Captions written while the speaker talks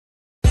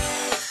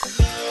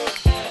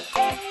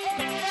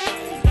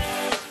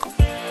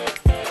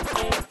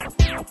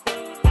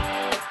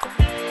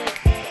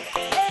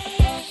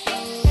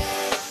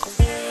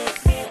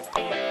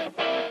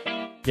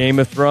Game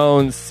of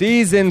Thrones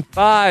Season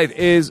 5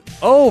 is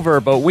over,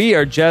 but we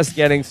are just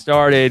getting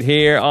started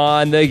here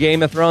on the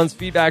Game of Thrones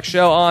Feedback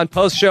Show on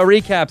post-show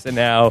recaps. And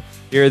now,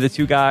 here are the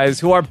two guys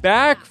who are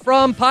back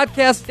from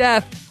podcast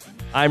death.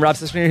 I'm Rob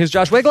Sister, here's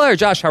Josh Wigler.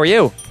 Josh, how are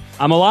you?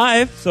 I'm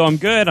alive, so I'm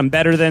good. I'm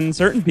better than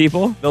certain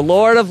people. The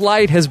Lord of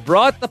Light has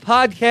brought the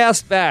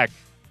podcast back.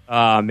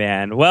 Oh,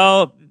 man.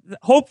 Well,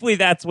 hopefully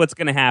that's what's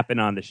going to happen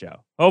on the show.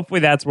 Hopefully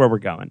that's where we're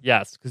going.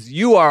 Yes, because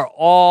you are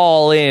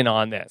all in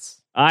on this.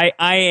 I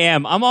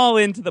am. I'm all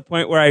in to the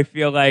point where I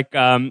feel like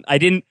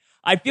I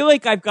feel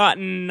like I've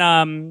gotten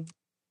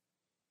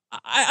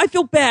I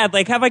feel bad.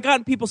 Like, have I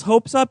gotten people's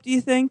hopes up, do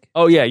you think?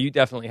 Oh, yeah, you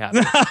definitely have.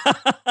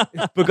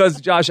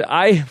 Because, Josh,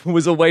 I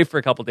was away for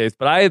a couple days,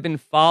 but I have been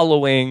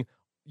following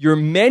your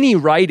many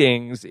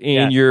writings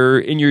in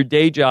your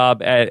day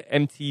job at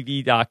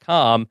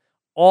MTV.com,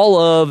 all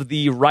of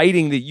the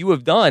writing that you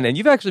have done, and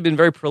you've actually been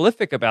very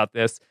prolific about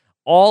this,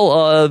 all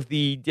of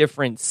the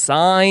different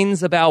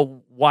signs about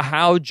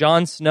how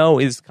Jon Snow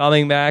is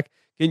coming back.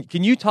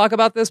 Can you talk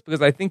about this?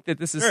 Because I think that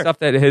this is stuff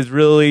that has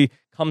really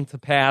come to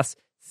pass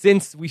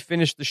since we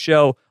finished the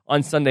show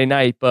on Sunday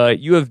night, but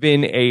you have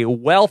been a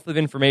wealth of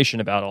information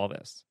about all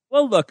this.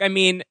 Well, look, I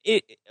mean,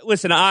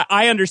 listen,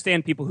 I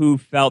understand people who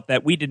felt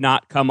that we did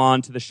not come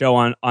on to the show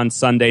on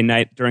Sunday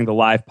night during the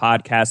live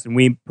podcast, and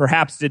we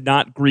perhaps did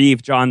not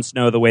grieve Jon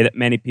Snow the way that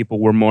many people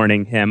were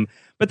mourning him.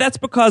 But that's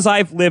because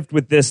I've lived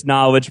with this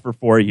knowledge for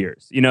 4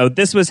 years. You know,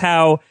 this was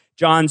how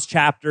Jon's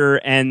chapter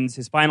ends,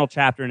 his final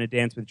chapter in A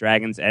Dance with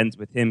Dragons ends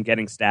with him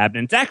getting stabbed,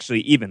 and it's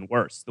actually even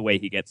worse the way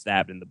he gets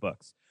stabbed in the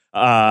books.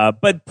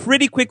 But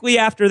pretty quickly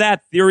after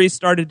that, theories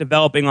started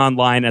developing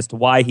online as to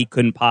why he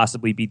couldn't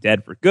possibly be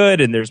dead for good,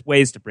 and there's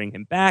ways to bring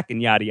him back,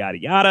 and yada, yada,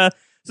 yada.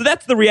 So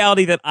that's the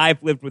reality that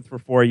I've lived with for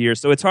 4 years,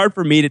 so it's hard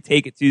for me to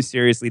take it too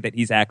seriously that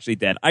he's actually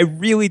dead. I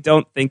really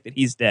don't think that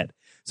he's dead.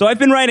 So I've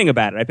been writing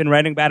about it. I've been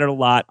writing about it a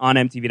lot on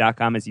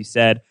MTV.com, as you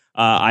said.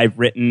 I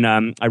wrote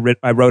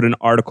an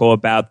article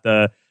about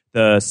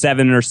the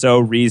 7 or so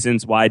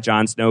reasons why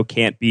Jon Snow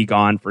can't be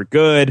gone for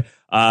good.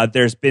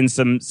 There's been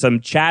some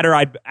chatter.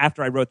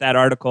 After I wrote that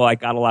article, I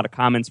got a lot of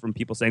comments from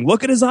people saying,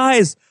 look at his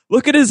eyes.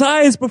 Look at his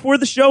eyes. Before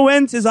the show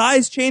ends, his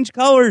eyes change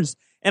colors.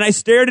 And I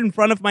stared in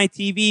front of my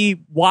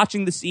TV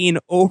watching the scene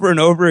over and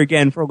over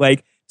again for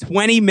like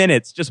 20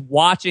 minutes, just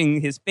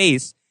watching his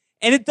face.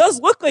 And it does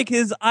look like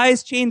his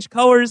eyes change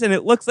colors, and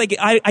it looks like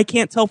I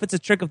can't tell if it's a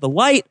trick of the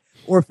light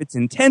or if it's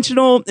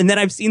intentional. And then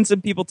I've seen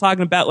some people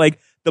talking about like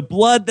the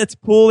blood that's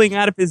pooling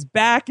out of his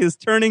back is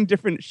turning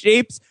different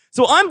shapes.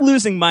 So I'm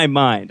losing my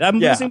mind. I'm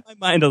losing my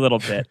mind a little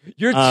bit.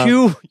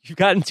 You've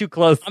gotten too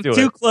close to it. I'm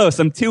too close.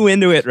 I'm too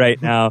into it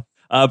right now.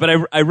 But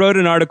I wrote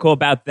an article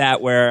about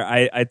that where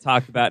I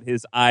talked about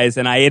his eyes.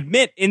 And I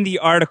admit in the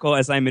article,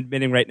 as I'm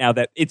admitting right now,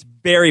 that it's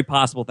very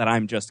possible that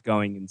I'm just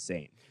going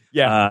insane.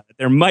 Yeah.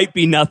 There might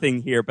be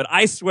nothing here, but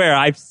I swear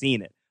I've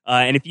seen it.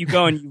 And if you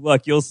go and you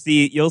look, you'll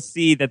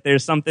see that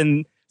there's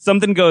something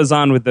goes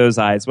on with those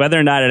eyes. Whether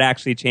or not it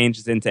actually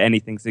changes into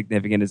anything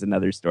significant is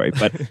another story.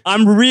 But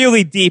I'm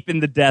really deep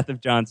in the death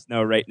of Jon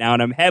Snow right now,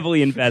 and I'm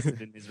heavily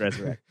invested in his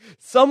resurrection.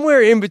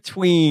 Somewhere in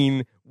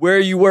between where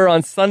you were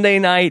on Sunday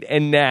night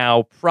and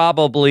now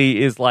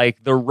probably is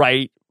like the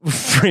right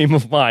frame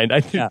of mind.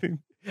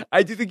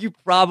 I do think you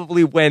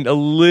probably went a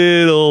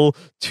little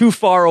too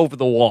far over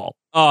the wall.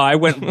 Oh, I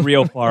went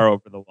real far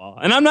over the wall.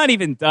 And I'm not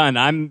even done.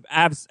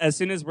 As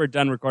soon as we're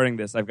done recording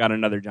this, I've got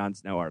another Jon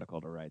Snow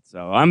article to write.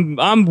 So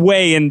I'm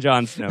way in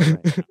Jon Snow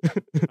right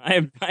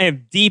now. I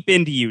am deep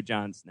into you,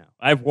 Jon Snow.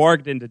 I've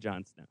warged into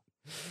Jon Snow.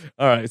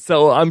 All right.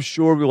 So I'm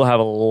sure we will have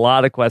a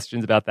lot of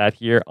questions about that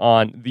here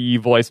on the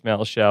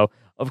voicemail show.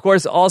 Of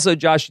course, also,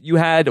 Josh, you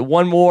had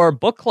one more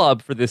book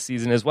club for this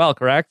season as well,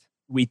 correct?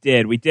 We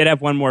did. We did have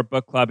one more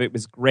book club. It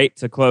was great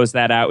to close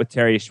that out with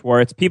Terry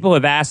Schwartz. People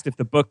have asked if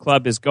the book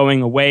club is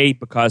going away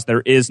because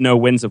there is no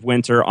Winds of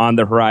Winter on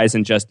the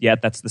horizon just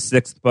yet. That's the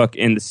 6th book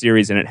in the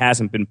series, and it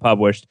hasn't been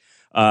published.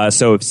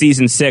 So if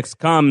season 6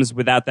 comes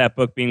without that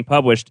book being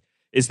published,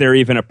 is there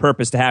even a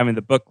purpose to having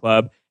the book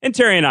club? And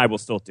Terry and I will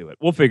still do it.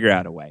 We'll figure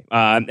out a way.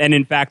 And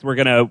in fact, we're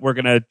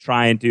gonna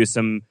try and do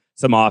some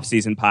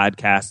off-season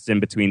podcasts in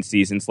between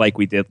seasons like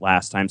we did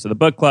last time. So the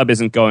book club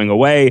isn't going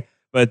away.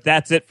 But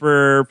that's it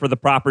for the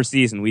proper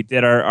season. We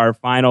did our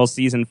final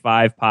season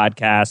 5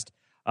 podcast,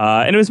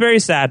 and it was very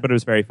sad, but it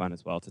was very fun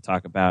as well to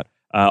talk about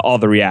all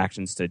the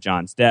reactions to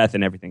Jon's death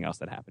and everything else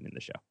that happened in the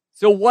show.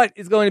 So what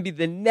is going to be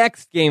the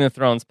next Game of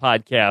Thrones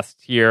podcast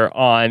here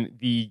on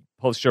the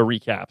post-show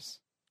recaps?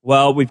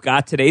 Well, we've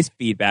got today's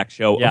feedback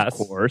show, yes,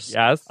 of course.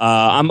 Yes.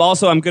 I'm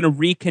going to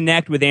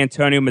reconnect with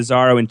Antonio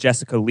Mazzaro and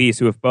Jessica Lees,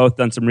 who have both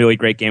done some really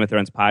great Game of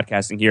Thrones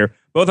podcasting here,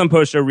 both on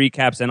post-show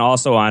recaps and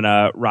also on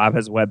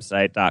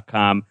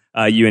robhaswebsite.com.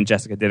 You and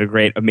Jessica did a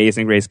great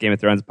Amazing Race Game of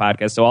Thrones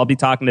podcast, so I'll be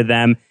talking to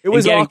them. It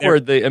was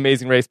awkward, the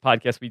Amazing Race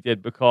podcast we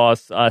did,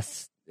 because, I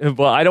don't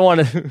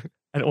want to...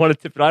 I don't want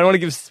to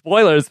give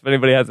spoilers if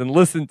anybody hasn't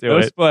listened to it.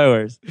 No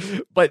spoilers.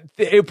 But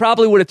it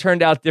probably would have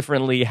turned out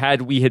differently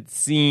had we had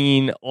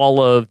seen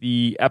all of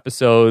the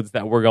episodes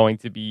that were going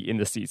to be in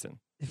the season.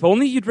 If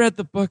only you'd read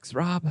the books,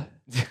 Rob.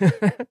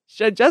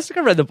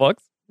 Jessica read the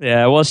books.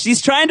 Yeah, well,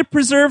 she's trying to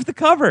preserve the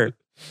cover.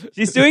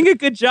 She's doing a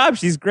good job.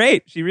 She's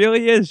great. She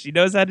really is. She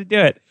knows how to do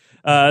it.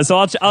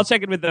 So I'll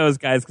check in with those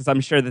guys because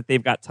I'm sure that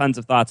they've got tons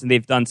of thoughts and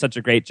they've done such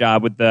a great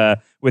job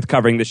with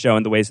covering the show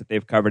and the ways that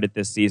they've covered it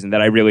this season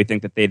that I really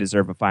think that they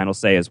deserve a final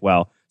say as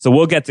well. So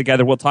we'll get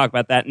together. We'll talk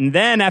about that. And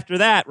then after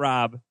that,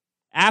 Rob,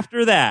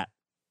 the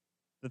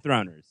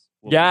Throners.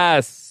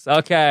 Yes.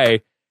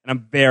 Okay. And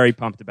I'm very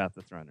pumped about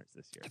the Throners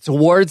this year. It's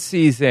awards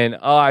season.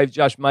 Oh,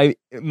 Josh, my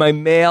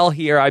mail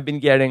here, I've been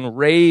getting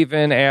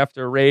raven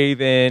after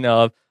raven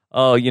of,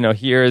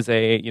 here's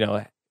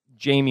a,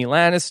 Jamie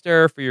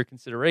Lannister for your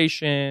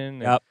consideration.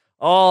 Yep.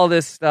 All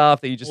this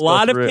stuff that you just a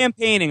lot of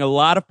campaigning, a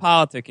lot of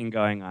politicking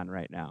going on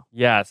right now.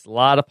 Yes, a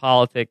lot of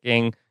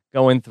politicking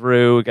going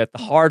through. We got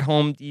the Hard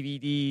Home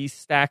DVD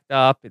stacked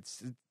up.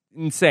 It's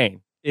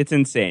insane. It's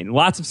insane.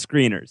 Lots of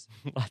screeners.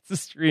 Lots of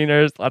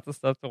screeners, lots of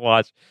stuff to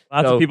watch.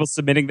 Lots of people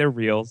submitting their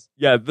reels.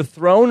 Yeah, the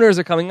Throners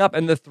are coming up,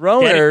 and the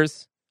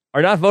Throners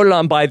are not voted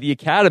on by the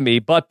Academy,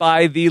 but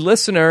by the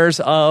listeners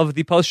of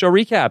the post-show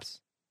recaps.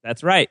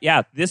 That's right.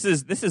 Yeah, this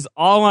is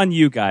all on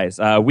you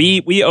guys.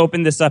 We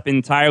opened this up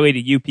entirely to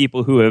you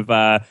people who have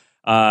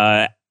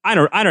I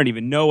don't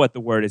even know what the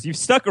word is. You've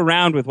stuck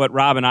around with what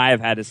Rob and I have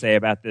had to say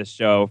about this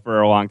show for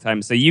a long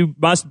time, so you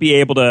must be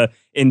able to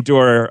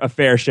endure a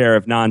fair share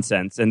of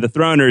nonsense. And the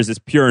Throners is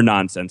pure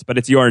nonsense, but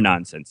it's your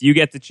nonsense. You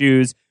get to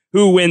choose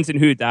who wins and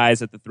who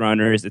dies at the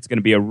Throners. It's going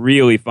to be a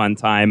really fun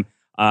time.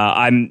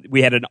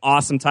 We had an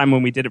awesome time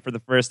when we did it for the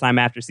first time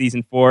after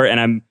season 4, and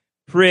I'm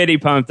pretty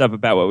pumped up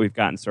about what we've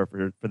got in store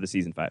for the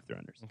season 5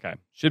 Throners. Okay.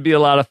 Should be a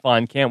lot of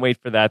fun. Can't wait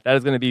for that. That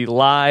is going to be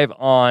live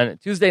on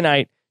Tuesday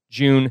night,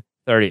 June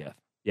 30th.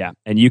 Yeah.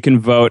 And you can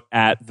vote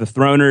at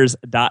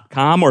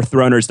thethroners.com or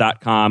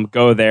throners.com.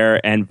 Go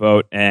there and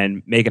vote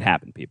and make it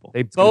happen, people.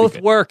 They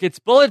both work. It's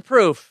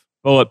bulletproof.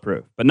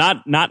 Bulletproof, but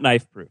not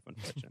knife proof,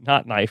 unfortunately.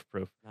 Not knife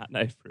proof. Not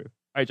knife proof.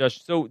 All right,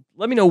 Josh. So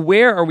let me know,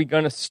 where are we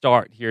going to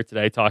start here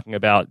today talking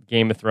about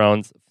Game of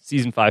Thrones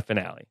season 5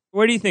 finale?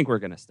 Where do you think we're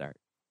going to start?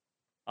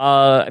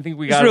 I think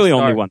we got. There's really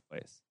only one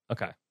place.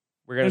 Okay,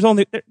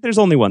 there's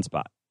only one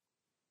spot.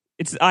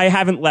 I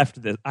haven't left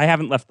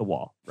the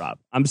wall, Rob.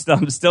 I'm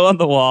still on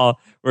the wall.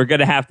 We're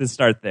gonna have to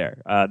start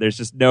there. There's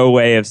just no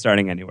way of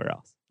starting anywhere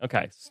else.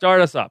 Okay, start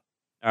us up.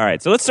 All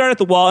right, so let's start at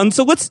the wall, and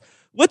so let's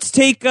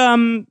take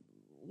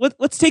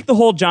let's take the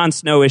whole Jon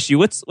Snow issue.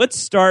 Let's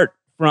start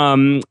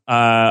from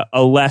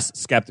a less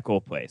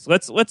skeptical place.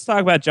 Let's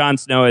talk about Jon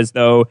Snow as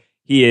though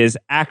he is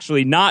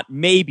actually not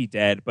maybe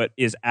dead, but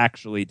is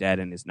actually dead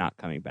and is not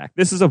coming back.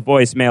 This is a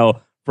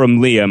voicemail from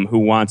Liam who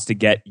wants to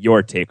get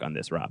your take on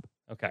this, Rob.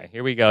 Okay,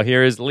 here we go.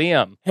 Here is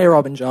Liam. Hey,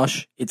 Rob and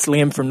Josh. It's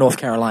Liam from North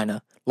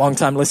Carolina.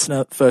 Long-time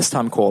listener,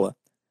 first-time caller.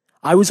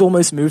 I was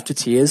almost moved to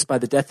tears by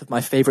the death of my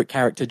favorite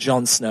character,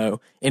 Jon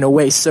Snow, in a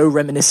way so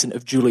reminiscent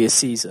of Julius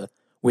Caesar,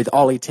 with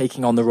Ollie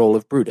taking on the role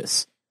of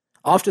Brutus.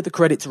 After the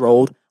credits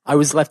rolled, I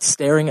was left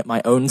staring at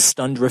my own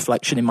stunned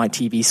reflection in my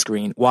TV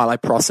screen while I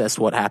processed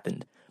what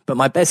happened. But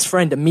my best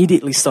friend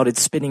immediately started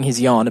spinning his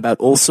yarn about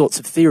all sorts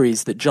of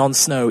theories that Jon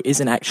Snow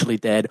isn't actually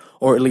dead,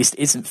 or at least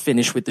isn't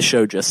finished with the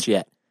show just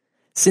yet.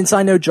 Since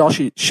I know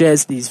Josh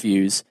shares these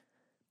views,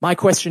 my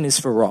question is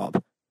for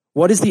Rob.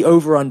 What is the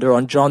over-under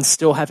on Jon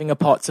still having a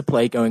part to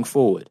play going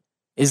forward?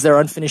 Is there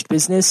unfinished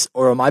business,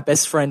 or are my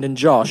best friend and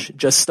Josh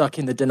just stuck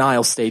in the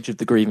denial stage of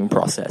the grieving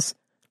process?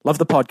 Love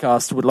the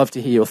podcast. Would love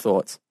to hear your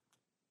thoughts.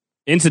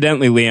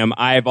 Incidentally, Liam,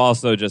 I've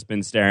also just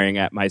been staring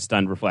at my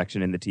stunned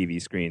reflection in the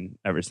TV screen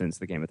ever since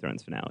the Game of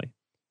Thrones finale.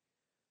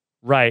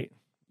 Right.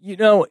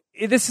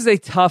 This is a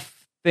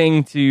tough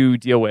thing to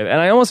deal with. And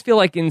I almost feel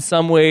like in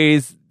some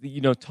ways,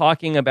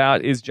 talking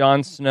about is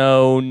Jon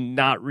Snow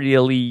not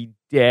really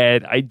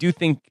dead, I do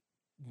think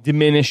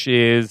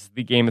diminishes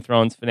the Game of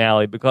Thrones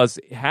finale, because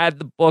had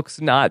the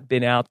books not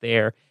been out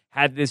there,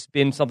 had this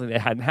been something that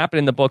hadn't happened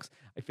in the books,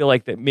 I feel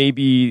like that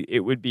maybe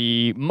it would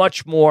be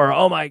much more,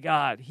 oh my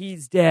God,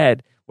 he's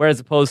dead. Whereas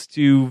opposed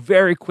to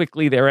very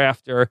quickly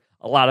thereafter,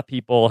 a lot of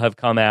people have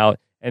come out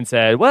and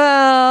said,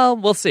 well,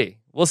 we'll see.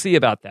 We'll see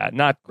about that.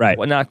 Not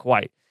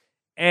quite.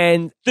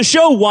 And the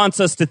show wants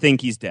us to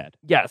think he's dead.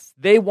 Yes,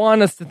 they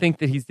want us to think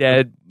that he's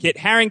dead. Kit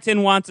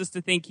Harington wants us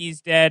to think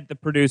he's dead. The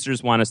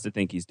producers want us to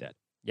think he's dead.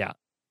 Yeah.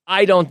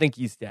 I don't think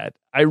he's dead.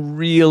 I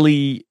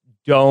really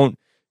don't.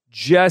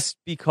 Just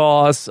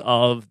because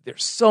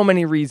there's so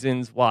many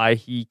reasons why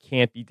he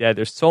can't be dead.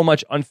 There's so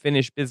much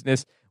unfinished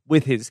business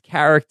with his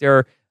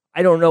character.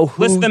 I don't know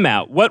who. List them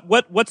out.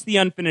 What's the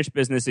unfinished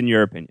business in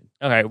your opinion?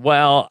 Okay,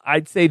 well,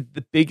 I'd say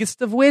the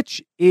biggest of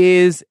which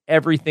is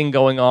everything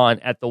going on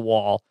at the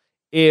Wall.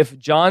 If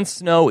Jon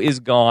Snow is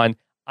gone,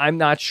 I'm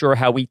not sure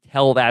how we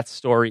tell that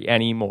story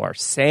anymore.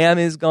 Sam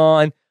is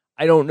gone.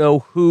 I don't know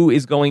who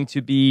is going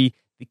to be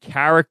the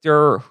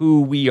character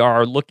who we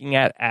are looking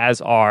at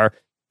as our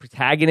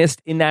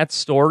protagonist in that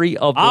story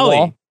of the Ollie.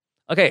 Wall.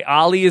 Okay,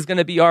 Ollie is going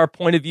to be our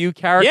point of view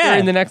character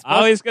in the next book.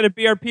 Ollie's going to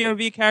be our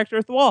POV character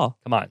at the Wall.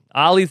 Come on.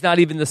 Ollie's not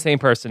even the same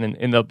person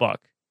in the book.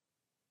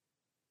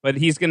 but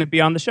he's going to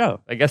be on the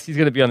show. I guess he's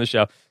going to be on the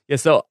show. Yeah,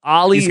 so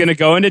Ollie... He's going to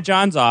go into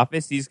Jon's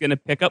office, he's going to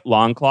pick up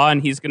Longclaw,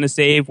 and he's going to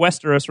save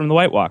Westeros from the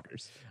White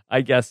Walkers.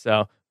 I guess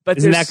so. But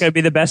isn't that going to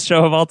be the best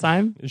show of all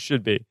time? It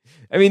should be.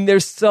 I mean,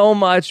 there's so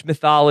much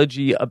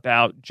mythology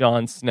about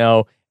Jon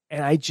Snow,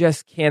 and I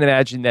just can't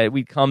imagine that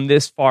we'd come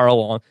this far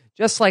along.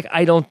 Just like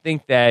I don't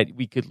think that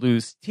we could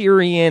lose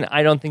Tyrion.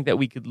 I don't think that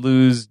we could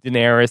lose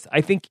Daenerys.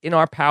 I think in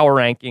our power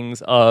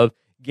rankings of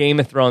Game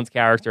of Thrones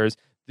characters,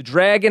 the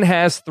dragon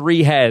has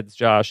 3 heads,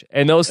 Josh,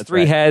 and those That's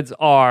 3 heads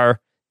are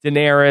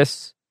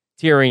Daenerys,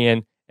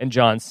 Tyrion, and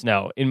Jon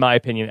Snow, in my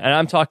opinion. And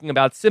I'm talking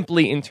about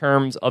simply in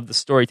terms of the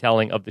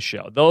storytelling of the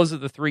show. Those are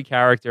the 3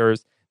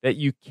 characters that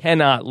you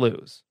cannot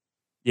lose.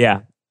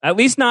 Yeah, at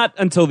least not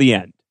until the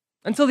end.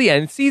 Until the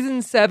end.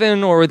 Season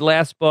 7 or the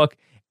last book,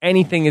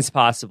 anything is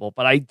possible.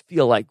 But I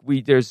feel like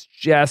there's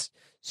just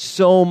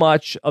so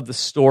much of the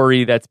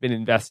story that's been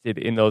invested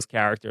in those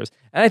characters.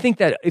 And I think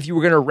that if you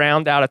were going to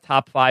round out a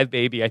top 5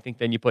 baby, I think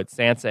then you put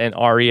Sansa and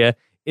Arya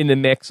in the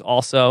mix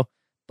also.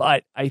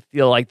 But I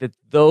feel like that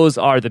those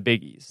are the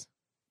biggies.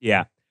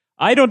 Yeah,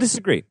 I don't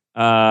disagree.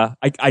 I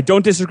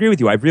don't disagree with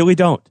you. I really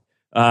don't.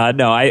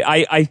 No,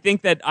 I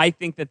think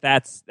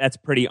that's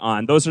pretty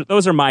on.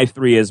 Those are my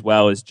 3 as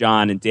well, as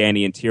Jon and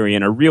Dany and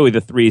Tyrion are really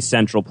the 3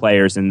 central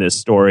players in this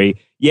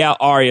story. Yeah,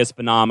 Arya's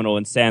phenomenal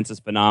and Sansa's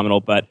phenomenal,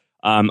 but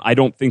I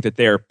don't think that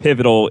they're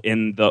pivotal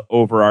in the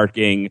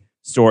overarching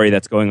story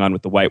that's going on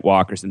with the White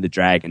Walkers and the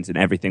dragons and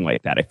everything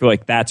like that. I feel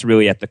like that's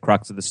really at the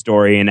crux of the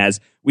story. And as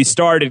we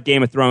started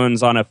Game of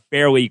Thrones on a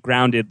fairly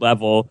grounded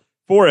level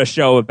for a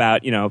show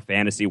about,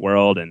 fantasy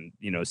world and,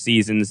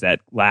 seasons that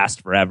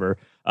last forever,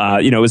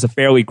 it was a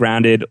fairly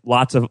grounded,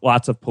 lots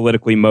of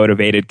politically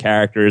motivated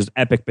characters,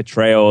 epic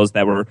betrayals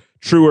that were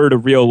truer to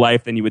real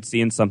life than you would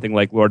see in something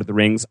like Lord of the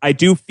Rings. I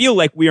do feel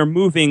like we are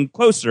moving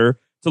closer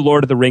to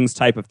Lord of the Rings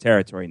type of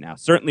territory now.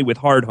 Certainly with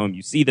Hardhome,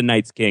 you see the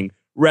Night's King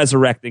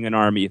resurrecting an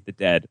army of the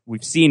dead.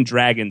 We've seen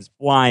dragons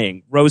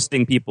flying,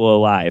 roasting people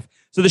alive.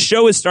 So the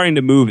show is starting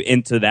to move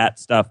into that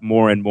stuff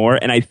more and more.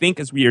 And I think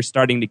as we are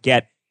starting to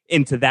get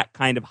into that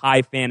kind of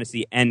high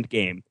fantasy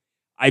endgame,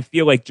 I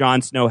feel like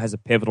Jon Snow has a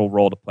pivotal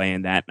role to play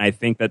in that. And I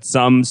think that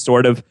some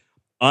sort of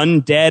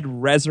undead,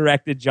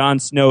 resurrected Jon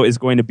Snow is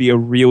going to be a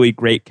really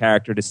great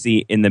character to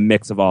see in the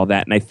mix of all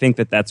that. And I think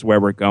that that's where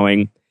we're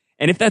going.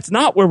 And if that's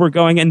not where we're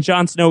going and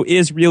Jon Snow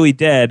is really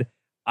dead,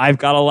 I've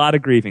got a lot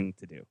of grieving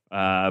to do.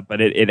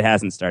 But it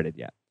hasn't started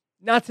yet.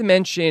 Not to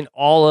mention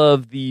all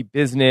of the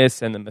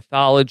business and the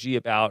mythology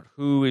about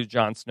who is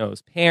Jon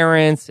Snow's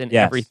parents and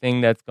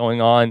everything that's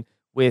going on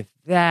with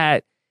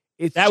that.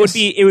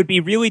 It would be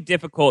really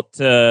difficult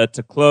to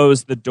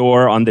close the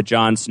door on the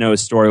Jon Snow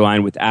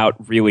storyline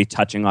without really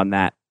touching on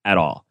that at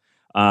all.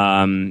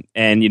 And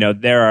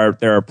there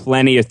are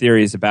plenty of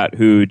theories about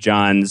who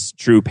Jon's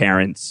true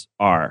parents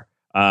are.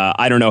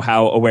 I don't know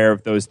how aware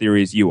of those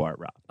theories you are,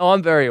 Rob. Oh,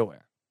 I'm very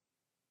aware.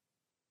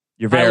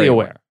 You're very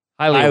aware.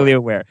 Highly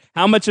aware.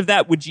 How much of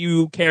that would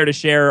you care to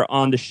share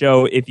on the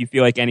show if you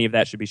feel like any of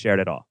that should be shared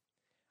at all?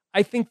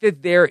 I think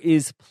that there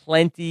is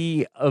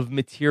plenty of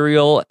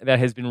material that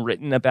has been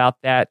written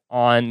about that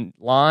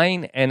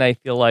online, and I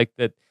feel like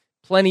that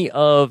plenty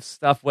of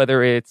stuff,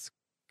 whether it's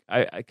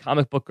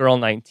Comic Book Girl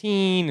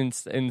 19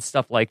 and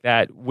stuff like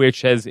that,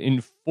 which has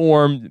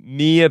informed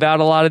me about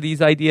a lot of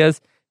these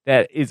ideas,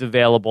 that is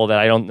available that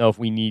I don't know if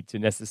we need to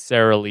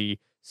necessarily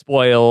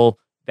spoil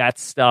that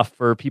stuff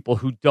for people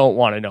who don't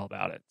want to know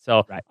about it.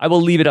 So I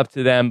will leave it up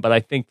to them, but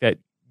I think that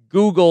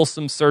Google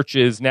some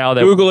searches now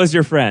that Google is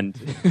your friend.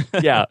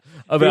 Yeah.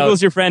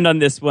 Google's your friend on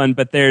this one,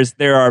 but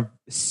there are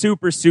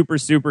super, super,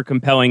 super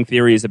compelling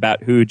theories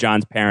about who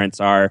Jon's parents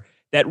are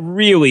that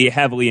really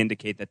heavily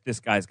indicate that this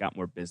guy's got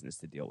more business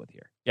to deal with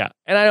here. Yeah.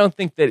 And I don't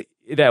think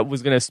that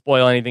was going to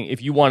spoil anything.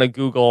 If you want to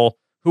Google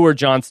who are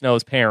Jon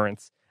Snow's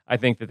parents, I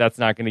think that that's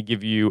not going to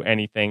give you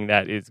anything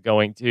that is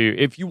going to,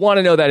 if you want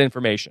to know that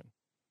information.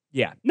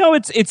 Yeah. No,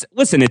 it's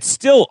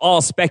still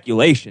all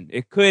speculation.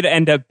 It could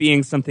end up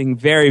being something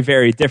very,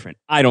 very different.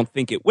 I don't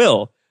think it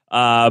will,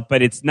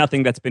 but it's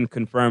nothing that's been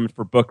confirmed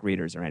for book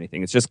readers or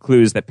anything. It's just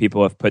clues that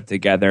people have put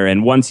together.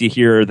 And once you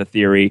hear the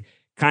theory,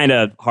 kind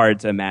of hard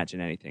to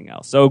imagine anything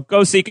else. So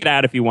go seek it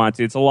out if you want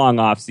to. It's a long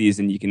off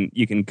season.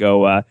 You can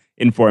go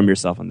inform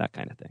yourself on that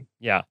kind of thing.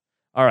 Yeah.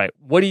 All right.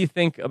 What do you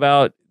think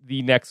about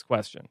the next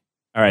question?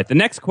 All right, the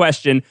next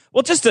question,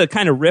 well, just to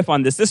kind of riff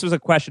on this was a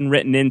question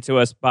written in to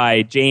us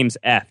by James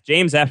F.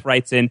 James F.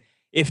 writes in,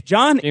 if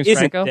Jon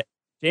isn't...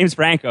 James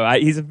Franco,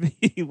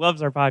 he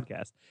loves our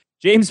podcast.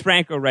 James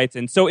Franco writes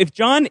in, so if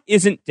Jon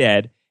isn't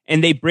dead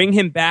and they bring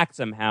him back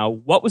somehow,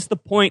 what was the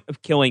point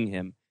of killing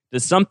him?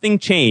 Does something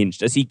change?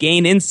 Does he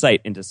gain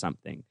insight into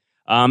something?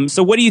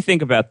 So what do you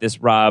think about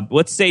this, Rob?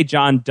 Let's say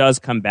Jon does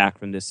come back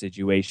from this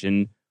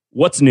situation.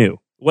 What's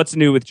new? What's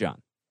new with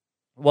Jon?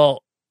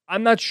 Well,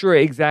 I'm not sure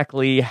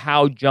exactly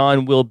how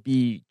Jon will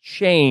be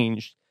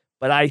changed,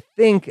 but I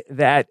think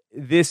that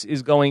this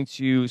is going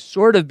to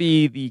sort of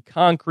be the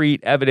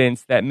concrete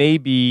evidence that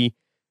maybe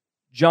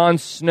Jon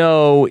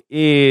Snow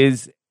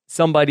is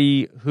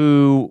somebody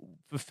who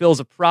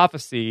fulfills a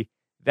prophecy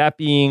that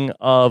being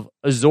of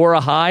Azor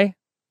Ahai.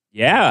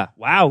 Yeah.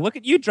 Wow. Look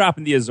at you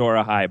dropping the Azor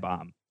Ahai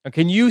bomb.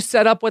 Can you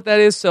set up what that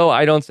is so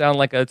I don't sound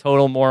like a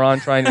total moron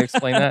trying to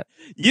explain that?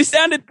 You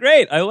sounded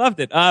great. I loved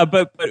it.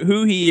 But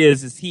who he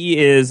is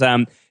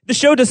the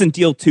show doesn't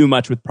deal too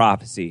much with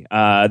prophecy.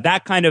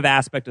 That kind of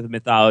aspect of the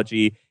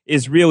mythology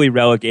is really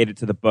relegated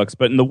to the books.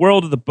 But in the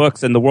world of the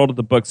books, and the world of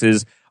the books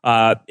is,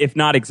 if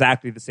not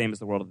exactly the same as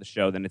the world of the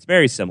show, then it's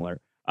very similar.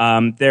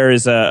 There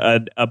is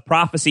a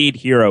prophesied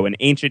hero, an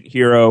ancient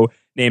hero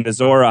named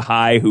Azor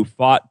Ahai, who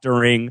fought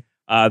during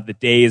the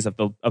days of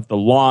the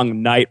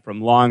long night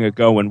from long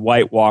ago when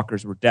White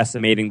Walkers were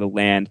decimating the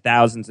land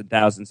thousands and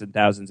thousands and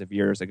thousands of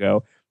years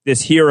ago.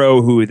 This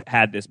hero who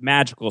had this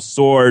magical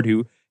sword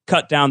who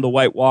cut down the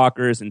White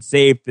Walkers and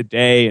saved the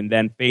day and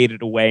then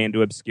faded away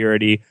into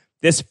obscurity.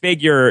 This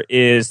figure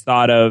is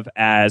thought of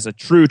as a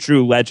true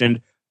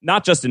legend,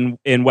 not just in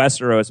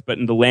Westeros, but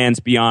in the lands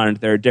beyond.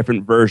 There are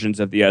different versions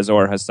of the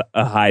Azor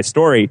Ahai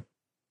story.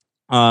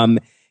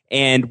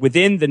 And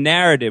within the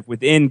narrative,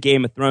 within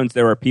Game of Thrones,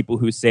 there are people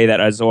who say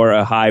that Azor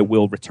Ahai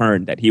will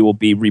return, that he will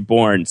be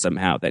reborn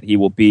somehow, that he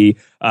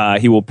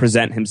will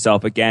present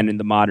himself again in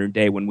the modern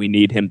day when we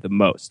need him the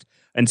most.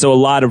 And so a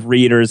lot of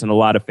readers and a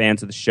lot of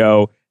fans of the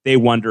show, they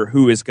wonder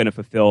who is going to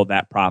fulfill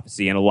that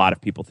prophecy, and a lot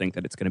of people think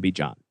that it's going to be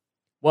Jon.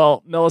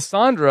 Well,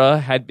 Melisandre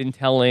had been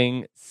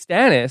telling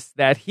Stannis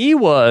that he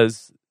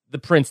was the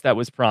prince that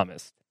was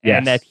promised,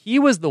 and that he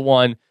was the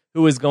one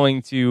who was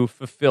going to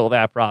fulfill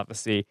that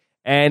prophecy.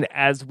 And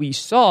as we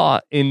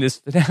saw in this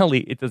finale,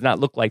 it does not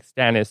look like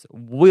Stannis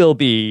will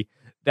be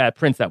that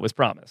prince that was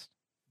promised.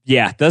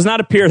 Yeah, does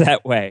not appear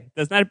that way.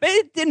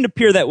 It didn't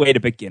appear that way to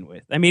begin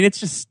with. I mean, it's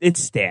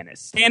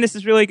Stannis. Stannis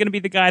is really going to be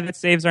the guy that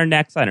saves our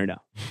necks. I don't know.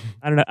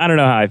 I don't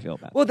know how I feel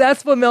about it. Well,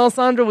 that's what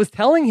Melisandre was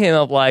telling him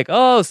of like,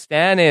 oh,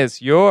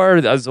 Stannis, you're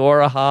Azor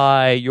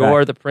Ahai.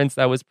 You're the prince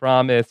that was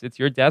promised. It's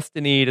your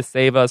destiny to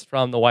save us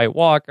from the White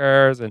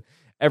Walkers and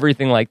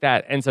everything like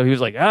that. And so he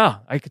was like,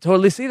 I could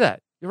totally see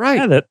that. You're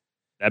right. Yeah,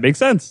 that makes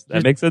sense.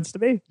 That makes sense to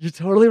me. You're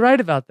totally right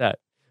about that.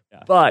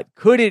 Yeah. But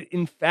could it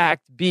in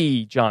fact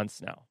be Jon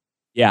Snow?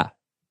 Yeah,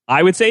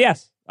 I would say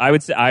yes. I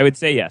would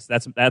say yes.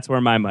 That's where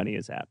my money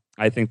is at.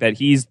 I think that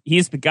he's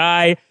the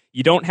guy.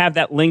 You don't have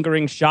that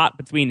lingering shot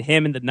between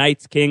him and the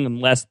Night's King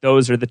unless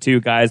those are the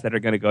two guys that are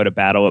going to go to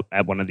battle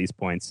at one of these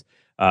points.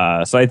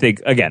 So I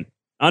think, again,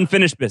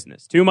 unfinished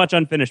business. Too much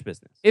unfinished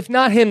business. If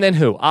not him, then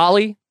who?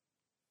 Ollie?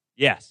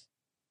 Yes.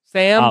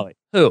 Sam? Ollie.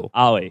 Who?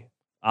 Ollie.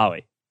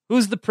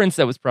 Who's the prince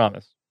that was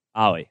promised?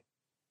 Ollie.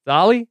 It's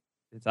Ollie?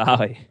 It's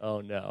Ollie.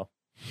 Oh, no.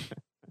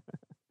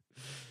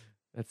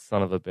 That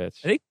son of a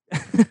bitch.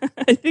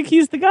 I think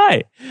he's the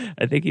guy.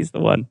 I think he's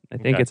the one. I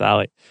think it's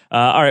Ollie.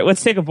 All right,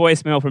 let's take a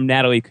voicemail from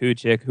Natalie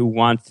Kuchik, who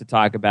wants to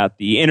talk about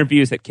the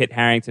interviews that Kit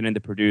Harington and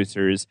the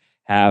producers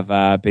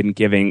have been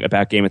giving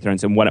about Game of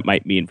Thrones and what it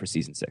might mean for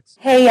Season 6.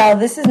 Hey, y'all.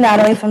 This is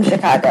Natalie from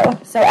Chicago.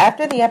 So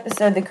after the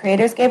episode, the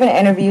creators gave an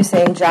interview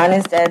saying Jon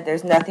is dead.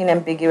 There's nothing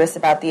ambiguous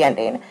about the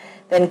ending.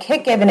 Then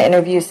Kit gave an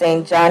interview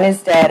saying, Jon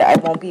is dead, I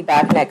won't be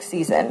back next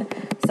season.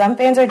 Some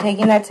fans are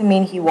taking that to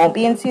mean he won't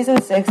be in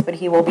Season 6, but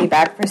he will be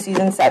back for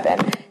Season 7.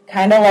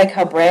 Kind of like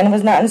how Bran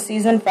was not in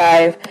Season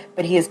 5,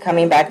 but he is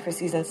coming back for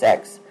Season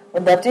 6.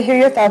 Would love to hear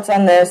your thoughts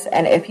on this,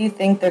 and if you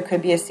think there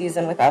could be a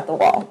season without the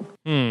wall.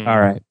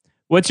 All right.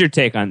 What's your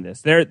take on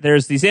this?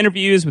 There's these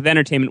interviews with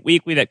Entertainment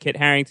Weekly that Kit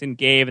Harington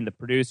gave and the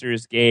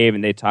producers gave,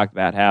 and they talked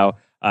about how,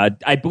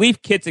 I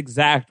believe Kit's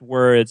exact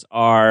words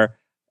are,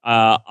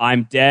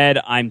 I'm dead,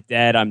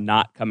 I'm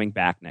not coming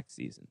back next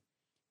season.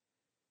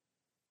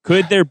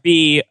 Could there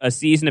be a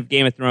season of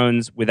Game of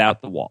Thrones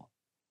without the wall?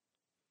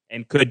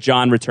 And could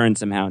Jon return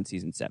somehow in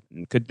Season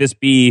 7? Could this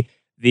be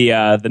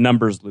the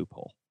numbers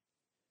loophole?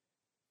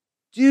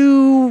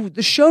 Do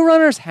the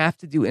showrunners have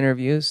to do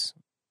interviews?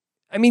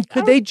 I mean,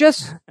 could they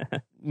just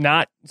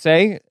not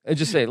say,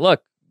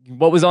 look,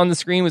 what was on the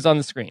screen was on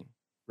the screen.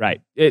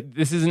 Right.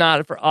 This is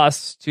not for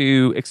us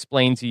to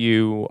explain to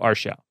you our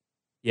show.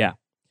 Yeah.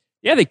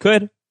 Yeah, they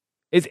could.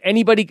 Is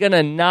anybody going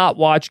to not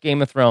watch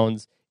Game of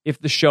Thrones if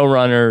the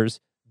showrunners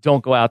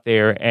don't go out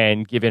there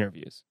and give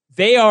interviews?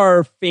 They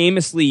are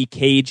famously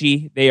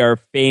cagey. They are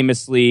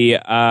famously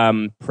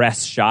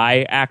press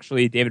shy,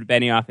 actually. David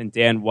Benioff and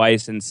Dan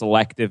Weiss, and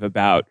selective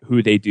about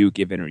who they do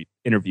give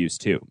interviews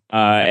to.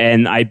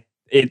 And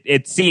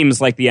it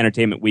seems like the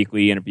Entertainment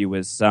Weekly interview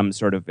was some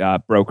sort of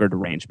brokered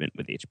arrangement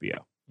with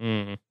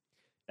HBO.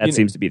 That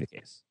seems to be the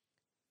case.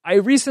 I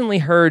recently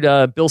heard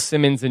Bill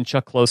Simmons and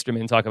Chuck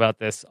Klosterman talk about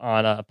this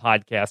on a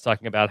podcast,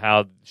 talking about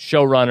how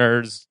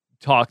showrunners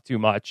talk too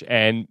much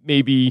and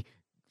maybe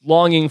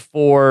longing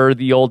for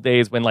the old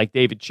days when like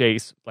David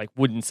Chase like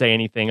wouldn't say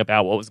anything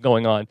about what was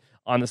going on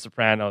The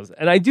Sopranos.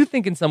 And I do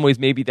think in some ways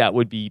maybe that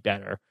would be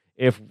better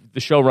if the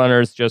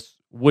showrunners just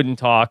wouldn't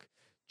talk.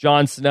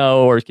 Jon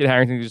Snow or Kit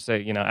Harington could just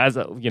say,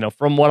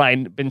 from what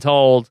I've been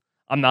told,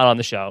 I'm not on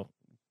the show.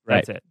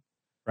 That's it.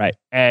 Right.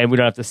 And we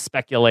don't have to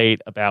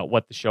speculate about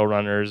what the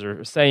showrunners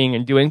are saying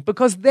and doing,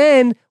 because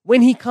then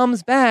when he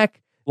comes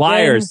back,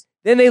 liars.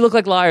 Then they look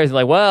like liars.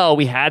 Like, well,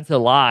 we had to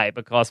lie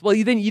because,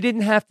 you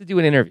didn't have to do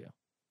an interview.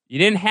 You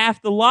didn't have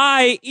to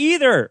lie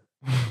either.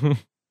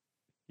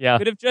 Yeah.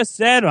 Could have just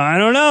said, I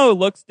don't know,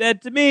 looks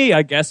dead to me.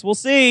 I guess we'll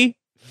see.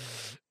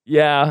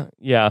 Yeah.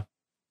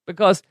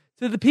 Because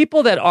to the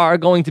people that are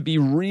going to be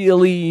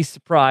really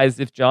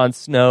surprised if Jon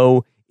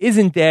Snow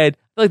isn't dead, I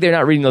feel like they're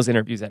not reading those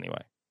interviews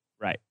anyway.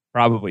 Right.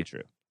 Probably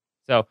true.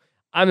 So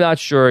I'm not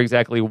sure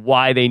exactly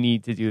why they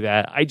need to do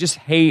that. I just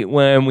hate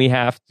when we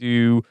have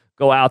to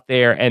go out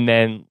there and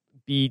then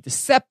be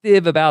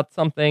deceptive about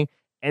something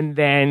and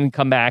then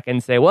come back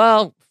and say,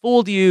 well,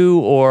 fooled you,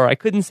 or I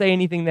couldn't say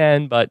anything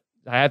then, but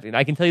I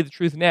can tell you the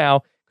truth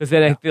now, because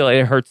then I feel like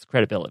it hurts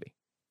credibility.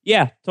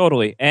 Yeah,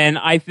 totally. And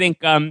I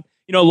think, a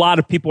lot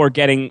of people are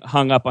getting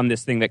hung up on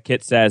this thing that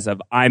Kit says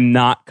of, I'm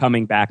not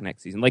coming back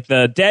next season. Like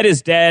the dead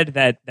is dead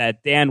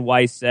that Dan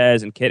Weiss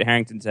says, and Kit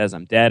Harington says,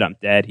 I'm dead,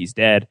 he's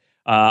dead.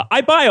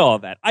 I buy all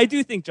of that. I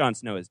do think Jon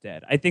Snow is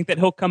dead. I think that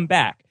he'll come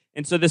back.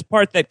 And so this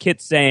part that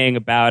Kit's saying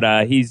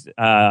about he's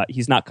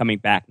not coming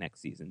back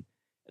next season,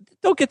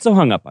 don't get so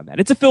hung up on that.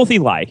 It's a filthy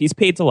lie. He's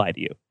paid to lie to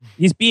you.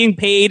 He's being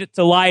paid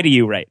to lie to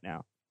you right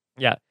now.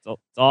 Yeah. So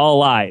it's all a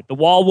lie. The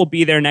Wall will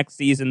be there next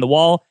season. The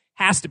Wall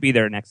has to be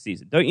there next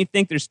season. Don't you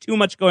think there's too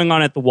much going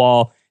on at the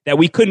Wall that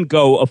we couldn't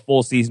go a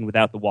full season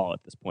without the Wall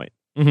at this point?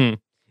 Mm-hmm.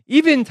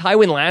 Even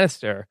Tywin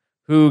Lannister,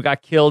 who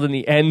got killed in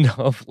the end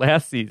of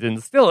last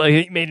season, still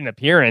he made an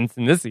appearance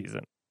in this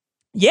season.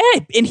 Yeah,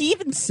 and he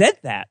even said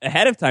that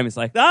ahead of time. He's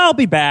like, I'll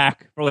be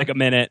back for like a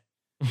minute.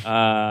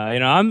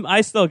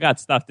 I still got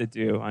stuff to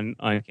do on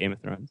Game of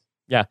Thrones.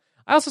 Yeah.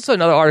 I also saw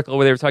another article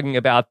where they were talking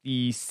about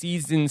the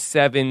season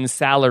 7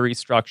 salary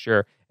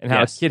structure and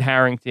how Kit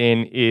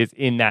Harington is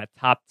in that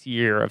top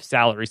tier of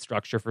salary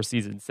structure for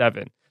season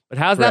 7. But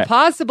how's that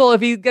possible if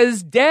he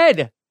is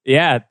dead?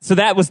 Yeah. So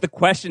that was the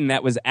question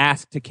that was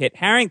asked to Kit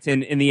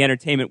Harington in the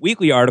Entertainment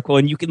Weekly article.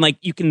 And you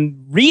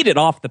can read it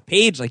off the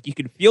page. Like you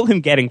can feel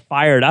him getting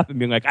fired up and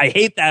being like, I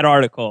hate that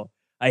article.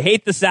 I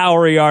hate the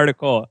salary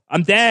article.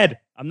 I'm dead.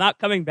 I'm not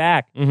coming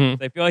back. Mm-hmm.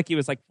 So I feel like he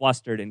was like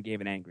flustered and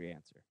gave an angry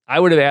answer. I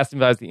would have asked him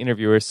if I was the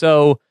interviewer.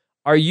 So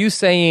are you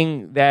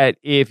saying that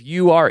if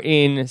you are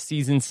in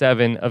season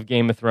 7 of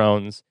Game of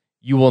Thrones,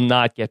 you will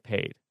not get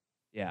paid?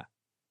 Yeah.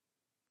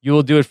 You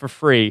will do it for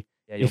free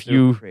if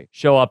you free.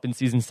 show up in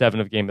season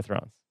 7 of Game of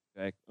Thrones.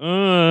 Like,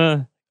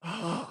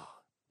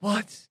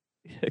 what?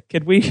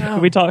 Can we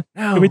talk?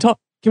 No.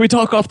 Can we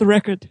talk off the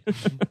record?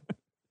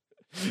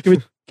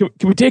 Can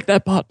we take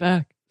that pot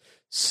back?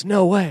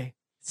 Snow way.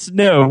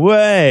 Snow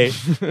way.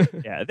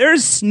 Yeah,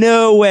 there's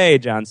no way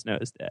Jon Snow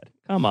is dead.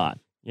 Come on.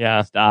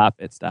 Yeah. Stop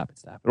it.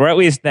 Or at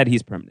least that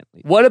he's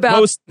permanently dead. What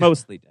about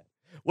mostly dead?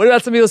 What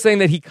about some people saying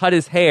that he cut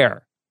his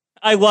hair?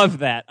 I love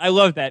that.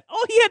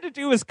 All he had to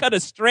do was cut a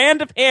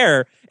strand of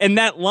hair, and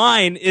that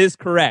line is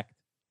correct.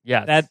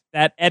 Yeah.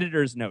 That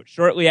editor's note.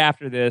 Shortly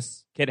after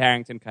this, Kit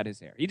Harington cut his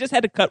hair. He just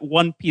had to cut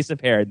one piece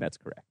of hair, and that's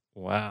correct.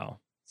 Wow.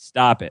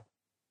 Stop it.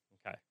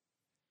 Okay.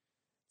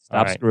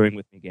 Stop screwing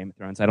with me, Game of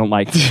Thrones. I don't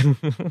like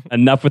it.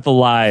 Enough with the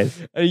lies.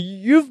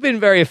 You've been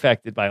very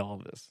affected by all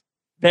of this.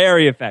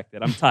 Very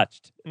affected. I'm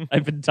touched.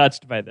 I've been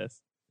touched by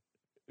this.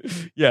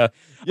 Yeah.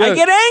 I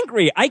get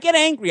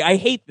angry. I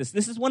hate this.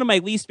 This is one of my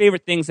least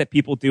favorite things that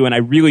people do, and I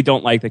really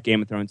don't like that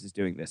Game of Thrones is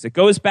doing this. It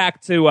goes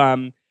back to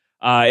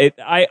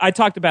I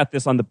talked about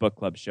this on the book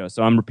club show,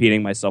 so I'm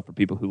repeating myself for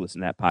people who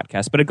listen to that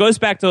podcast. But it goes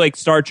back to like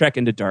Star Trek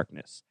Into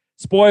Darkness.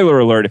 Spoiler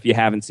alert if you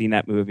haven't seen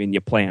that movie and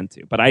you plan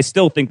to. But I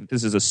still think that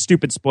this is a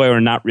stupid spoiler,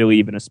 not really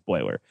even a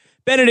spoiler.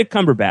 Benedict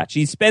Cumberbatch.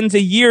 He spends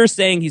a year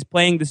saying he's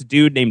playing this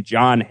dude named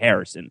John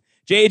Harrison.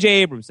 J.J.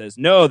 Abrams says,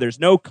 no, there's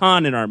no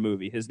Khan in our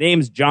movie. His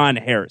name's John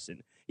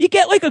Harrison. You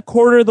get like a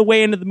quarter of the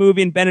way into the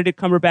movie and Benedict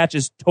Cumberbatch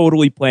is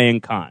totally playing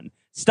Khan.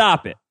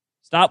 Stop it.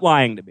 Stop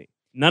lying to me.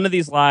 None of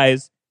these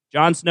lies.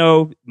 Jon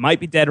Snow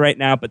might be dead right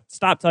now, but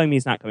stop telling me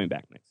he's not coming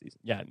back next season.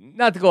 Yeah,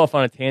 not to go off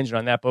on a tangent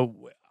on that, but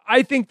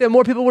I think that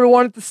more people would have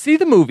wanted to see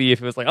the movie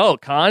if it was like, oh,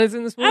 Khan is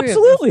in this movie.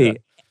 Absolutely.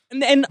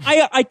 And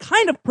I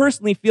kind of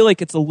personally feel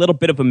like it's a little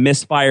bit of a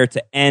misfire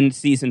to end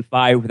season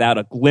 5 without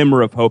a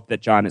glimmer of hope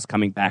that Jon is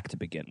coming back to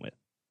begin with.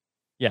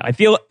 Yeah, I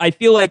feel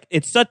like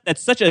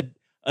that's such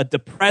a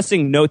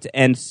depressing note to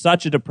end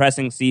such a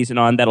depressing season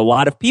on that a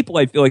lot of people,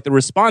 I feel like the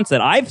response that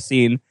I've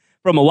seen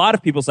from a lot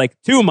of people is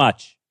like, too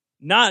much.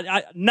 Not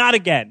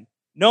again.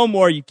 No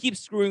more. You keep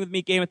screwing with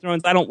me, Game of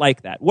Thrones. I don't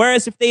like that.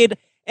 Whereas if they had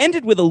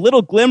ended with a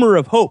little glimmer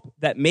of hope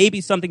that maybe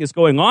something is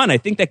going on, I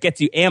think that gets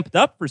you amped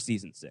up for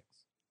season 6.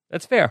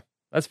 That's fair.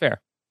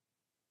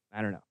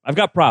 I don't know. I've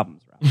got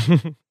problems,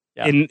 Rob.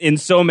 Yeah. In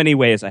so many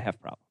ways, I have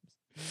problems.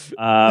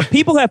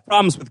 People have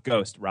problems with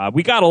Ghost, Rob.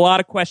 We got a lot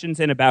of questions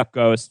in about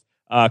Ghost.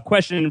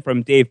 Question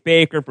from Dave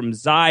Baker, from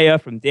Zaya,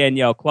 from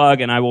Danielle Klug,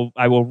 and I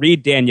will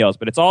read Danielle's,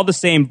 but it's all the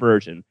same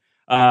version.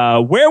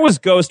 Where was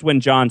Ghost when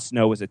Jon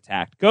Snow was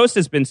attacked? Ghost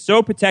has been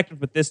so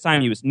protected, but this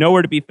time he was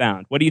nowhere to be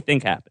found. What do you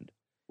think happened?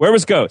 Where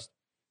was Ghost?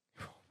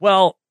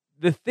 Well,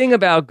 the thing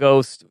about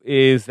Ghost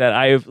is that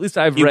I've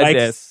read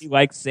this. He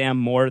likes Sam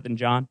more than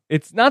Jon?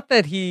 It's not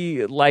that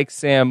he likes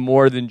Sam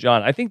more than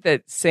Jon. I think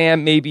that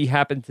Sam maybe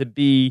happened to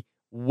be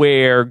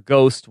where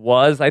Ghost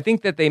was. I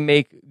think that they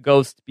make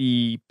Ghost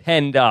be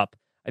penned up.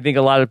 I think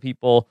a lot of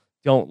people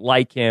don't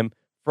like him.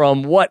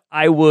 From what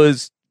I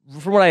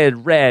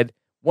had read,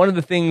 one of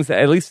the things that,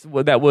 at least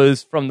that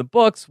was from the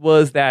books,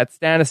 was that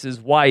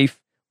Stannis' wife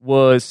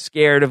was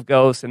scared of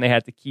Ghost, and they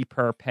had to keep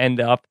her penned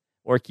up,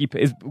 or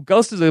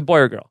Ghost is a boy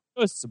or girl?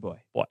 Ghost is a boy.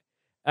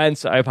 And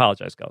so I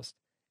apologize, Ghost.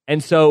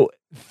 And so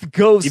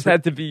Ghost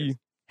had to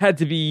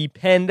be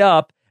penned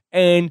up,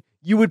 and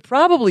you would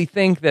probably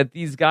think that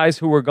these guys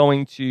who were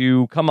going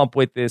to come up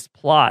with this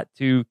plot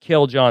to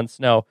kill Jon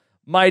Snow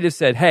might have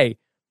said, hey,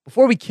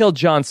 before we kill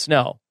Jon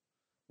Snow,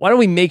 why don't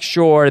we make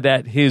sure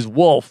that his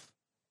wolf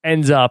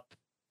ends up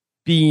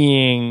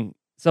being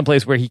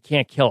someplace where he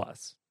can't kill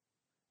us?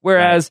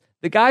 Whereas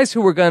the guys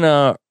who were going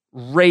to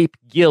rape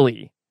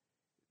Gilly,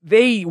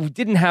 they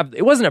didn't have,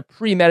 it wasn't a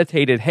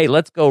premeditated, hey,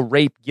 let's go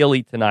rape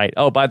Gilly tonight.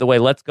 Oh, by the way,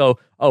 let's go,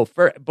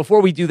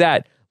 before we do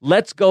that,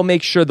 let's go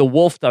make sure the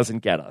wolf doesn't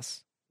get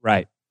us.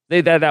 Right.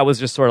 That was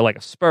just sort of like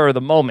a spur of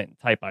the moment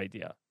type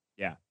idea.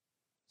 Yeah.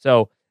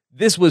 So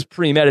this was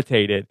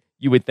premeditated,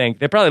 you would think.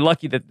 They're probably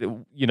lucky that,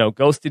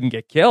 Ghost didn't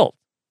get killed.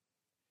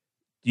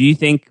 Do you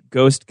think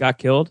Ghost got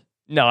killed?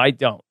 No, I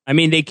don't. I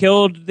mean, they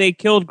killed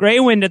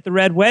Greywind at the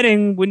Red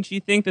Wedding. Wouldn't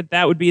you think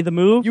that would be the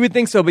move? You would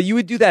think so, but you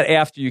would do that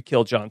after you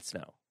kill Jon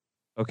Snow.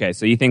 Okay,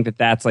 so you think that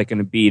that's like going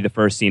to be the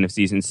first scene of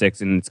season 6,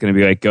 and it's going to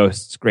be like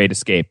Ghost's Great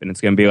Escape, and it's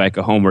going to be like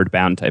a Homeward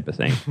Bound type of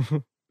thing.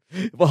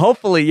 Well,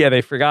 hopefully,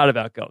 they forgot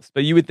about Ghost,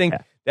 but you would think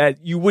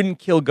that you wouldn't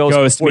kill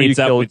Ghost before meets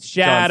you up kill with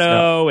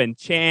Shadow and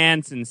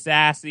Chance and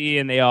Sassy,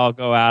 and they all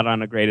go out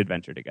on a great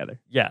adventure together.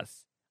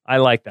 Yes, I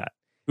like that.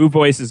 Who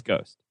voices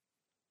Ghost?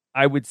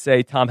 I would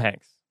say Tom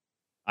Hanks.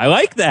 I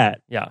like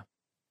that. Yeah.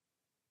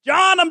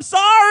 John, I'm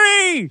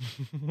sorry.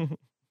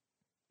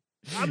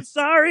 I'm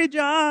sorry,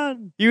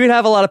 John. He would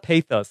have a lot of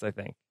pathos, I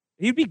think.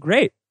 He'd be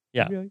great.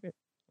 Yeah. He'd be really great.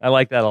 I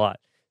like that a lot.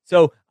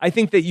 So I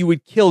think that you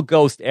would kill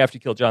Ghost after you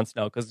kill Jon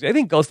Snow, because I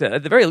think Ghost,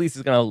 at the very least,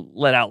 is going to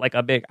let out like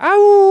a big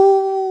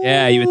ow.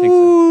 Yeah, you would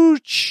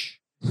think so.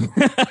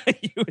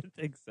 You would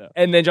think so.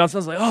 And then Jon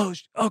Snow's like,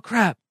 oh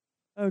crap.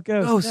 Oh,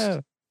 Ghost.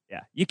 No.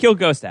 Yeah, you kill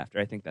Ghost after.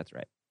 I think that's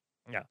right.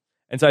 Yeah.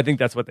 And so I think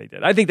that's what they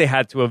did. I think they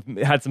had to have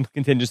had some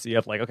contingency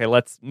of like, okay,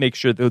 let's make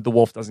sure the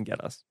wolf doesn't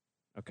get us.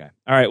 Okay.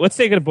 All right. Let's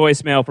take a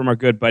voicemail from our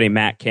good buddy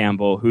Matt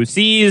Campbell, who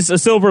sees a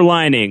silver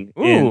lining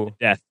in the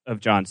death of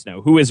Jon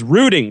Snow, who is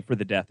rooting for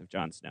the death of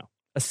Jon Snow.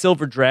 A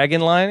silver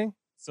dragon lining?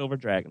 Silver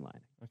dragon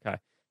lining. Okay.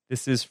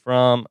 This is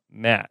from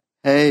Matt.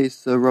 Hey,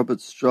 Sir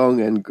Robert Strong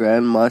and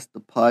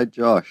Grandmaster Pie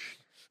Josh.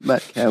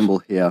 Matt Campbell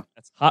here.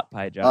 That's hot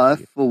pie, Josh.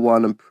 I, for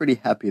one, am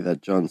pretty happy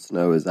that Jon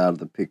Snow is out of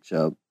the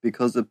picture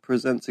because it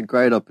presents a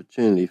great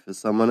opportunity for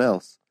someone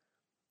else.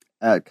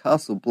 At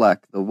Castle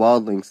Black, the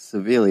wildlings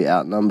severely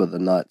outnumber the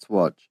Night's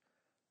Watch.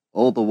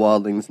 All the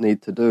wildlings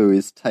need to do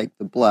is take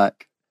the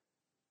Black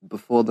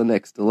before the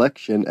next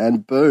election,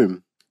 and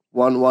boom,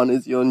 1-1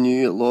 is your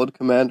new Lord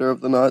Commander of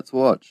the Night's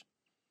Watch.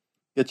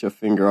 Get your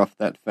finger off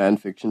that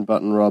fanfiction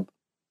button, Rob.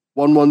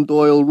 1-1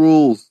 Doyle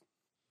rules.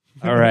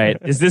 All right.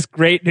 Is this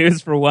great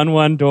news for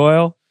 1-1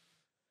 Doyle?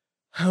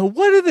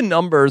 What are the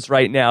numbers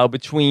right now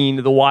between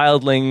the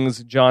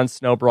wildlings Jon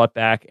Snow brought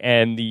back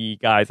and the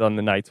guys on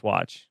the Night's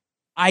Watch?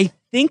 I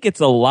think it's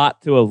a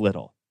lot to a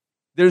little.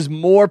 There's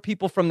more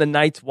people from the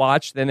Night's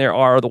Watch than there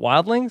are the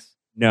wildlings?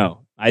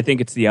 No, I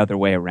think it's the other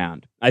way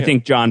around. I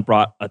think Jon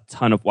brought a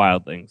ton of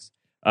wildlings.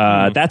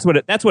 That's what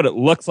it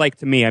looks like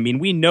to me. I mean,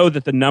 we know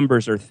that the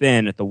numbers are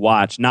thin at the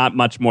Watch, not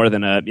much more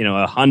than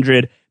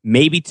 100,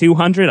 maybe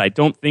 200. I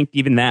don't think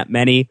even that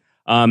many.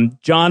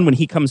 Jon, when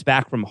he comes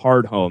back from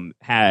Hardhome,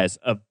 has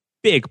a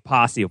big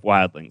posse of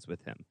wildlings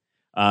with him.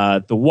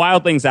 The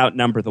wildlings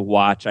outnumber the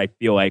Watch, I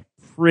feel like,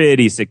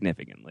 pretty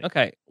significantly.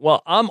 Okay,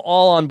 well, I'm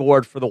all on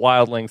board for the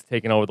wildlings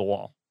taking over the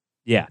wall.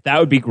 Yeah, that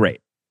would be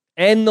great.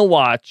 End the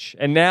Watch,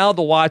 and now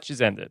the Watch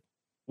is ended.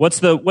 What's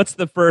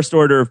the first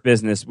order of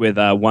business with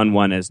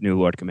 1-1 as new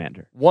Lord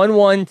Commander?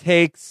 1-1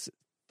 takes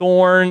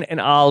Thorne and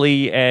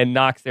Ollie and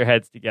knocks their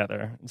heads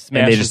together and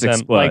smashes them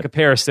explode. like a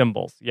pair of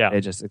cymbals. Yeah,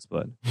 they just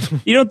explode.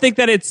 You don't think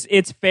that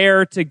it's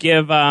fair to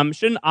give?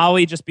 Shouldn't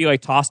Ollie just be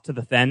like tossed to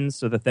the Thens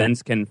so the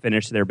Thens can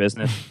finish their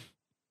business?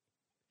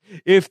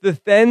 If the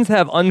Thens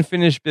have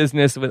unfinished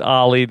business with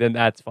Ollie, then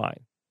that's fine.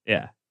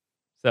 Yeah,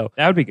 so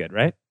that would be good,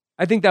 right?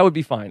 I think that would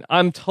be fine.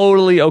 I'm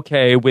totally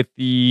okay with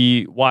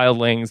the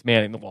wildlings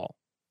manning the wall.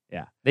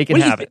 Yeah, they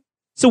can have it.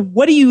 So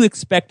what do you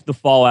expect the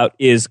fallout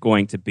is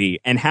going to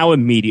be, and how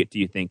immediate do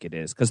you think it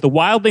is? Because the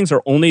wildlings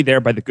are only there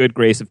by the good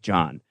grace of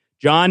Jon.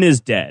 Jon is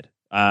dead.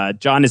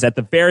 Jon is at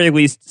the very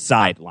least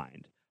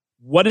sidelined.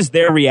 What is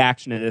their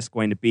reaction to this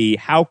going to be?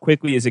 How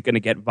quickly is it going to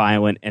get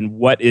violent? And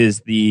what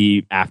is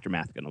the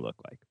aftermath going to look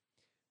like?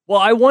 Well,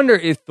 I wonder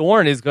if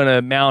Thorne is going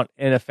to mount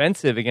an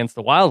offensive against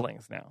the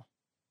wildlings now.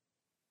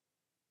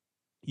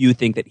 You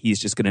think that he's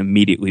just going to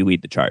immediately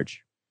lead the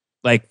charge?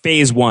 Like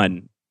phase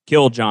 1,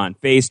 kill Jon.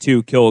 Phase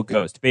 2, kill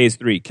Ghost. Phase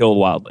 3, kill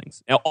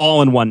wildlings.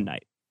 All in one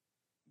night.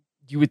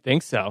 You would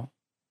think so.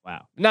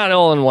 Wow. Not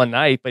all in one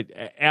night, but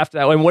after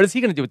that, and what is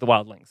he going to do with the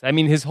wildlings? I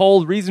mean, his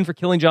whole reason for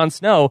killing Jon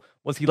Snow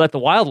was he let the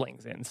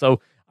wildlings in. So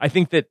I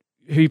think that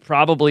he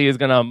probably is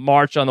going to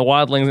march on the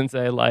wildlings and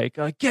say, like,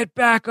 get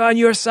back on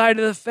your side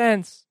of the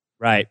fence.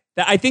 Right.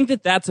 I think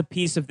that's a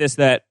piece of this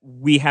that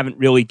we haven't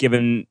really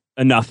given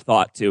enough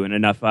thought to and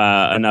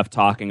enough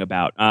talking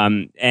about.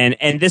 And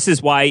this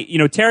is why,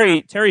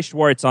 Terry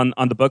Schwartz on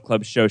the book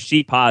club show,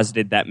 she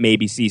posited that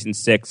maybe season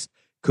 6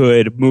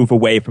 could move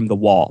away from the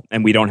Wall,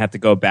 and we don't have to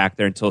go back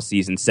there until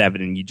season 7,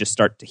 and you just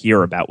start to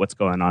hear about what's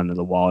going on in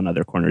the Wall and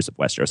other corners of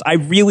Westeros. I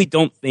really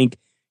don't think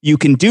you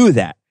can do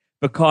that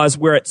because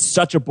we're at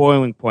such a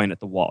boiling point at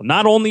the Wall.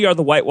 Not only are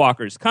the White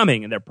Walkers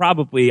coming, and they're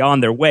probably on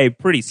their way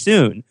pretty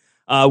soon,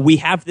 we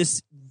have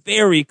this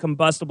very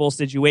combustible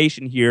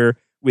situation here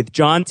with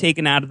Jon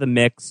taken out of the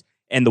mix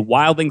and the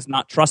wildlings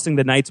not trusting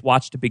the Night's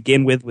Watch to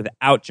begin with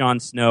without Jon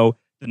Snow,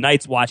 the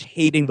Night's Watch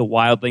hating the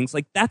wildlings.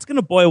 Like, that's going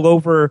to boil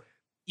over,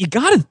 you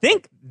got to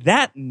think,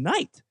 that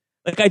night.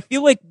 Like, I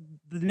feel like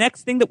the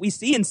next thing that we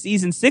see in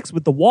season 6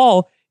 with the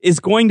Wall is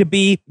going to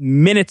be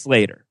minutes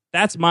later.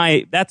 That's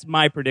my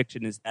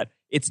prediction, is that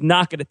it's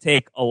not going to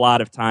take a lot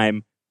of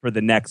time for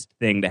the next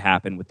thing to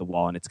happen with the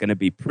Wall, and it's going to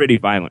be pretty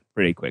violent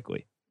pretty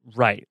quickly.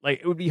 Right. Like,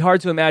 it would be hard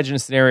to imagine a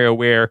scenario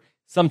where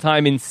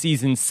sometime in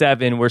season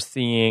 7 we're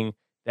seeing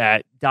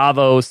that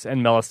Davos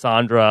and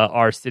Melisandre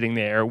are sitting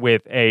there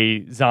with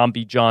a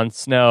zombie Jon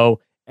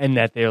Snow, and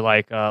that they're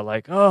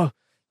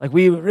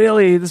we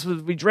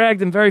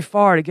dragged him very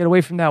far to get away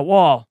from that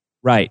wall.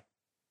 Right.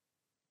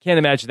 Can't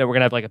imagine that we're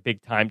gonna have like a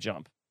big time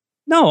jump.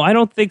 No, I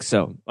don't think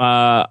so.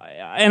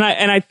 And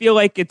I feel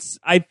like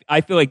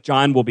I feel like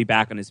Jon will be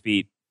back on his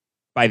feet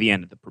by the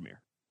end of the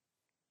premiere.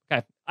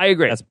 Okay, I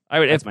agree.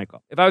 That's my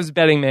call. If I was a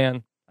betting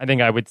man, I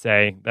think I would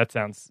say that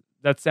sounds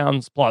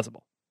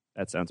plausible.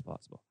 That sounds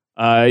plausible.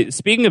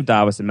 Speaking of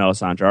Davos and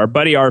Melisandre, our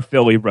buddy R.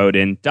 Philly wrote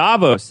in,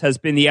 Davos has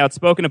been the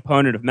outspoken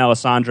opponent of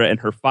Melisandre and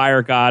her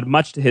fire god,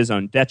 much to his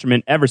own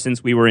detriment, ever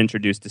since we were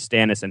introduced to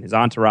Stannis and his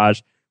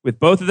entourage. With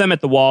both of them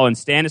at the Wall and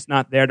Stannis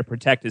not there to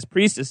protect his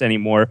priestess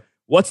anymore,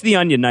 what's the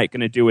Onion Knight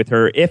going to do with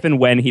her if and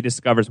when he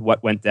discovers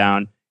what went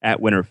down at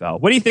Winterfell?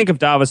 What do you think of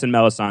Davos and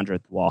Melisandre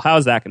at the Wall? How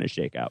is that going to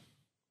shake out?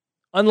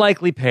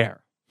 Unlikely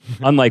pair.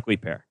 Unlikely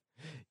pair.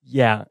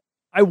 Yeah.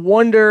 I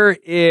wonder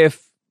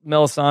if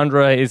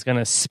Melisandre is going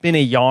to spin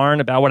a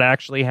yarn about what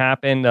actually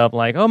happened, of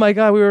like, oh my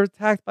God, we were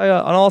attacked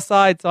on all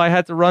sides, so I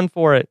had to run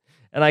for it,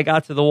 and I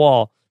got to the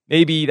Wall.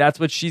 Maybe that's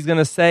what she's going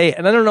to say,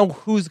 and I don't know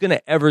who's going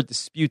to ever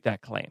dispute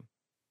that claim.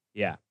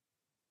 Yeah.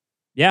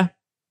 Yeah.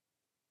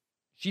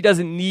 She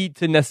doesn't need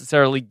to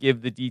necessarily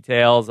give the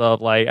details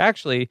of, like,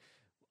 actually,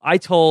 I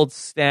told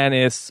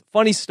Stannis,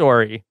 funny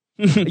story,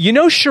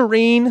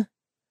 Shireen?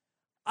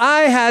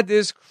 I had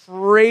this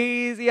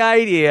crazy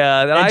idea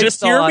that I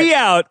just hear me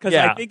out, because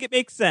I think it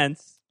makes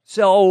sense.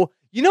 So,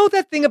 you know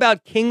that thing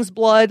about King's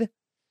Blood? Yeah.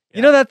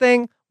 You know that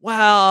thing?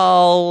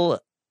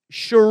 Well,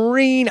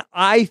 Shireen,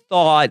 I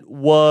thought,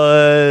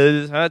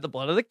 had the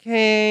blood of the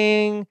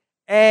king,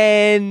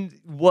 and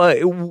what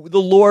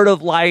the Lord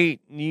of Light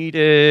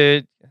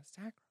needed a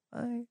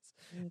sacrifice.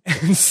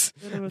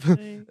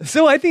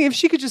 So I think if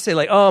she could just say,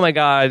 like, oh my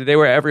God, they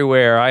were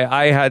everywhere.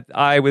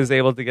 I was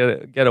able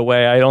to get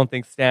away. I don't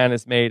think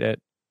Stannis made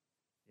it.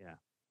 Yeah.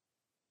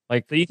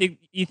 Like, so you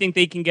think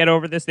they can get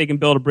over this? They can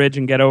build a bridge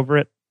and get over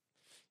it?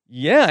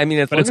 Yeah, I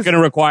mean, but it's going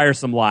to require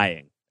some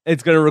lying.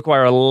 It's going to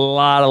require a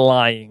lot of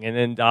lying, and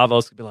then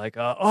Davos could be like,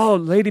 "Oh,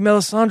 Lady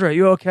Melisandre, are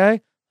you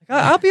okay?" Like,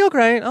 I'll be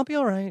okay. I'll be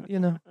all right.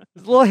 It's a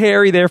little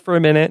hairy there for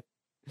a minute,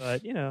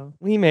 but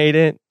we made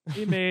it.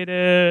 We made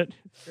it.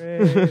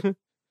 Great.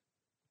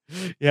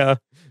 Yeah.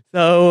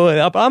 So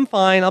I'm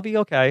fine. I'll be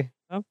okay.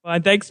 I'm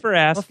fine. Thanks for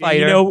asking.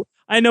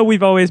 I know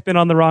we've always been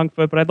on the wrong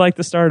foot, but I'd like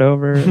to start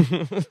over.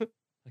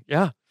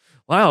 Yeah.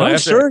 Wow. Oh,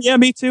 sure. Yeah,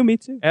 me too.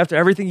 After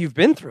everything you've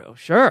been through,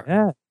 sure.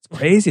 Yeah. It's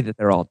crazy that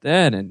they're all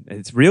dead, and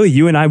it's really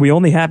you and I. We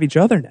only have each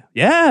other now.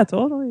 Yeah,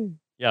 totally.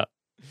 Yeah.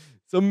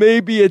 So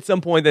maybe at some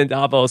point then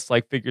Davos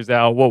figures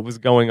out what was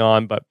going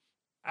on, but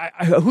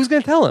who's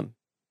going to tell him?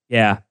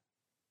 Yeah.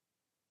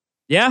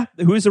 Yeah.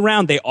 Who's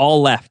around? They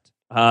all left.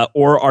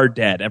 Or are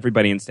dead,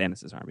 everybody in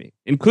Stannis' army,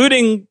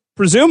 including,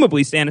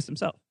 presumably, Stannis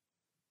himself.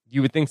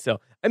 You would think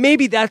so. And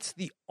maybe that's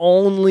the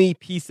only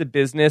piece of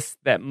business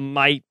that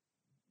might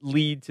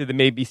lead to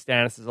maybe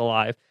Stannis is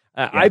alive.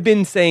 I've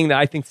been saying that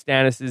I think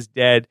Stannis is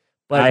dead.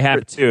 But I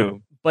have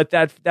too. But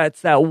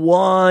that's that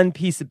one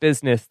piece of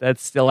business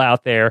that's still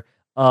out there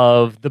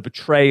of the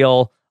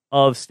betrayal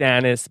of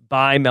Stannis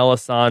by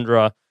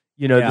Melisandre.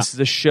 This is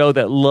a show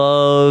that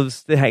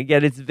loves to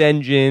get its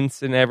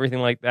vengeance and everything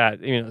like that.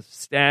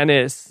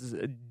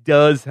 Stannis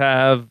does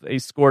have a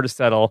score to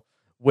settle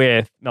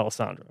with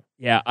Melisandre.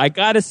 Yeah, I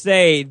gotta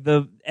say,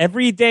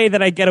 every day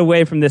that I get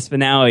away from this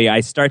finale, I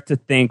start to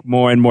think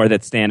more and more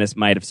that Stannis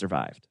might have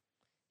survived.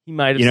 He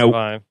might have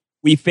survived.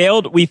 We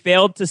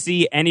failed to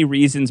see any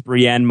reasons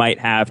Brienne might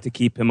have to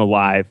keep him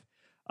alive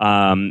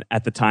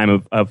at the time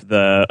of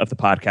the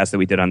podcast that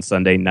we did on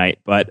Sunday night,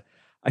 but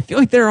I feel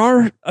like there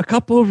are a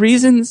couple of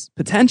reasons,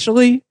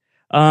 potentially.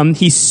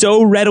 He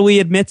so readily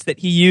admits that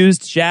he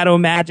used shadow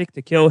magic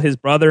to kill his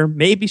brother.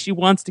 Maybe she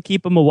wants to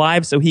keep him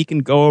alive so he can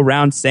go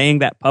around saying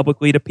that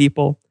publicly to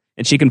people.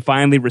 and she can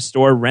finally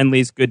restore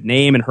Renly's good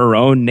name and her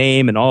own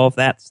name and all of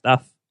that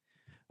stuff.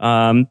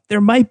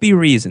 There might be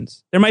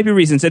reasons.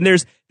 And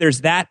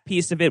there's that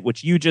piece of it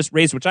which you just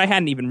raised, which I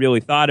hadn't even really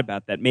thought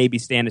about, that maybe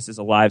Stannis is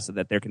alive so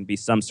that there can be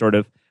some sort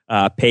of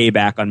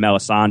payback on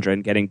Melisandre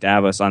and getting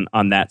Davos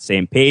on that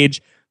same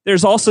page.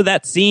 There's also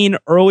that scene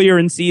earlier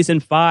in season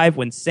 5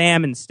 when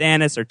Sam and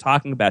Stannis are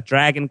talking about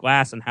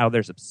Dragonglass and how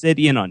there's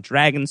obsidian on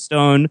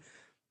Dragonstone.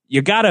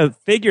 You got to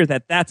figure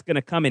that that's going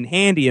to come in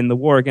handy in the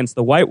war against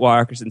the White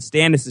Walkers, and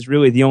Stannis is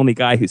really the only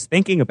guy who's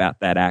thinking about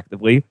that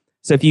actively.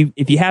 So if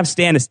you have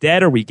Stannis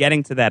dead, are we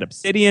getting to that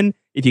obsidian?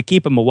 If you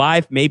keep him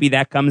alive, maybe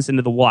that comes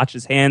into the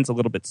Watch's hands a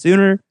little bit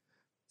sooner.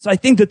 So I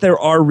think that there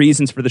are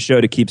reasons for the show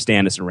to keep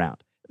Stannis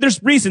around.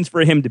 There's reasons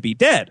for him to be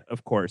dead,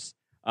 of course.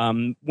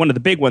 One of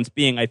the big ones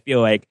being, I feel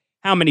like,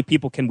 how many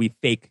people can we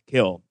fake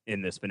kill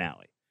in this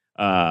finale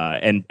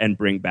and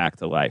bring back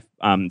to life?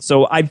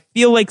 So I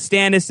feel like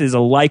Stannis is a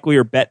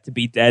likelier bet to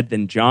be dead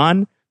than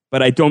Jon,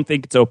 but I don't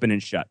think it's open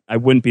and shut. I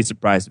wouldn't be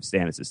surprised if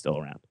Stannis is still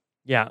around.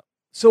 Yeah.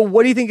 So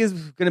what do you think is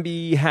going to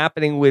be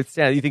happening with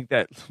Stannis? You think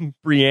that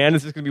Brienne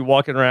is just going to be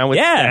walking around with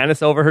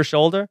Stannis over her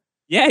shoulder?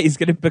 Yeah, he's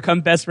going to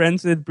become best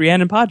friends with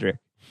Brienne and Podrick.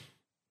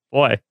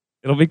 Boy.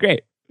 It'll be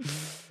great.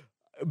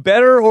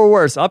 Better or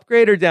worse,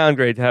 upgrade or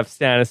downgrade to have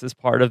Stannis as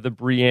part of the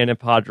Brienne and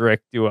Podrick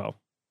duo?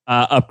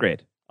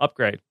 Upgrade.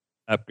 Upgrade.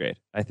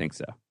 I think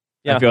so.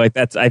 Yeah. I feel like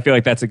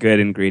that's a good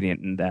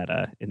ingredient in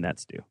that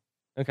stew.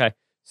 Okay.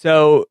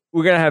 So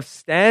we're going to have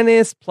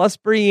Stannis plus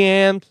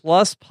Brienne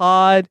plus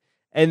Pod.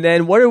 And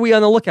then what are we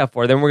on the lookout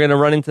for? Then we're going to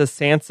run into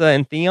Sansa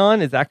and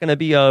Theon. Is that going to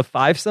be a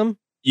fivesome?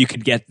 You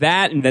could get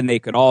that, and then they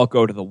could all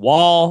go to the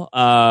Wall.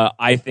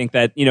 I think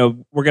that,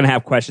 we're going to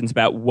have questions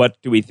about what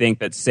do we think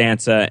that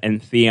Sansa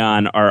and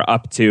Theon are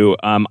up to.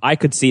 I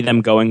could see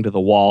them going to the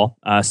Wall.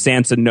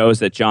 Sansa knows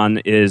that Jon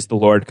is the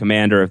Lord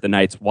Commander of the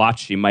Night's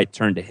Watch. She might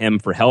turn to him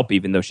for help,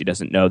 even though she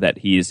doesn't know that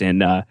he's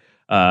in a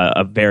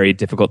very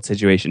difficult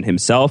situation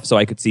himself. So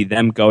I could see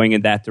them going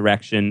in that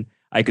direction.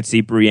 I could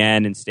see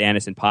Brienne and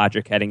Stannis and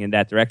Podrick heading in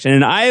that direction.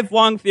 And I have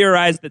long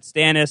theorized that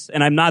Stannis,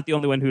 and I'm not the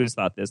only one who has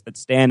thought this, that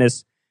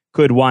Stannis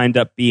could wind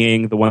up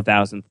being the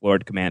 1000th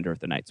Lord Commander of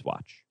the Night's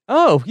Watch.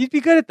 Oh, he'd be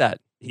good at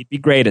that. He'd be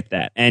great at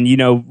that. And,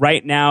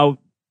 right now,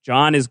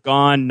 Jon is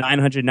gone.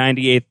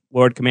 998th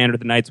Lord Commander of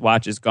the Night's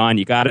Watch is gone.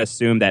 You got to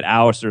assume that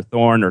Alistair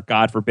Thorne, or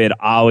God forbid,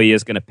 Ollie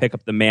is going to pick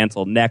up the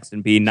mantle next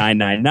and be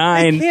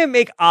 999. I can't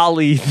make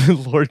Ollie the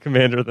Lord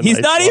Commander of the Night's Watch.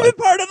 He's not even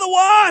part of the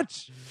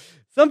Watch!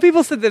 Some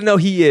people said that no,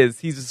 he is.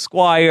 He's a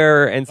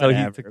squire, and so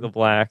Whatever. he took the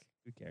black.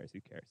 Who cares?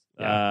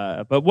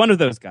 Yeah. But one of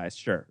those guys,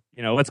 sure.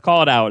 Let's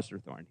call it Alistair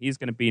Thorne. He's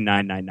going to be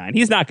 999.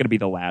 He's not going to be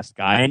the last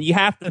guy. And you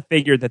have to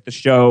figure that the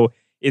show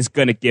is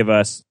going to give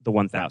us the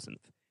 1000th.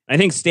 I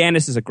think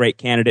Stannis is a great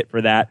candidate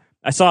for that.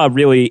 I saw a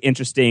really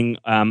interesting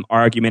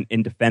argument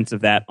in defense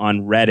of that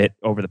on Reddit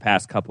over the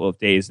past couple of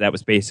days that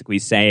was basically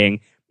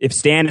saying if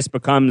Stannis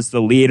becomes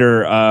the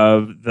leader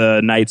of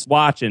the Night's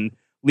Watch and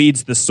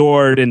leads the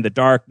sword in the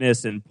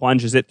darkness and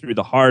plunges it through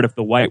the heart of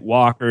the White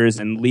Walkers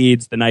and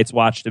leads the Night's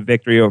Watch to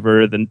victory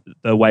over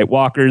the White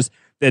Walkers,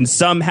 then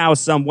somehow,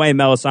 some way,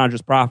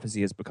 Melisandre's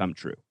prophecy has become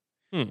true.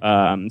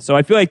 So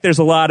I feel like there's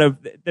a lot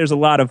of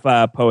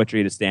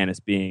poetry to Stannis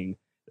being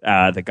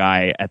the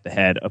guy at the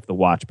head of the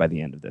Watch by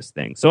the end of this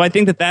thing. So I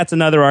think that that's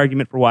another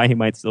argument for why he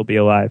might still be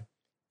alive.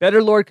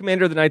 Better Lord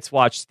Commander of the Night's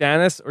Watch,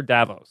 Stannis or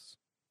Davos?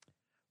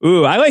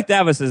 Ooh, I like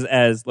Davos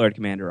as Lord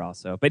Commander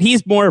also, but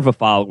he's more of a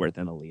follower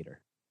than a leader.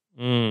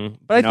 But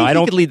I think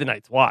he could lead the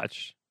Night's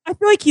Watch. I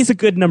feel like he's a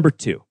good number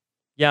 2.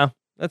 Yeah,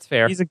 that's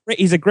fair. He's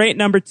a great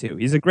number 2.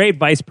 He's a great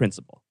vice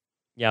principal.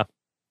 Yeah.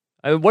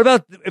 What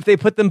about if they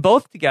put them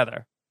both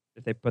together?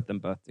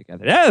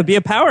 Yeah, it would be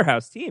a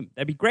powerhouse team.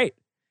 That'd be great.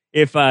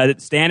 If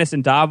Stannis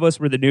and Davos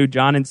were the new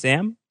Jon and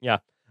Sam. Yeah.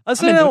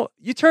 So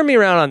you turn me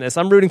around on this.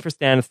 I'm rooting for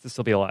Stannis to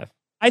still be alive.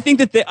 I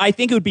think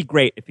it would be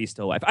great if he's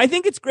still alive. I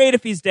think it's great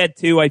if he's dead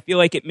too. I feel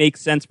like it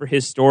makes sense for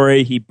his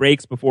story. He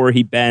breaks before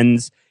he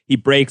bends. He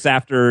breaks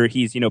after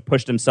he's,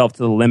 pushed himself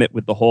to the limit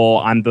with the whole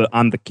I'm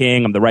the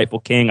king, I'm the rightful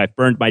king, I've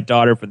burned my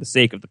daughter for the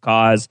sake of the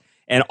cause,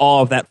 and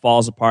all of that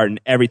falls apart and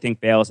everything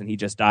fails and he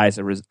just dies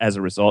as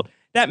a result.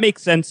 That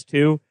makes sense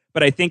too,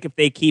 but I think if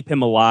they keep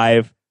him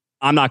alive,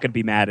 I'm not going to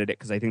be mad at it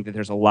because I think that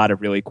there's a lot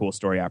of really cool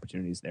story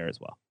opportunities there as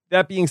well.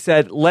 That being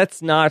said,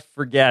 let's not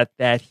forget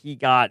that he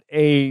got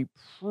a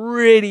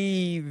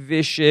pretty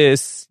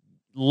vicious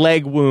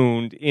leg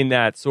wound in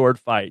that sword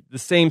fight. The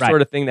same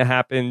sort of thing that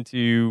happened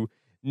to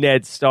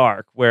Ned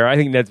Stark, where I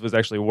think Ned's was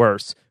actually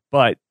worse,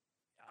 but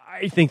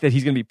I think that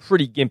he's going to be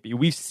pretty gimpy.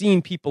 We've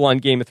seen people on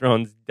Game of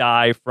Thrones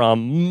die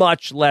from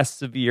much less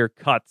severe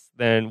cuts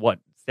than what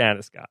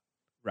Stannis got.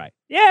 Right.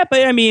 Yeah,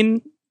 but I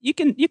mean, you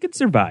can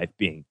survive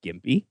being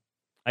gimpy.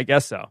 I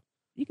guess so.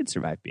 You can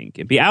survive being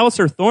gimpy.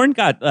 Alistair Thorne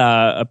got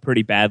a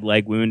pretty bad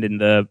leg wound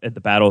at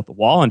the Battle at the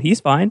Wall, and he's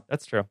fine.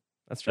 That's true.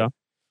 So, it's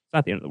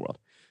not the end of the world.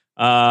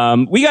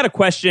 We got a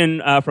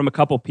question from a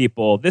couple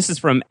people. This is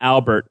from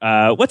Albert.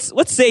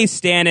 Let's say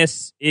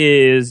Stannis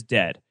is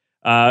dead.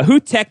 Who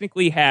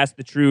technically has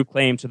the true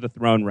claim to the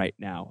throne right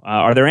now?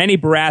 Are there any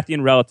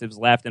Baratheon relatives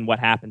left, and what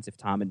happens if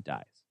Tommen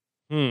dies?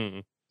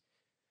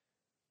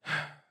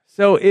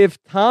 So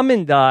if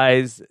Tommen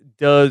dies,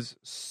 does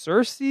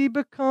Cersei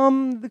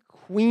become the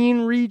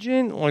queen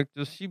regent? Like,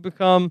 does she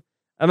become...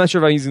 I'm not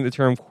sure if I'm using the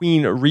term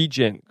queen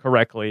regent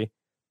correctly,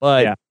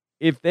 but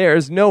if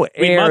there's no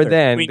heir, mother,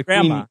 then queen the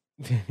grandma.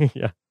 queen...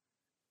 yeah.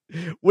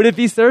 Would it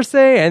be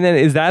Cersei? And then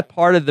is that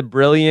part of the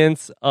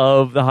brilliance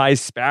of the High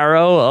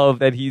Sparrow, of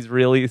that he's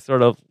really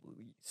sort of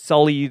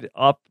sullied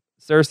up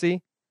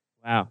Cersei?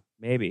 Wow,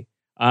 maybe.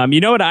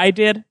 You know what I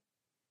did?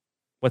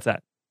 What's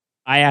that?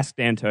 I asked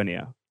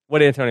Antonio. What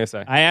did Antonio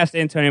say? I asked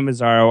Antonio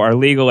Mazzaro, our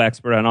legal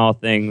expert on all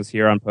things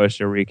here on Post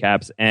Show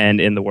Recaps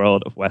and in the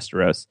world of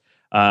Westeros.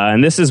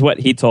 And this is what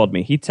he told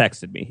me. He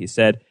texted me. He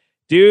said,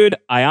 dude,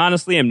 I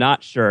honestly am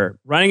not sure.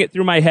 Running it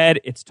through my head,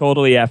 it's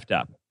totally effed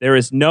up. There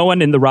is no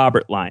one in the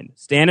Robert line.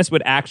 Stannis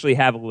would actually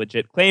have a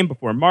legit claim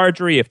before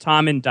Marjorie if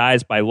Tommen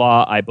dies by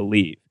law, I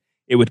believe.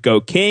 It would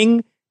go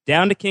king,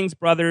 down to King's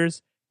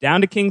brothers,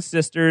 down to King's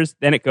sisters,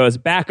 then it goes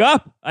back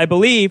up, I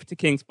believe, to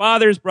King's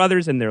fathers,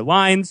 brothers, and their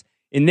lines.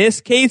 In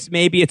this case,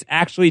 maybe it's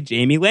actually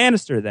Jaime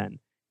Lannister then,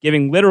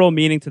 giving literal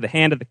meaning to the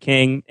hand of the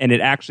king, and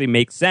it actually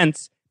makes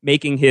sense,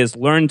 making his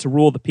learn to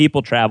rule the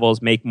people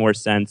travels make more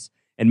sense,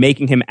 and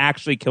making him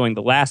actually killing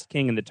the last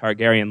king in the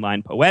Targaryen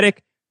line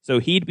poetic, so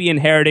he'd be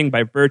inheriting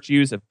by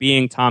virtues of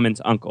being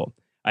Tommen's uncle.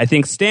 I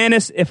think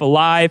Stannis, if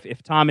alive,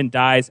 if Tommen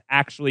dies,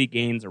 actually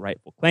gains a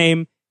rightful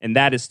claim, and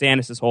that is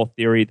Stannis' whole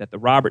theory that the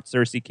Robert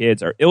Cersei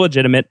kids are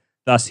illegitimate,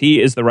 thus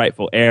he is the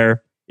rightful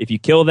heir. If you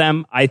kill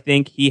them, I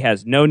think he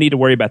has no need to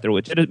worry about their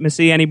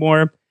legitimacy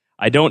anymore.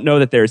 I don't know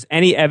that there's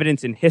any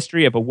evidence in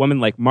history of a woman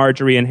like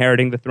Marjorie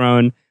inheriting the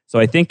throne, so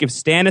I think if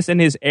Stannis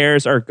and his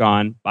heirs are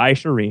gone by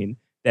Shireen,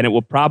 then it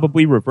will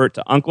probably revert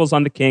to uncles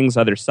on the king's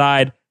other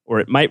side, or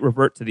it might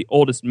revert to the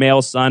oldest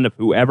male son of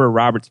whoever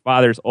Robert's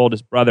father's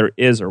oldest brother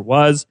is or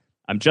was.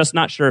 I'm just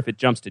not sure if it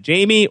jumps to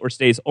Jaime or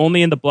stays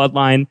only in the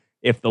bloodline.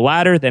 If the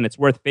latter, then it's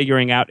worth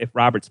figuring out if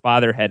Robert's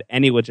father had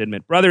any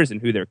legitimate brothers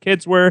and who their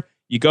kids were.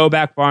 You go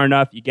back far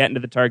enough, you get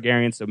into the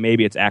Targaryens, so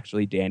maybe it's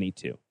actually Dany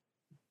too.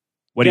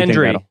 What do you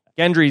think?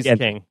 Gendry's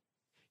king.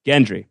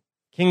 Gendry.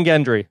 King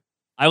Gendry.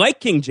 I like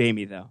King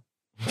Jaime, though.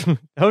 That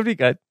would be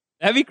good.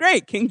 That'd be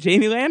great. King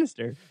Jaime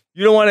Lannister.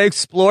 You don't want to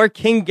explore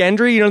King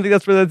Gendry? You don't think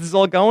that's where this is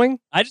all going?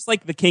 I just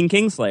like the King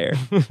Kingslayer.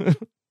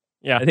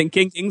 Yeah. I think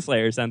King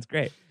Kingslayer sounds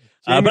great.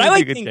 But I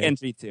like King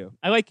Gendry, too.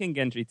 I like King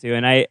Gendry, too.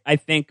 And I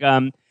think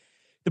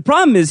the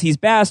problem is he's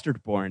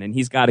bastard born, and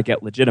he's got to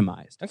get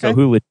legitimized. Okay. So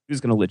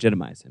who's going to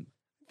legitimize him?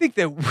 I think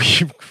that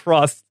we've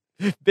crossed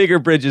bigger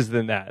bridges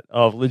than that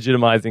of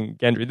legitimizing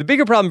Gendry. The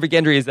bigger problem for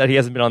Gendry is that he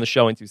hasn't been on the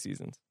show in 2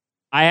 seasons.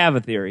 I have a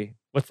theory.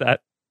 What's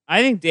that?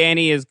 I think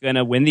Dany is going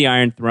to win the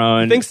Iron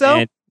Throne. You think so?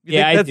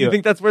 I do. You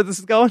think that's where this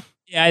is going?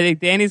 Yeah, I think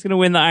Dany's going to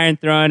win the Iron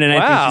Throne, and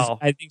Wow.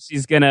 I think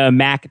she's going to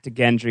mack it to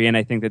Gendry, and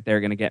I think that they're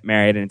going to get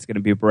married, and it's going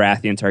to be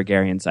Baratheon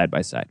Targaryen side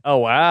by side. Oh,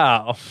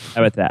 wow.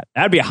 How about that?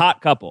 That'd be a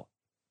hot couple.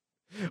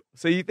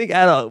 So you think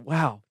out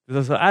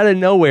of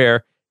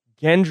nowhere,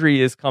 Gendry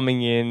is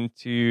coming in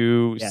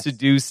to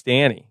seduce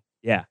Dany.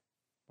 Yeah.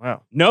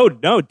 Wow. No,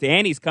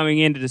 Dany's coming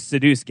in to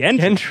seduce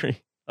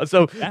Gendry.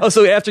 So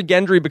after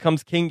Gendry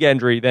becomes King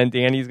Gendry, then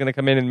Dany's going to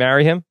come in and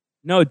marry him?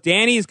 No,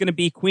 Dany's going to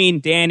be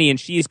Queen Dany, and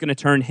she's going to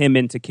turn him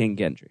into King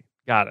Gendry.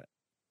 Got it.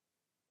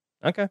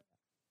 Okay.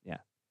 Yeah.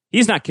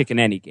 He's not kicking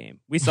any game.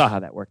 We saw how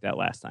that worked out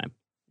last time.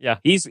 Yeah.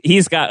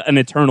 He's got an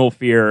eternal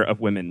fear of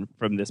women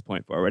from this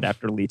point forward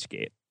after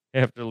Leechgate.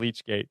 After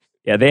Leechgate.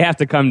 Yeah, they have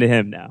to come to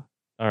him now.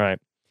 All right.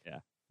 Yeah.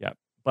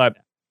 But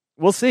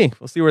we'll see.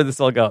 We'll see where this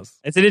all goes.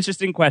 It's an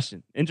interesting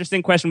question.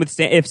 With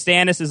if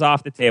Stannis is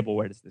off the table,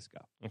 where does this go?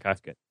 Okay.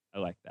 That's good. I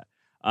like that.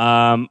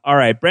 All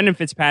right. Brendan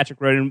Fitzpatrick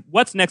wrote in,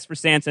 what's next for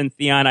Sansa and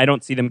Theon? I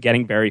don't see them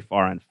getting very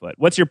far on foot.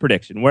 What's your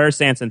prediction? Where are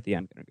Sansa and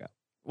Theon going to go?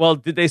 Well,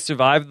 did they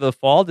survive the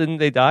fall? Didn't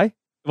they die?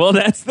 Well,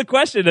 that's the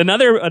question.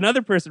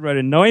 Another person wrote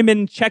in.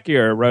 Neumann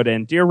Chekier wrote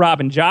in, Dear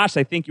Rob and Josh,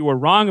 I think you were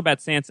wrong about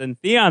Sansa and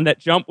Theon. That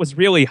jump was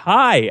really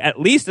high, at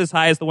least as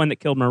high as the one that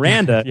killed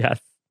Miranda.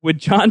 Yes. I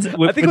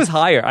think it was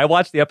higher. I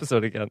watched the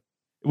episode again.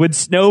 Would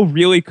Snow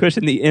really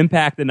cushion the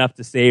impact enough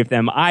to save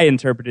them? I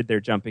interpreted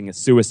their jumping as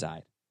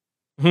suicide.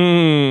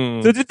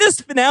 So did this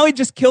finale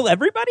just kill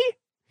everybody?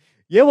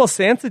 Yeah, well,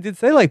 Sansa did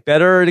say,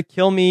 better to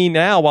kill me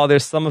now while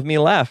there's some of me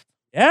left.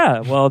 Yeah,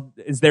 well,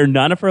 is there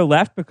none of her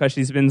left because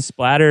she's been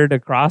splattered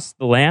across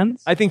the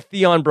lands? I think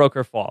Theon broke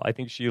her fall. I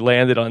think she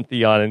landed on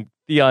Theon, and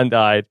Theon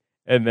died,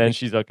 and then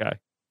she's okay.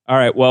 All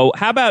right, well,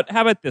 how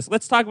about this?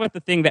 Let's talk about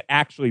the thing that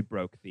actually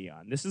broke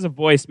Theon. This is a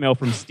voicemail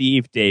from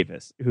Steve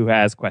Davis, who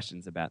has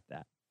questions about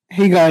that.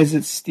 Hey guys,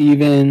 it's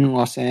Steve in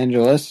Los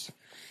Angeles.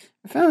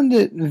 I found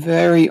it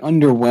very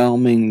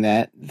underwhelming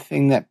that the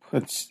thing that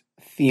puts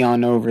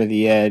Theon over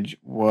the edge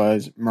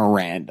was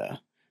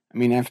Miranda. I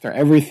mean, after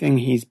everything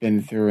he's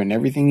been through and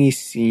everything he's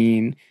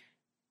seen,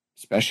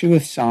 especially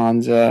with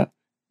Sansa,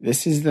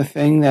 this is the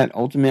thing that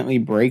ultimately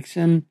breaks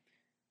him.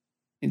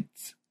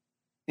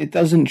 It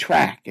doesn't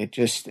track.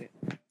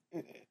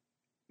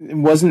 it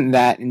wasn't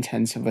that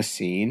intense of a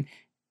scene,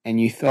 and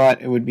you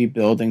thought it would be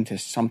building to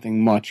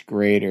something much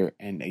greater,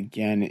 and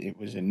again, it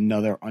was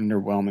another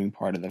underwhelming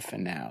part of the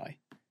finale.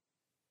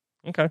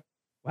 Okay.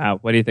 Wow,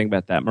 what do you think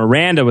about that?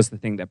 Miranda was the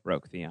thing that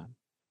broke Theon.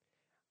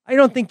 I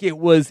don't think it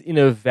was in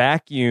a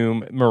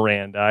vacuum,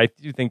 Miranda. I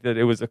do think that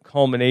it was a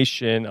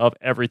culmination of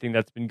everything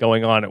that's been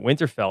going on at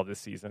Winterfell this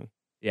season.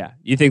 Yeah,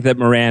 you think that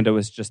Miranda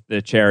was just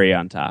the cherry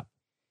on top.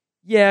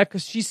 Yeah,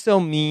 because she's so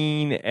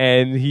mean,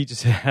 and he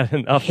just had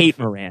enough. Hate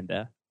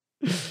Miranda.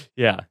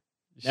 Yeah.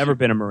 Never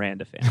been a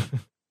Miranda fan.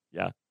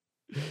 Yeah.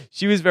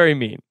 She was very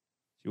mean.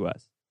 She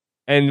was.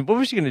 And what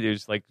was she going to do?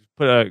 Just like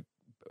put a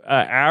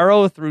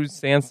arrow through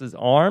Sansa's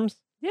arms?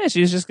 Yeah,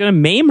 she's just going to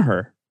maim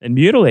her and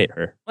mutilate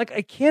her. Like,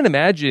 I can't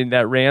imagine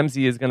that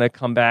Ramsay is going to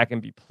come back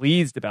and be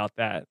pleased about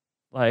that.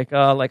 Like,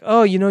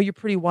 oh, you know, your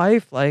pretty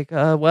wife,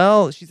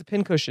 well, she's a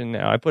pincushion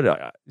now. I put it,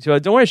 so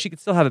don't worry, she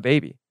could still have a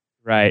baby.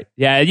 Right.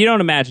 Yeah, you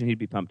don't imagine he'd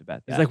be pumped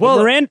about that. He's like, well,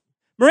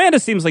 Miranda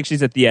seems like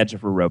she's at the edge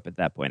of her rope at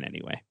that point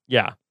anyway.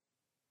 Yeah.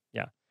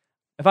 Yeah.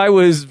 If I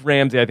was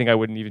Ramsay, I think I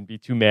wouldn't even be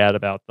too mad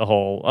about the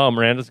whole, oh,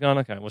 Miranda's gone?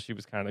 Okay, well, she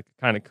was kind of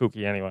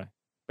kooky anyway.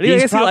 But I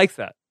guess he likes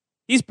that.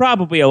 He's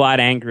probably a lot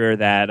angrier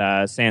that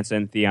Sansa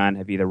and Theon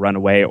have either run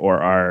away or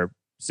are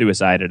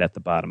suicided at the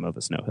bottom of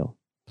a snow hill.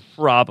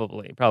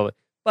 Probably.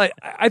 But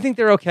I think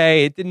they're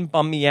okay. It didn't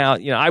bum me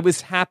out. You know, I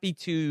was happy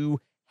to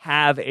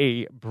have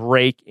a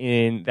break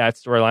in that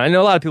storyline. I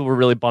know a lot of people were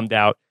really bummed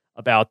out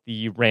about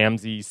the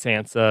Ramsay,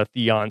 Sansa,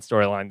 Theon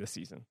storyline this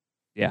season.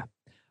 Yeah.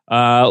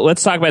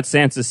 Let's talk about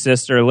Sansa's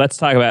sister. Let's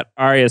talk about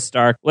Arya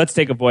Stark. Let's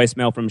take a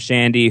voicemail from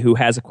Shandy, who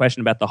has a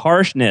question about the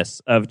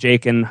harshness of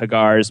Jaqen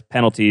H'ghar's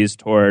penalties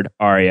toward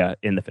Arya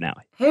in the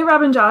finale. Hey,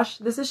 Rob and Josh.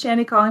 This is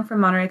Shandy calling from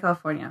Monterey,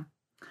 California.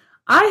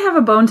 I have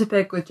a bone to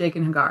pick with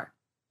Jaqen H'ghar.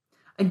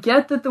 I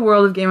get that the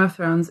world of Game of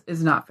Thrones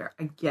is not fair.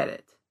 I get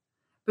it.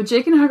 But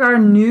Jaqen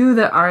H'ghar knew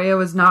that Arya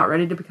was not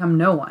ready to become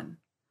no one.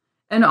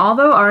 And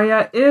although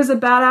Arya is a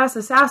badass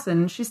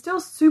assassin, she's still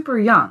super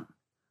young.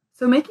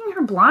 So making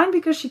her blind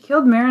because she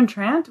killed Meryn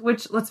Trant,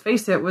 which, let's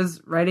face it,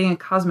 was righting a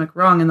cosmic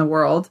wrong in the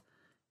world,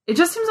 it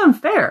just seems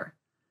unfair.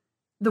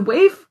 The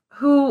waif,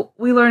 who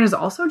we learn is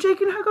also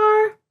Jaqen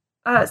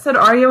H'ghar, said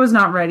Arya was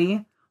not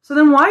ready. So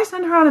then why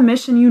send her on a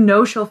mission you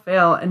know she'll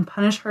fail and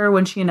punish her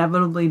when she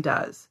inevitably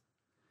does?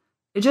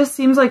 It just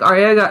seems like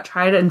Arya got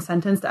tried and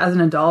sentenced as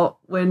an adult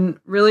when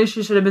really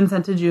she should have been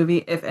sent to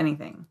juvie, if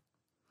anything.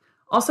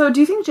 Also, do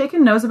you think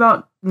Jaqen knows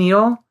about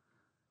Needle?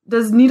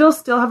 Does Needle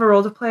still have a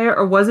role to play,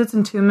 or was its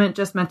entombment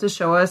just meant to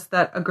show us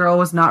that a girl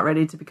was not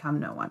ready to become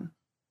no one?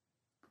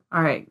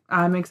 All right,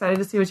 I'm excited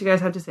to see what you guys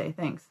have to say.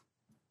 Thanks.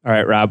 All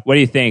right, Rob, what do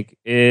you think?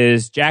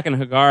 Is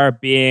Jaqen H'ghar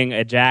being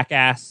a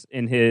jackass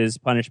in his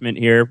punishment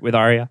here with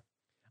Arya?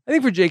 I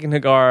think for Jaqen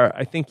H'ghar,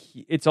 I think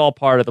it's all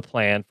part of the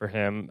plan for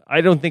him. I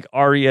don't think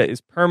Arya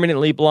is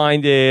permanently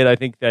blinded. I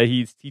think that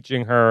he's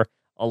teaching her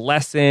a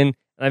lesson.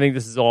 And I think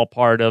this is all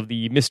part of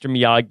the Mr.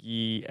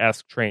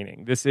 Miyagi-esque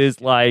training. This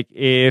is like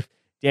if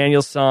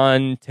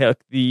Daniel-san took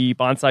the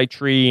bonsai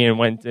tree and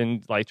went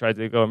and tried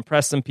to go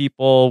impress some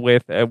people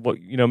with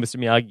Mr.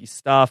 Miyagi's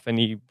stuff, and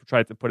he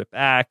tried to put it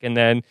back, and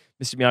then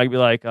Mr. Miyagi would be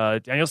like,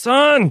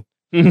 Daniel-san!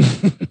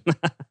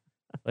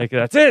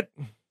 That's it.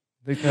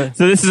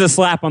 So this is a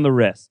slap on the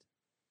wrist.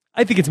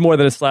 I think it's more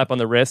than a slap on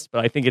the wrist,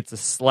 but I think it's a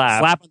slap.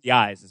 Slap on the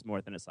eyes is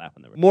more than a slap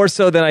on the wrist. More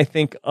so than I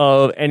think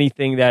of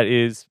anything that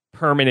is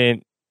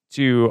permanent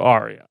to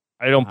Arya.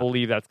 I don't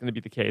believe that's going to be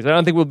the case. I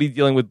don't think we'll be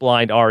dealing with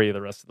blind Arya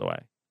the rest of the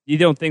way. You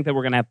don't think that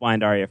we're going to have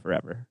blind Arya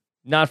forever?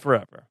 Not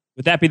forever.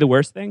 Would that be the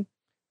worst thing?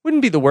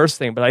 Wouldn't be the worst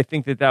thing, but I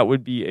think that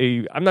would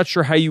be I'm not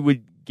sure how you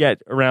would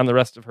get around the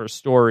rest of her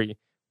story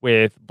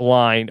with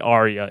blind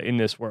Arya in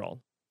this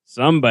world.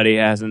 Somebody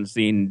hasn't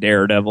seen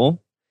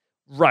Daredevil.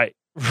 Right.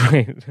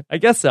 I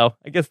guess so.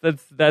 I guess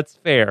that's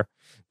fair.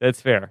 That's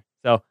fair.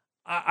 So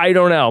I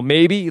don't know.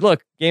 Maybe,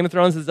 look, Game of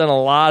Thrones has done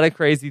a lot of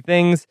crazy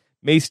things.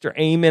 Maester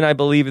Aemon, I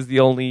believe, is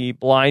the only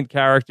blind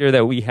character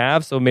that we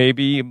have. So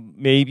maybe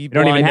we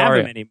don't even have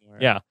him anymore.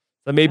 Yeah.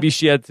 So maybe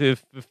she had to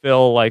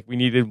fulfill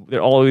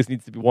there always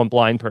needs to be one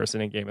blind person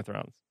in Game of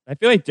Thrones. I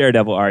feel like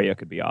Daredevil Arya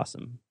could be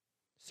awesome.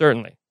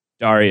 Certainly.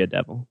 Daria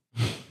Devil.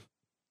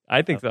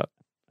 I think so.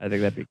 I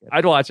think that'd be good.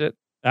 I'd watch it.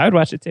 I would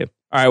watch it too.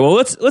 All right, well,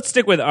 let's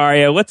stick with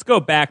Arya. Let's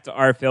go back to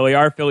our Philly.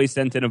 Our Philly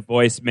sent in a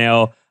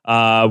voicemail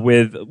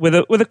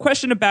with a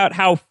question about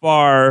how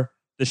far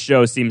the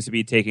show seems to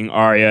be taking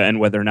Arya and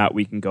whether or not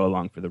we can go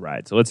along for the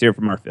ride. So let's hear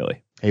from our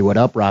Philly. Hey, what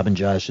up, Rob and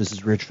Josh? This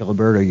is Rich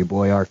Filiberto, your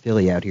boy our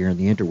Philly out here in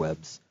the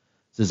interwebs.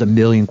 So there's a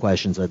million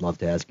questions I'd love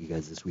to ask you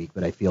guys this week,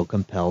 but I feel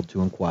compelled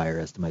to inquire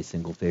as to my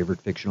single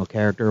favorite fictional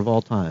character of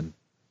all time,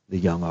 the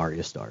young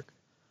Arya Stark.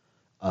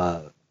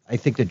 I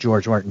think that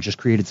George Martin just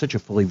created such a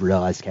fully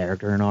realized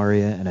character in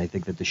Arya, and I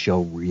think that the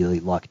show really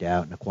lucked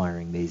out in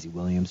acquiring Maisie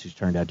Williams, who's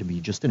turned out to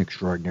be just an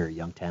extraordinary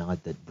young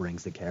talent that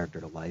brings the character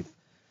to life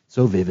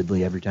so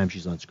vividly every time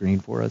she's on screen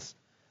for us.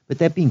 But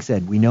that being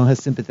said, we know how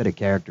sympathetic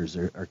characters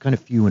are kind of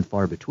few and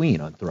far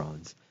between on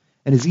Thrones,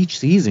 and as each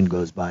season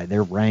goes by,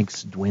 their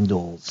ranks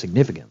dwindle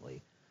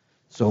significantly.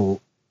 So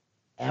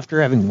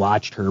after having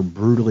watched her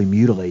brutally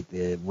mutilate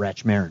the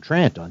wretch Maren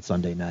Trant on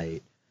Sunday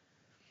night,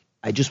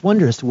 I just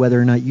wonder as to whether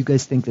or not you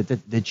guys think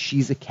that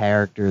she's a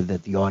character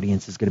that the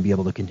audience is going to be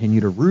able to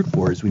continue to root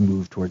for as we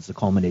move towards the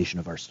culmination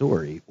of our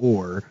story,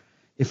 or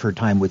if her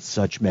time with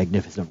such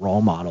magnificent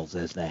role models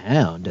as the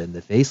Hound and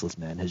the Faceless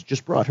Men has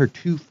just brought her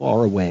too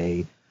far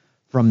away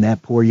from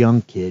that poor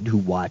young kid who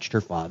watched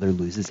her father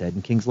lose his head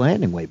in King's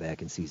Landing way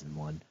back in season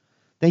 1.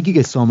 Thank you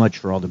guys so much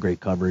for all the great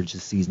coverage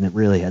this season. It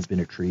really has been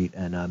a treat,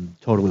 and I'm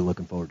totally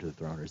looking forward to the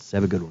Throners.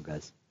 Have a good one,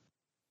 guys.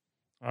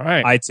 All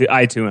right.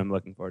 I too am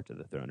looking forward to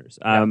the Throners.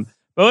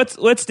 But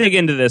let's dig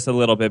into this a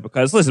little bit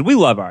because, listen, we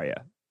love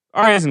Arya.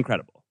 Arya's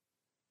incredible.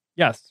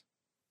 Yes.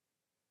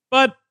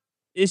 But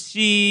is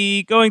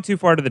she going too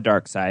far to the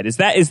dark side? Is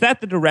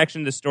that the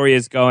direction the story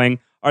is going?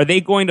 Are they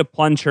going to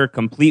plunge her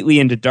completely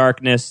into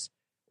darkness,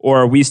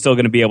 or are we still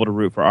going to be able to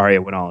root for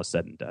Arya when all is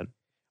said and done?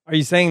 Are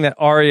you saying that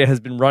Arya has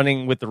been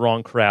running with the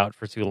wrong crowd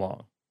for too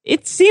long?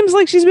 It seems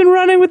like she's been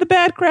running with a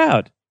bad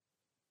crowd.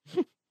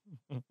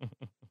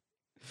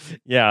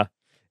 Yeah.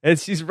 And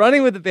she's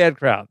running with a bad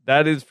crowd.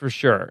 That is for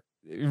sure.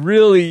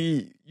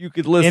 Really, you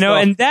could list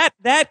off... and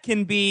that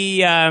can be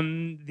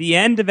the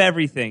end of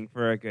everything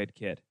for a good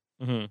kid.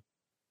 Mm-hmm.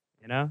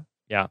 You know?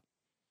 Yeah.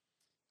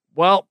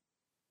 Well,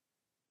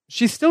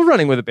 she's still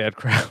running with a bad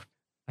crowd.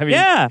 I mean,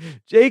 yeah.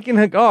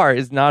 Jaqen H'ghar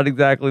is not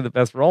exactly the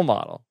best role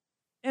model.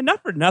 And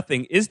not for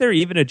nothing, is there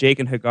even a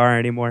Jaqen H'ghar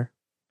anymore?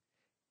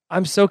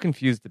 I'm so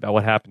confused about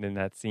what happened in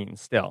that scene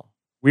still.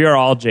 We are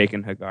all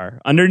Jaqen H'ghar.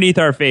 Underneath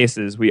our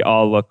faces, we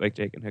all look like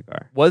Jaqen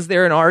H'ghar. Was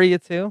there an Arya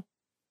 2?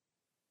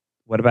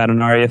 What about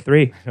an Arya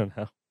 3?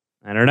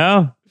 I don't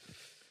know.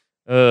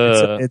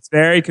 It's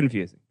very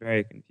confusing.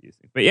 Very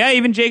confusing. But yeah,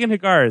 even Jaqen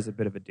H'ghar is a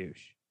bit of a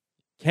douche.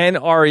 Can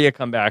Arya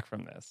come back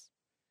from this?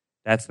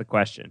 That's the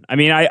question. I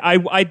mean,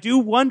 I do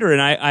wonder,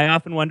 and I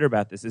often wonder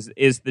about this.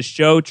 Is the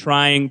show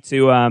trying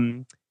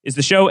to is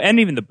the show and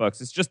even the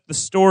books? It's just the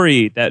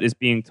story that is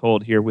being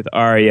told here with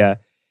Arya.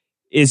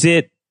 Is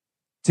it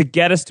to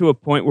get us to a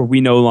point where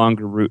we no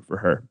longer root for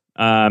her?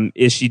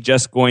 Is she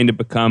just going to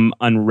become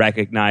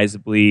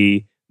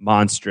unrecognizably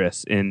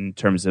monstrous in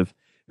terms of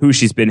who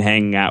she's been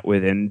hanging out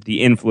with and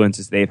the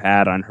influences they've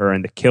had on her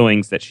and the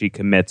killings that she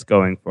commits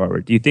going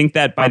forward? Do you think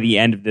that by the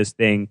end of this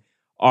thing,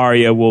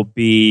 Arya will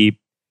be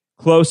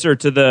closer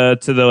to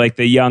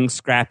the young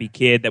scrappy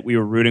kid that we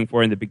were rooting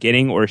for in the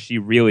beginning, or is she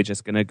really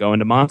just going to go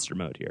into monster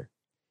mode here?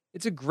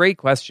 It's a great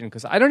question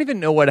because I don't even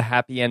know what a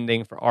happy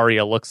ending for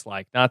Arya looks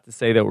like. Not to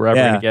say that we're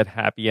ever going to get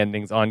happy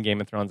endings on Game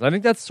of Thrones. I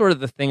think that's sort of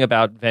the thing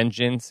about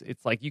vengeance.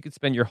 It's like you could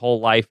spend your whole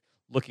life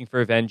looking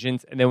for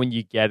vengeance, and then when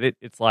you get it,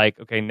 it's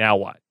like, okay, now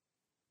what?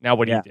 Now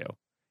what do you do?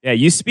 Yeah,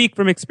 you speak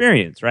from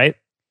experience, right?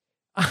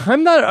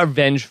 I'm not a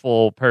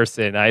vengeful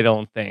person, I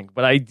don't think,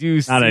 but I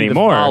do see not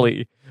anymore. The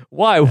folly.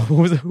 Why?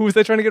 Who was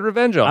I trying to get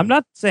revenge on? I'm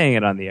not saying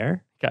it on the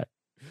air. Okay.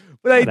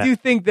 But I do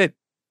think that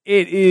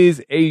it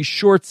is a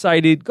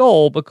short-sighted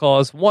goal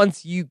because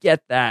once you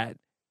get that,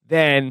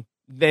 then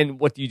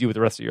what do you do with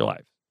the rest of your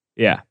life?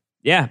 Yeah.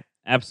 Yeah,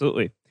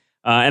 absolutely.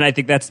 And I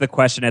think that's the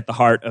question at the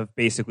heart of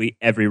basically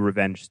every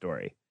revenge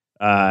story.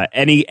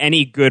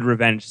 Any good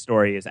revenge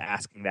story is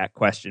asking that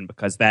question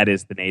because that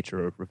is the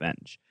nature of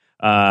revenge.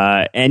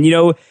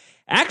 And,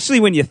 actually,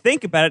 when you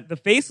think about it, the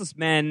Faceless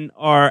Men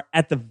are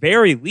at the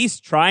very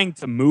least trying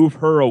to move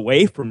her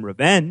away from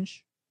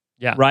revenge.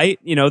 Yeah. Right?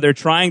 They're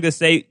trying to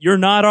say, you're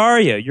not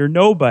Arya. You're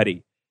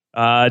nobody.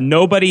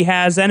 Nobody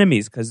has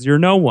enemies because you're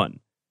no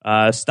one.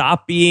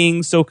 Stop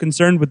being so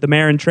concerned with the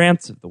Maren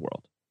Trants of the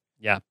world.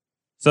 Yeah.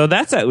 So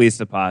that's at least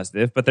a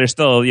positive, but they're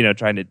still,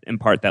 trying to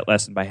impart that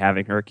lesson by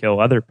having her kill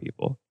other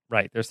people.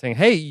 Right. They're saying,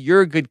 hey,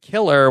 you're a good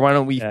killer. Why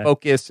don't we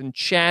focus and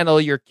channel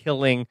your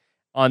killing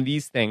on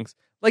these things?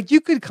 Like,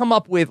 you could come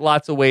up with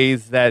lots of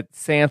ways that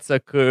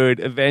Sansa could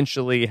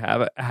eventually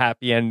have a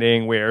happy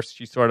ending where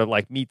she sort of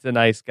like meets a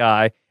nice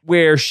guy,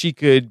 where she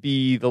could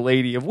be the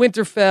Lady of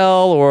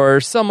Winterfell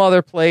or some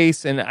other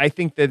place. And I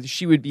think that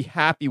she would be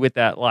happy with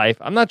that life.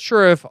 I'm not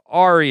sure if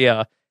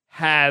Arya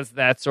has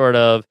that sort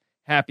of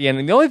happy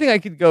ending. The only thing I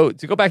could go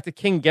back to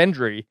King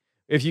Gendry,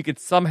 if you could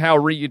somehow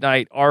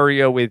reunite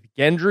Arya with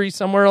Gendry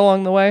somewhere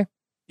along the way.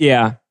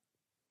 Yeah.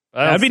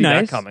 That'd be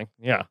nice. That coming.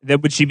 Yeah.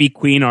 Would she be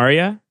Queen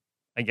Arya?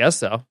 I guess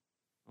so.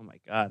 Oh my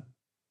God.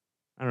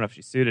 I don't know if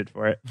she's suited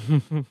for it.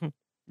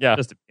 Yeah.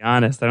 Just to be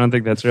honest, I don't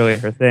think that's really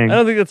her thing. I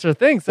don't think that's her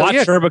thing. So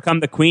watch her become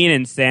the queen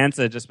and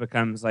Sansa just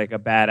becomes like a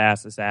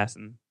badass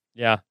assassin.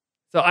 Yeah.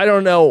 So I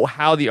don't know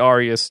how the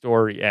Arya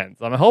story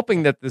ends. I'm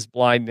hoping that this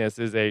blindness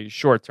is a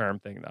short-term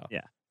thing, though.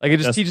 Yeah. Like, it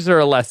just teaches her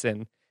a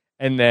lesson,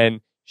 and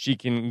then she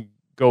can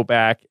go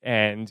back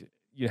and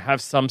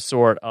have some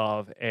sort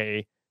of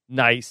a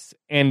nice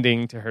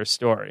ending to her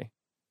story.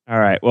 All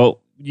right. Well,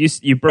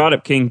 you brought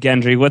up King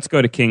Gendry. Let's go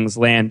to King's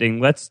Landing.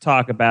 Let's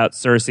talk about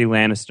Cersei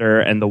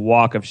Lannister and the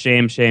walk of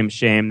shame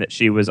that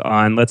she was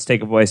on. Let's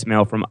take a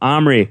voicemail from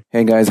Omri.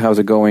 Hey guys, how's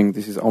it going?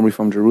 This is Omri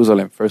from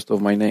Jerusalem, first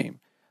of my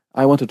name.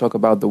 I want to talk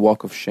about the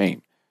walk of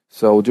shame.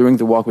 So during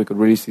the walk, we could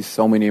really see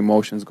so many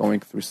emotions going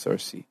through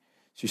Cersei.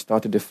 she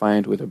started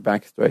defiant with her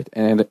back straight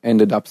and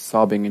ended up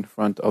sobbing in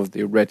front of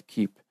the Red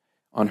Keep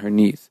on her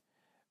knees.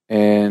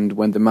 And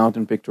when the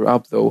Mountain picked her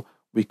up, though,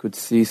 we could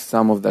see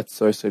some of that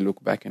Cersei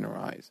look back in her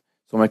eyes.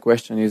 So my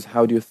question is,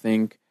 how do you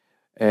think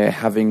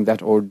having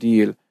that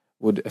ordeal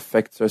would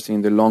affect Cersei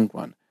in the long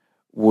run?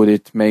 Would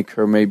it make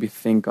her maybe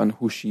think on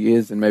who she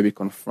is and maybe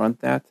confront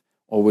that?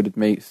 Or would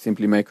it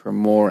simply make her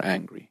more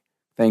angry?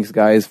 Thanks,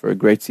 guys, for a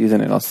great season,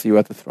 and I'll see you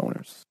at the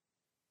Throners.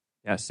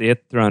 Yeah, see you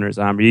at the Throners,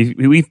 Omri.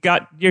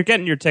 You're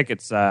getting your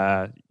tickets.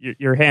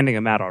 You're handing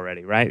them out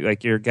already, right?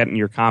 Like you're getting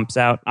your comps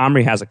out.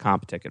 Omri has a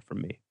comp ticket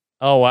from me.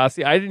 Oh, wow.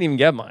 See, I didn't even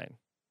get mine.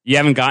 You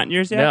haven't gotten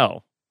yours yet?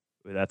 No.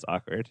 Ooh, that's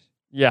awkward.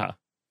 Yeah.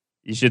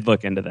 You should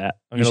look into that.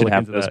 You should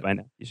have those by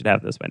now. You should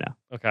have those by now.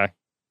 Okay.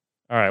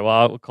 All right.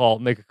 Well, I'll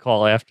make a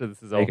call after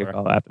this is over. Make a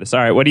call after this. All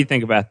right. What do you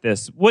think about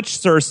this? Which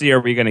Cersei are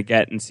we going to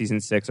get in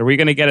season 6? Are we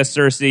going to get a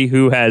Cersei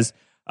who has,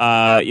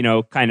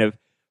 kind of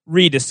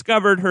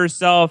rediscovered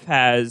herself,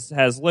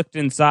 has looked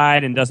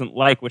inside and doesn't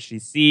like what she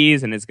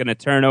sees and is going to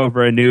turn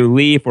over a new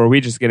leaf? Or are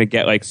we just going to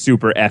get like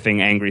super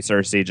effing angry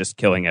Cersei just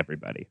killing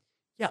everybody?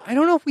 Yeah. I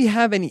don't know if we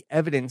have any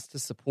evidence to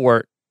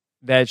support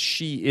that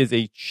she is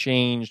a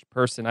changed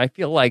person. I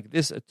feel like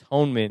this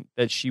atonement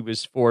that she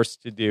was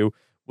forced to do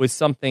was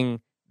something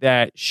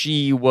that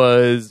she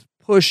was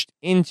pushed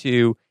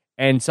into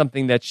and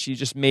something that she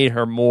just made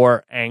her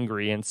more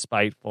angry and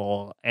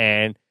spiteful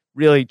and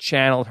really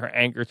channeled her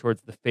anger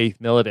towards the Faith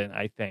Militant,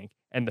 I think,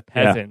 and the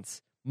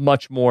peasants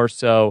much more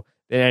so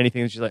than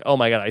anything. She's like, oh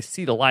my God, I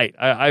see the light.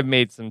 I've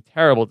made some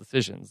terrible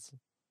decisions.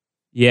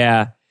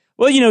 Yeah.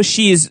 Well,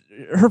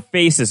 her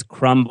face is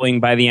crumbling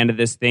by the end of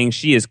this thing.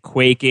 She is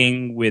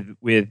quaking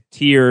with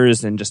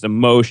tears and just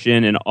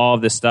emotion and all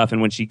of this stuff.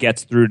 And when she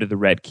gets through to the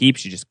Red Keep,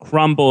 she just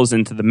crumbles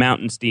into the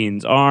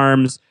Mountainstein's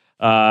arms.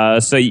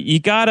 So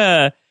you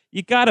gotta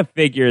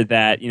figure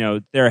that,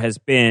 there has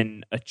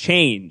been a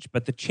change,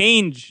 but the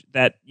change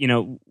that,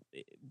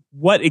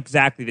 what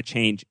exactly the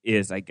change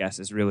is, I guess,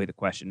 is really the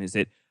question. Is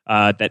it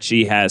that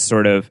she has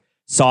sort of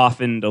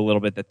softened a little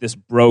bit, that this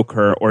broke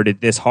her, or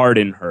did this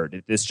harden her?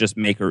 Did this just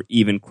make her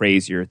even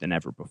crazier than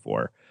ever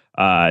before?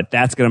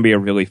 That's going to be a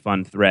really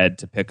fun thread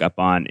to pick up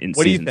on in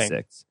season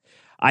 6.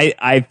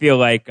 I feel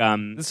like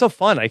it's so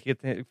fun. I get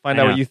to find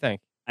out what you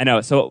think. I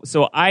know.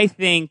 So I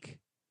think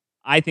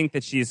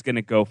that she's going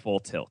to go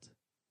full tilt.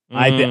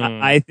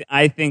 I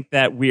think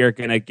that we are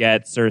going to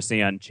get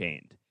Cersei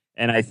Unchained,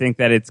 and I think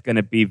that it's going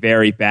to be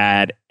very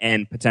bad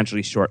and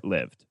potentially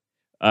short-lived.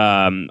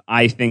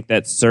 I think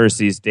that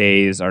Cersei's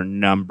days are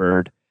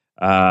numbered,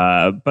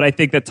 but I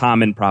think that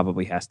Tommen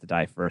probably has to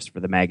die first for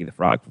the Maggie the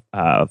Frog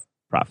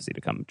prophecy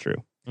to come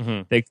true.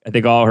 Mm-hmm. I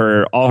think all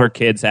her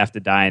kids have to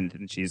die,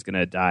 and she's going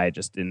to die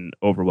just in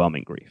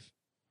overwhelming grief.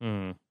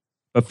 Mm.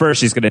 But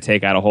first, she's going to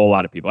take out a whole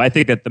lot of people. I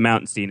think that the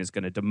Mountainstein is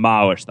going to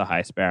demolish the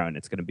High Sparrow, and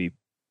it's going to be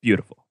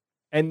beautiful.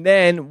 And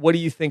then, what do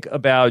you think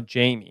about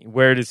Jaime?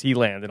 Where does he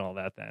land in all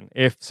that then?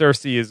 If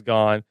Cersei is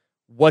gone,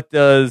 what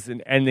does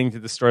an ending to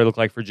the story look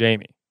like for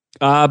Jaime?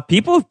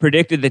 People have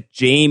predicted that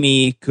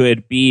Jaime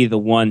could be the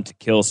one to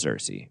kill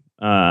Cersei.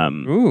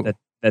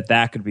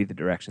 That could be the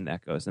direction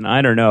that goes. And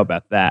I don't know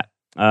about that.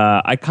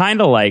 I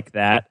kind of like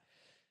that.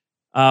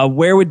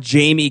 Where would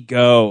Jaime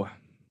go?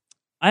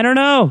 I don't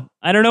know.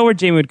 I don't know where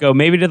Jaime would go.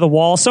 Maybe to the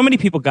Wall. So many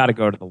people got to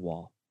go to the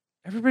Wall.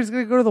 Everybody's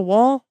going to go to the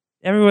Wall?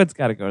 Everyone's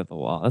got to go to the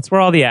Wall. That's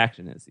where all the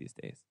action is these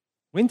days.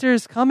 Winter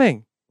is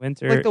coming.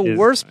 Winter it's like the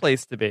worst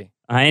place to be.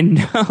 I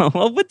know.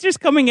 Well, winter's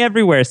coming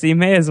everywhere, so you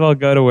may as well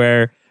go to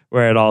where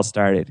it all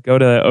started. Go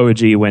to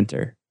OG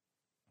Winter.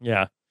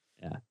 Yeah.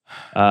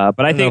 But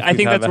I think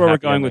that's where we're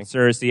going with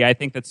Cersei. I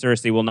think that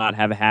Cersei will not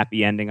have a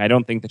happy ending. I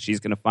don't think that she's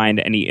going to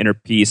find any inner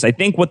peace. I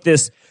think what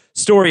this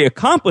story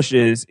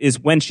accomplishes is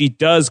when she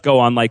does go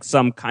on like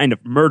some kind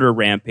of murder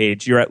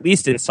rampage, you're at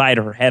least inside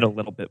her head a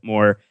little bit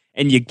more,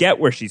 and you get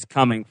where she's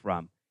coming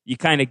from. You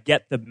kind of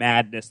get the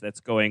madness that's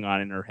going on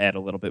in her head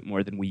a little bit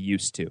more than we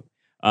used to.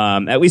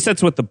 At least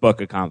that's what the book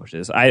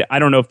accomplishes. I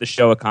don't know if the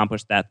show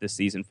accomplished that this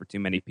season for too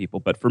many people,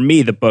 but for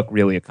me, the book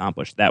really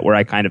accomplished that, where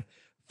I kind of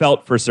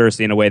felt for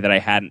Cersei in a way that I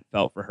hadn't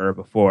felt for her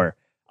before.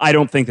 I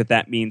don't think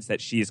that means that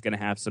she's going to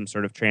have some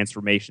sort of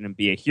transformation and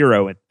be a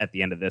hero at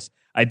the end of this.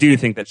 I do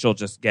think that she'll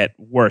just get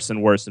worse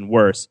and worse and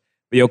worse,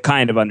 but you'll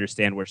kind of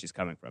understand where she's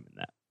coming from in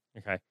that.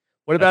 Okay.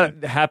 What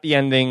about the happy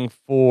ending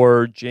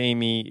for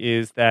Jaime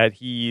is that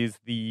he's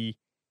the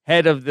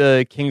head of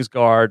the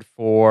Kingsguard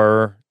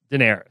for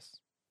Daenerys?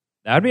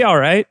 That'd be all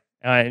right.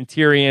 And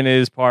Tyrion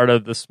is part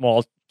of the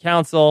small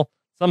council,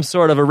 some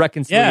sort of a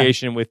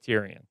reconciliation with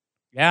Tyrion.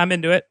 Yeah, I'm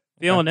into it.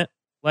 Feeling it.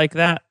 Like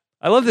that.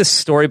 I love this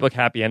storybook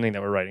happy ending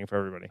that we're writing for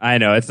everybody. I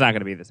know. It's not going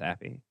to be this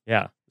happy.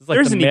 Yeah. It's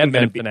like the Mad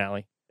Men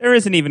finale. There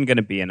isn't even going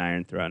to be an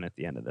Iron Throne at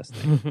the end of this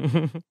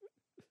thing.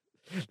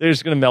 They're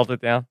just going to melt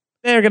it down?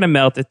 They're going to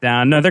melt it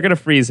down. No, they're going to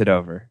freeze it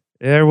over.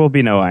 There will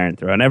be no Iron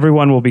Throne.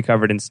 Everyone will be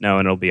covered in snow,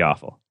 and it'll be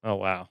awful. Oh,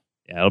 wow.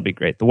 Yeah, it'll be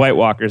great. The White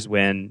Walkers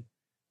win.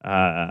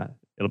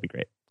 It'll be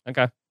great.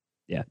 Okay.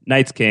 Yeah.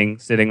 Night's King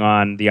sitting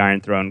on the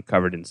Iron Throne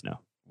covered in snow.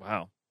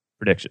 Wow.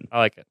 Prediction. I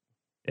like it.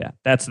 Yeah,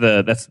 that's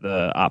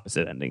the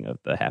opposite ending of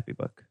the happy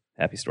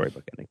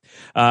storybook ending.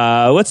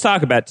 Let's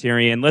talk about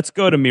Tyrion. Let's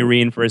go to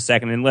Meereen for a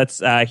second, and let's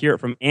hear it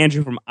from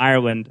Andrew from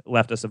Ireland.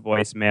 Left us a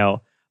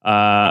voicemail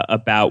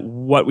about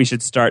what we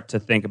should start to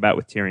think about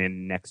with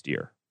Tyrion next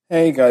year.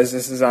 Hey guys,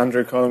 this is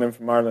Andrew calling in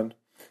from Ireland.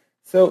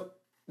 So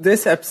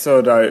this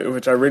episode,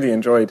 which I really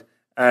enjoyed,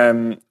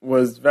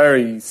 was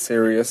very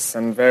serious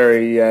and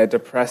very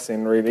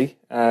depressing, really.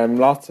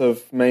 Lots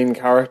of main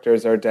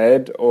characters are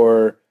dead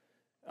or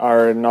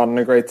are not in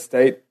a great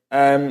state.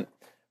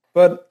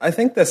 But I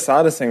think the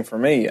saddest thing for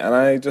me, and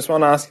I just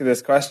want to ask you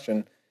this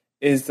question,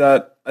 is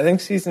that I think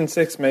Season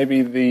 6 may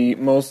be the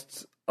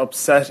most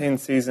upsetting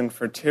season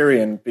for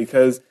Tyrion,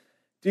 because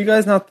do you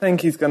guys not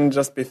think he's going to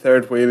just be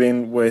third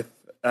wheeling with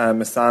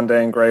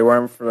Missandei and Grey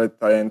Worm for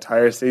the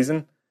entire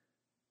season?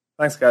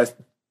 Thanks, guys.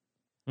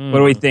 What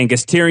do we think?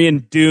 Is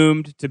Tyrion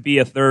doomed to be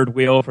a third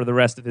wheel for the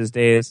rest of his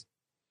days?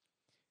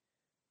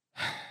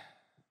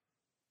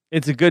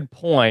 It's a good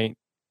point.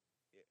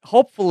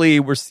 Hopefully,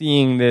 we're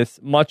seeing this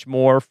much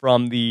more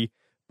from the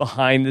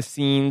behind the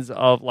scenes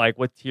of like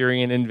what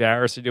Tyrion and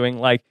Varys are doing.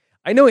 Like,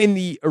 I know in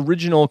the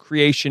original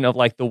creation of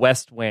like the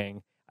West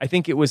Wing, I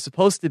think it was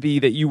supposed to be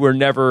that you were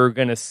never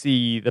going to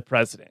see the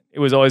president. It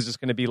was always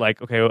just going to be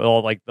like, okay,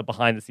 all like the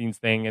behind the scenes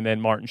thing. And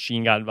then Martin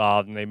Sheen got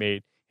involved and they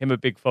made him a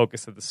big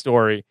focus of the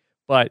story.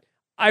 But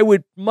I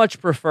would much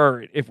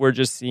prefer it if we're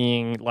just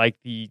seeing like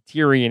the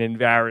Tyrion and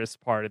Varys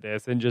part of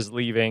this and just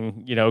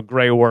leaving,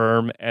 Grey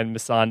Worm and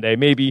Missandei.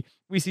 Maybe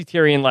we see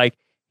Tyrion like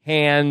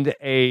hand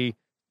a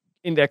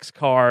index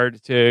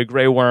card to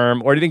Grey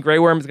Worm, or do you think Grey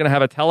Worm is going to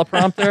have a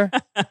teleprompter?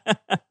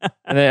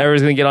 And then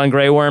everyone's going to get on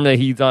Grey Worm that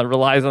he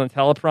relies on the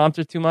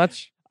teleprompter too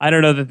much? I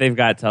don't know that they've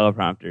got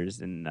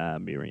teleprompters in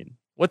Meereen.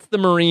 What's the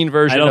Marine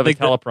version of a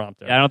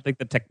teleprompter? I don't think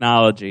the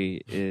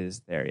technology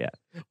is there yet.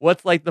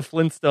 What's like the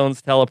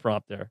Flintstones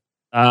teleprompter?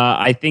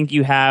 I think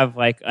you have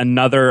like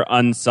another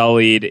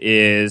Unsullied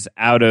is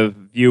out of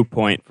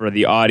viewpoint for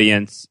the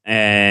audience,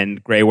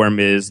 and Grey Worm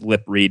is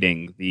lip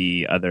reading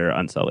the other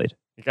Unsullied.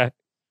 Okay.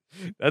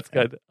 That's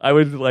good. I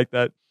would like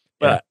that.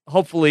 But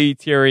hopefully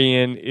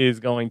Tyrion is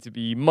going to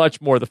be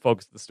much more the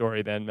focus of the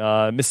story than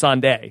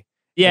Missandei.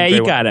 Yeah,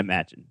 you got to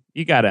imagine.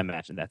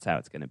 That's how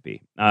it's going to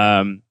be.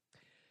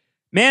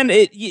 Man,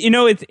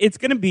 it's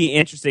going to be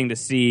interesting to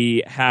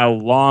see how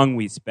long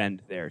we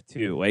spend there,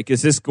 too. Like,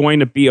 is this going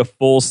to be a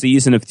full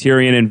season of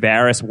Tyrion and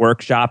Varys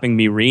workshopping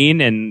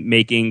Meereen and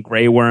making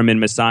Grey Worm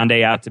and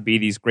Missandei out to be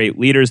these great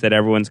leaders that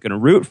everyone's going to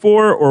root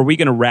for, or are we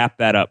going to wrap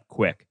that up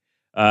quick?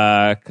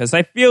 Because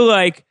I feel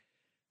like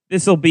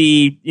this will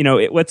be,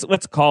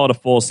 let's call it a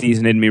full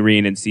season in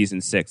Meereen in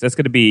season 6. That's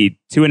going to be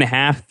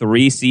 2.5,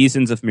 3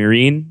 seasons of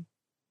Meereen.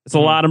 It's a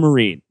lot of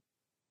Meereen.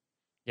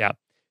 Yeah.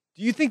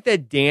 Do you think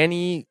that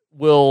Dany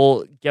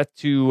will get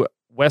to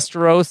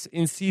Westeros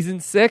in season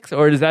 6,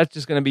 or is that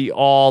just going to be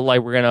all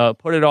like we're going to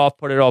put it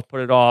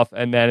off,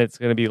 and then it's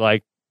going to be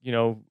like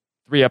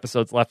 3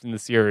 episodes left in the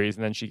series,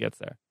 and then she gets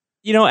there?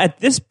 At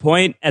this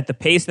point, at the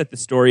pace that the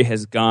story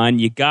has gone,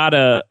 you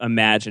gotta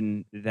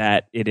imagine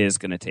that it is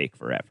going to take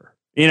forever.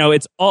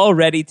 It's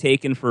already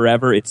taken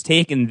forever. It's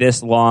taken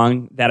this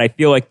long that I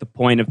feel like the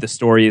point of the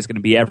story is going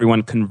to be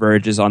everyone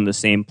converges on the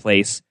same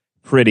place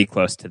pretty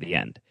close to the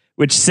end,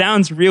 which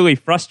sounds really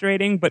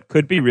frustrating, but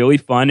could be really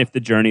fun if the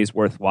journey is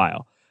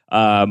worthwhile.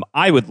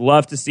 I would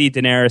love to see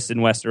Daenerys in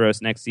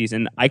Westeros next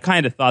season. I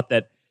kind of thought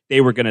that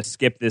they were going to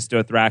skip this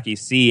Dothraki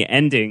Sea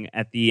ending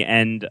at the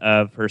end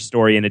of her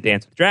story in A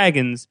Dance with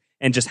Dragons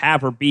and just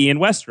have her be in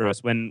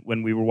Westeros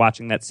when we were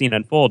watching that scene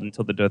unfold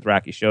until the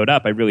Dothraki showed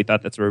up. I really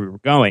thought that's where we were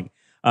going.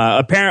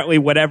 Apparently,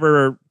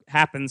 whatever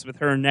happens with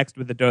her next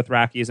with the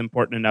Dothraki is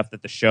important enough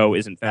that the show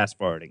isn't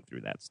fast-forwarding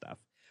through that stuff.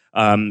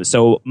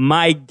 So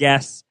my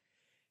guess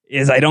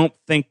is I don't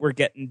think we're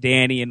getting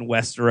Dany in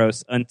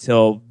Westeros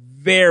until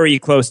very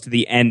close to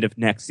the end of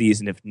next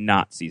season, if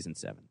not season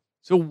 7.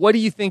 So what do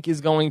you think is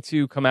going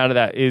to come out of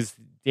that? Is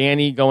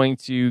Dany going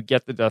to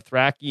get the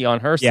Dothraki on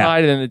her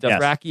side, and then the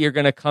Dothraki are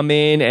going to come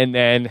in and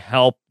then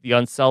help the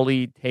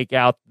Unsullied take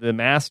out the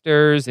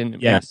Masters?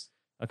 Yes.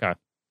 Okay.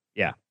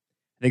 Yeah.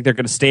 I think they're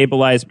going to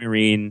stabilize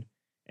Meereen,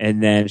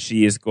 and then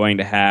she is going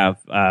to have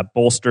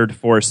bolstered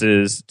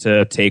forces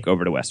to take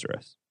over to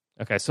Westeros.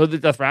 Okay, so the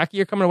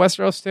Dothraki are coming to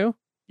Westeros too?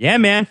 Yeah,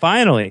 man,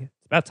 finally.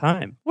 It's about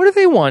time. What do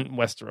they want in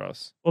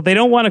Westeros? Well, they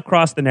don't want to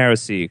cross the Narrow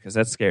Sea because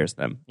that scares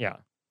them. Yeah.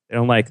 They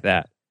don't like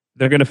that.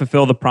 They're going to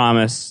fulfill the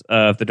promise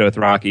of the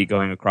Dothraki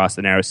going across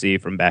the Narrow Sea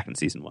from back in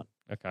season 1.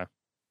 Okay.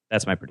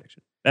 That's my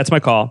prediction. That's my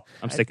call.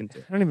 I'm sticking to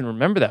it. I don't even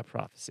remember that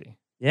prophecy.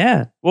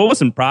 Yeah. Well, it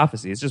wasn't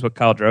prophecy. It's just what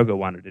Khal Drogo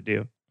wanted to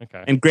do.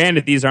 Okay. And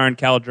granted, these aren't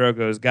Khal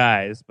Drogo's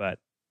guys, but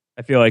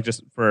I feel like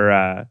just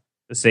for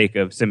the sake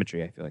of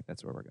symmetry, I feel like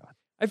that's where we're going.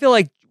 I feel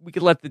like we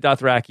could let the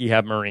Dothraki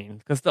have Meereen,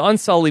 because the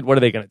Unsullied, what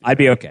are they going to do? I'd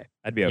be okay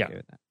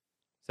with that.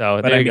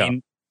 So but there you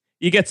go.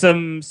 You get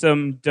some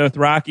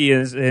Dothraki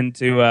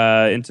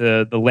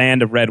into the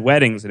land of red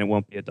weddings, and it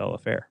won't be a dull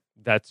affair.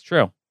 That's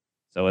true.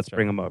 So let's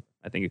bring them over.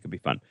 I think it could be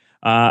fun.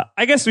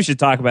 I guess we should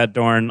talk about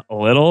Dorne a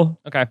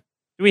little. Okay.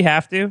 Do we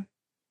have to?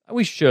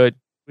 We should.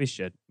 We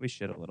should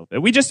a little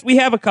bit. We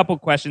have a couple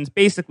questions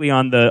basically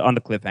on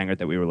the cliffhanger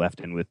that we were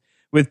left in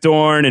with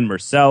Dorne and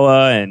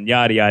Myrcella and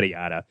yada yada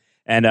yada.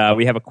 And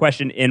we have a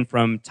question in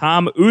from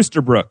Tom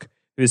Oosterbrook,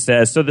 who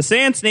says, so the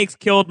Sand Snakes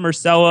killed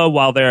Myrcella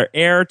while their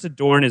heir to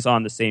Dorne is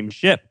on the same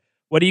ship.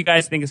 What do you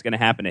guys think is going to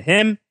happen to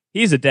him?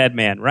 He's a dead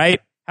man,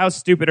 right? How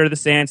stupid are the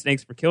Sand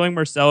Snakes for killing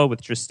Myrcella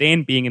with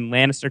Trystane being in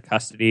Lannister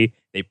custody?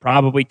 They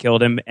probably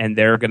killed him, and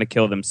they're going to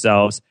kill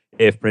themselves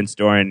if Prince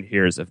Doran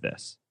hears of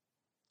this.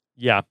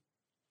 Yeah.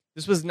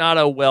 This was not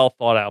a well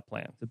thought out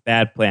plan. It's a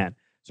bad plan.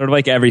 Sort of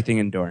like everything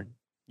in Dorne.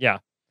 Yeah.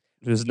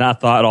 It was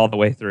not thought all the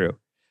way through.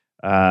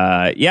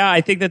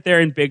 I think that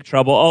they're in big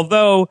trouble.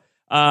 Although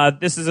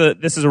this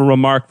is a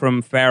remark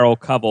from Farrell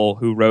Covell,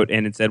 who wrote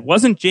in and said,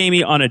 wasn't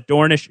Jaime on a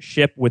Dornish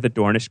ship with a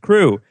Dornish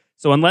crew?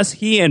 So unless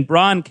he and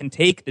Bronn can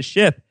take the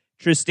ship,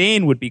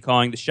 Trystane would be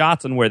calling the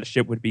shots on where the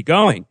ship would be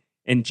going.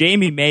 And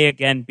Jaime may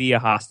again be a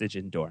hostage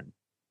in Dorne.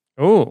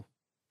 Oh.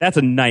 That's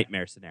a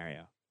nightmare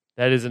scenario.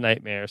 That is a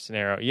nightmare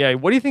scenario. Yeah,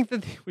 what do you think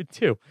that they would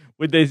do?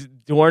 Would the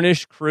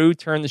Dornish crew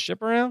turn the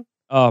ship around?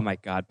 Oh my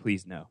God,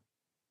 please no.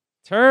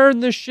 Turn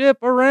the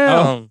ship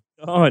around.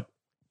 Oh, God.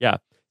 Yeah.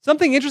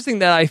 Something interesting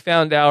that I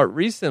found out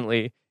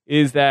recently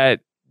is that,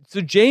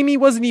 so Jaime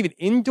wasn't even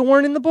in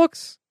Dorne in the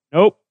books?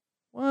 Nope.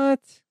 What?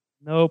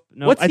 Nope.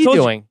 What's he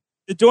doing?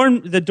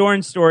 The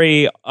Dorne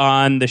story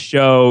on the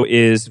show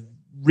is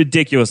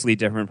ridiculously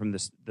different from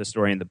the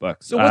story in the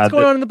books. So what's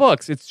going on in the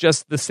books? It's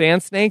just the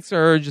Sand Snakes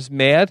are just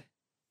mad?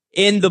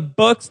 In the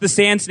books, the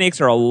Sand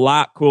Snakes are a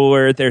lot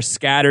cooler. They're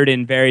scattered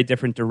in very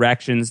different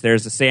directions.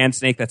 There's a Sand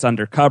Snake that's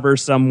undercover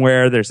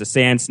somewhere. There's a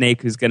Sand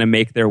Snake who's going to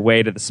make their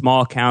way to the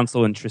Small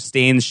Council in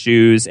Trystane's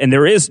shoes. And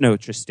there is no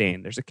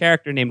Trystane. There's a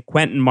character named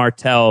Quentin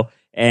Martell,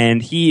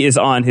 and he is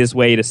on his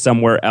way to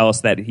somewhere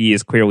else that he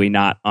is clearly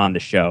not on the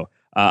show.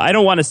 I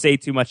don't want to say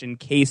too much in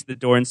case the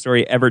Dorne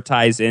story ever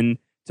ties in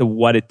to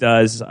what it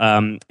does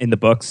in the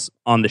books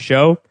on the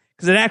show,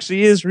 because it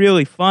actually is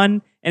really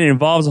fun, and it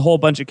involves a whole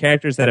bunch of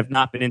characters that have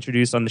not been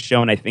introduced on the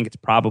show, and I think it's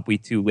probably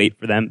too late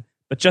for them.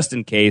 But just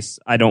in case,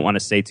 I don't want to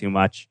say too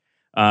much.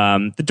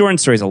 The Dorne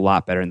story is a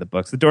lot better in the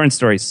books. The Dorne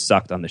story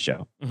sucked on the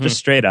show. Mm-hmm. Just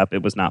straight up,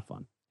 it was not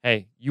fun.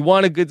 Hey, you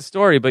want a good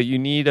story, but you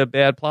need a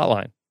bad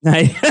plotline.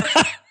 That's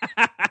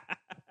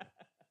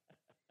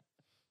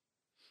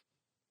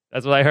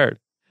what I heard.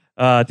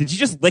 Did you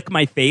just lick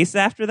my face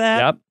after that?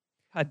 Yep.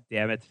 God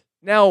damn it.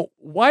 Now,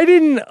 why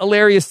didn't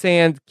Elaria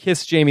Sand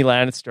kiss Jaime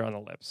Lannister on the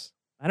lips?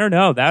 I don't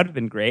know. That would have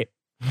been great.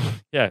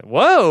 Yeah.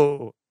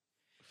 Whoa.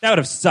 That would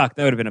have sucked.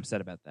 I would have been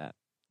upset about that.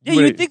 Yeah,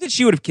 you would think that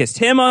she would have kissed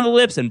him on the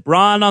lips and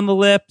Bronn on the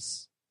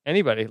lips.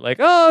 Anybody. Like,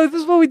 oh,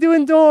 this is what we do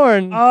in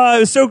Dorne. Oh, it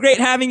was so great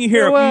having you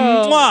here.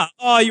 Farewell. Mwah.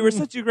 Oh, you were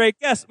such a great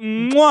guest.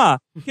 Mwah.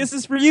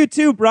 Kisses for you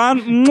too,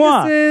 Bronn.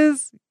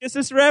 Mwah.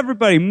 Kisses for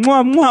everybody.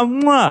 Mwah,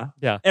 mwah, mwah.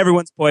 Yeah.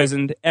 Everyone's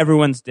poisoned.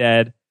 Everyone's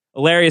dead.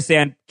 Elaria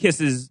Sand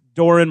kisses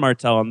Doran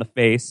Martell on the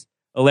face.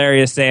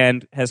 Elaria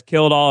Sand has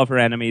killed all of her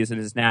enemies and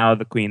is now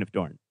the Queen of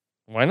Dorne.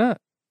 Why not?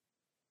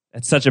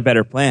 That's such a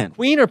better plan.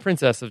 Queen or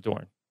Princess of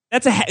Dorne?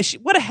 That's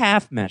what a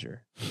half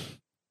measure.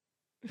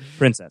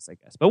 Princess, I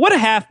guess. But what a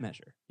half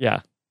measure.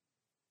 Yeah.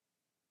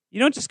 You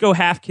don't just go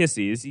half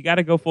kissies. You got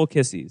to go full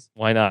kissies.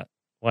 Why not?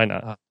 Why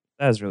not?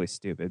 That was really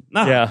stupid.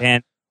 Oh, yeah.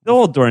 Man. The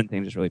whole Dorne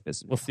thing just really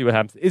pisses me. We'll see what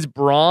happens. Is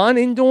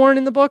Bronn in Dorne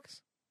in the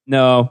books?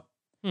 No.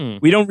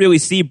 We don't really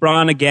see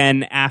Bronn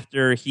again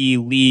after he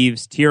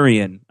leaves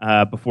Tyrion,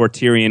 before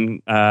Tyrion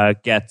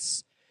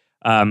gets,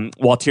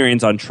 while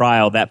Tyrion's on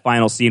trial. That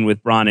final scene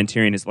with Bronn and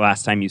Tyrion is the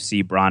last time you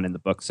see Bronn in the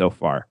book so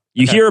far.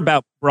 You hear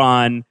about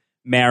Bronn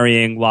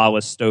marrying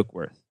Lawless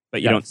Stokeworth,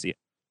 but you don't see it.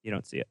 You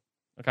don't see it.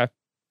 Okay.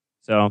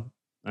 So,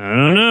 I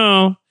don't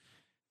know.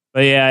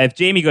 But yeah, if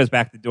Jaime goes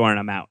back to Dorne,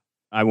 I'm out.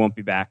 I won't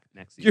be back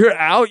next season. You're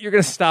out? You're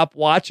going to stop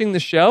watching the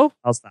show?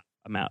 I'll stop.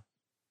 I'm out.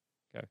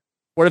 Okay.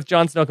 What if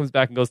Jon Snow comes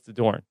back and goes to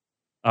Dorne?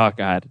 Oh,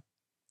 God.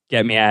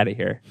 Get me out of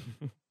here.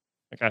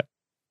 Okay.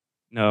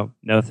 No,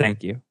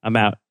 thank you. I'm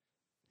out.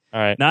 All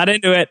right. Not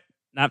into it.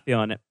 Not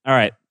feeling it. All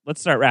right.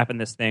 Let's start wrapping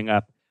this thing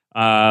up.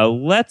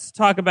 Let's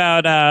talk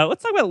about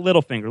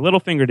Littlefinger.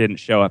 Littlefinger didn't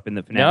show up in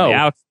the finale.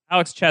 No.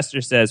 Alex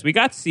Chester says, we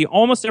got to see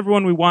almost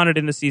everyone we wanted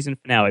in the season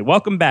finale.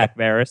 Welcome back,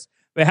 Varys.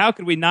 But how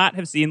could we not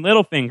have seen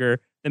Littlefinger,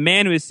 the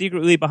man who is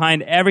secretly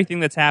behind everything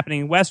that's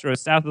happening in Westeros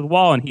south of the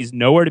Wall, and he's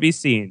nowhere to be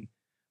seen?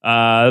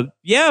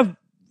 Yeah,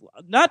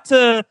 not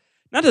to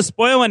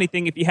spoil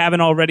anything if you haven't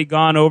already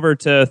gone over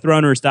to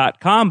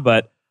Throners.com,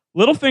 but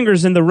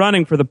Littlefinger's in the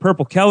running for the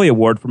Purple Kelly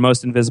Award for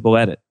Most Invisible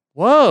Edit.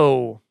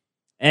 Whoa.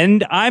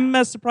 And I'm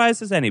as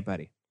surprised as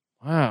anybody.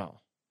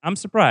 Wow. I'm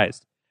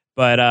surprised.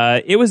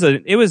 But it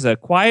was a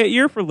quiet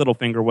year for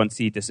Littlefinger once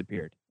he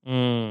disappeared.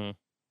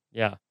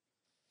 Yeah.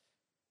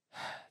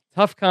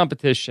 Tough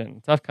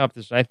competition.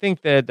 I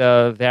think that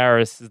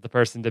Varys is the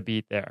person to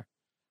beat there.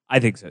 I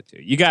think so,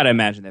 too. You got to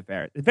imagine that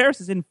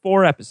Varys is in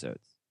 4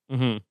 episodes.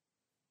 Mm-hmm.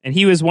 And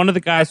he was one of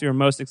the guys we were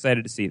most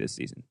excited to see this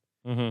season.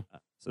 Mm-hmm.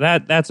 So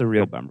that's a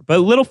real bummer. But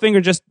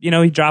Littlefinger just,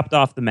 he dropped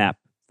off the map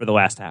for the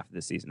last half of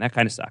the season. That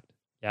kind of sucked.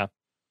 Yeah.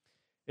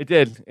 It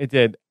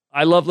did.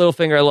 I love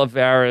Littlefinger. I love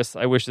Varys.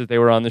 I wish that they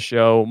were on the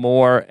show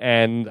more.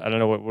 And I don't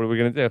know, what are we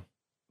going to do?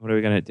 What are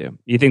we going to do?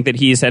 You think that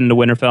he's heading to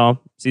Winterfell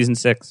season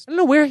 6? I don't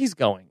know where he's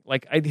going.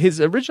 Like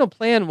his original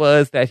plan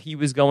was that he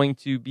was going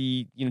to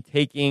be,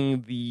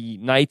 taking the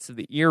Knights of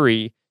the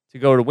Eyrie to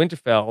go to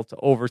Winterfell to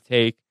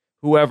overtake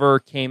whoever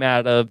came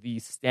out of the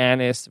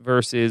Stannis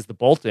versus the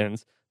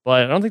Boltons.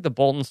 But I don't think the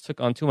Boltons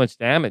took on too much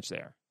damage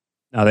there.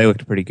 No, they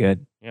looked pretty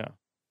good. Yeah.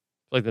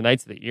 Like the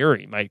Knights of the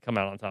Eyrie might come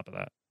out on top of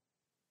that.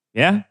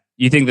 Yeah?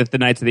 You think that the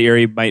Knights of the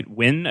Eyrie might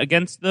win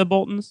against the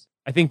Boltons?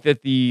 I think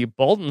that the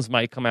Boltons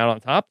might come out on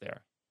top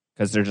there.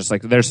 Because they're just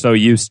they're so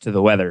used to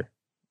the weather.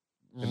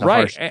 The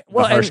right.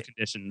 harsh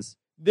conditions.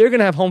 They're going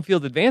to have home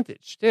field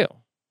advantage too.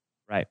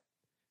 Right.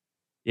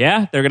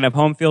 Yeah, they're going to have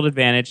home field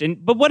advantage.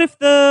 But what if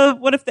the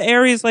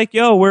Eyrie is like,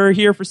 yo, we're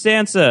here for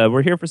Sansa.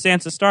 We're here for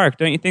Sansa Stark.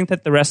 Don't you think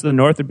that the rest of the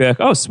North would be like,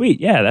 oh, sweet.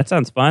 Yeah, that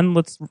sounds fun.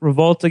 Let's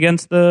revolt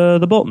against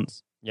the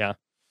Boltons. Yeah.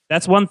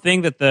 That's one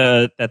thing that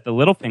the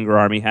Littlefinger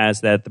army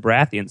has that the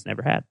Baratheons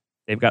never had.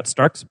 They've got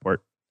Stark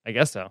support. I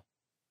guess so.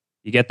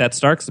 You get that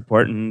Stark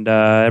support, and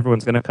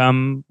everyone's going to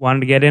come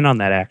wanting to get in on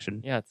that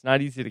action. Yeah, it's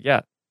not easy to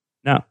get.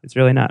 No, it's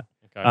really not.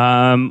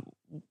 Okay.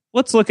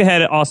 Let's look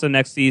ahead also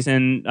next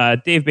season.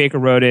 Dave Baker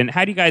wrote in,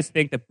 how do you guys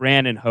think that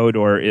Bran and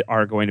Hodor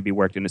are going to be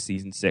worked into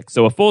season 6?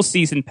 So a full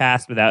season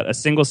passed without a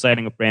single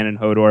sighting of Bran and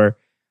Hodor.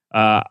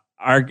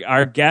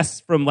 Our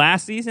guess from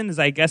last season is,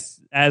 I guess,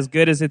 as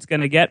good as it's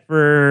going to get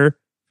for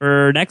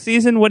next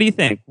season. What do you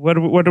think? What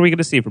are we going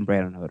to see from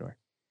Bran and Hodor?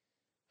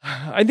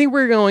 I think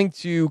we're going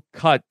to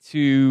cut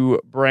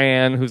to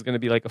Bran, who's going to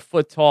be like a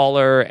foot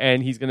taller,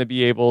 and he's going to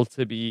be able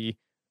to be...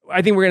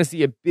 I think we're going to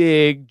see a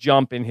big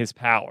jump in his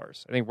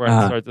powers. I think we're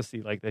going to start to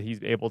see like that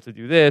he's able to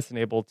do this and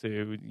able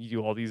to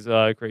do all these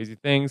crazy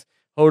things.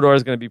 Hodor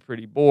is going to be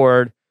pretty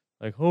bored.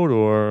 Like,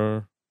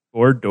 Hodor.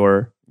 Bored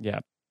door. Yeah.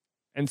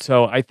 And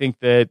so I think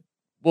that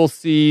we'll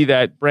see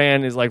that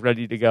Bran is like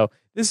ready to go.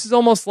 This is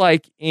almost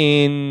like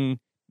in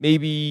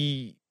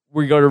maybe...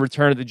 we go to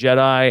Return of the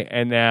Jedi,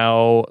 and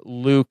now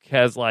Luke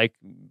has like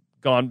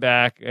gone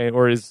back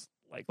or is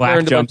like black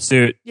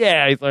jumpsuit.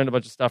 Yeah, he's learned a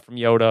bunch of stuff from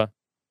Yoda.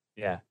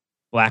 Yeah,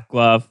 black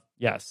glove.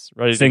 Yes,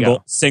 ready to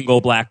go. Single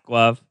black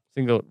glove.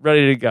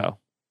 Ready to go.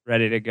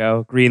 Ready to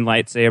go. Green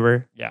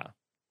lightsaber. Yeah.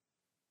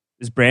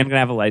 Is Bran gonna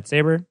have a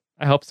lightsaber?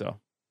 I hope so.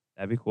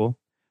 That'd be cool.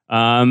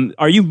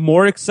 Are you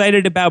more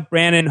excited about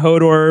Bran and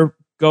Hodor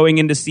going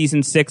into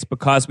season 6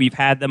 because we've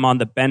had them on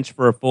the bench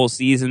for a full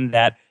season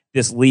that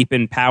this leap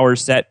in power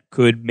set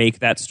could make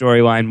that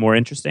storyline more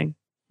interesting?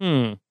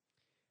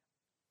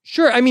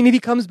 Sure. I mean, if he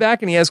comes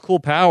back and he has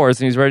cool powers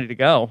and he's ready to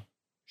go,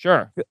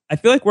 sure. I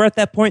feel like we're at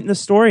that point in the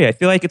story. I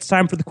feel like it's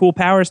time for the cool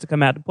powers to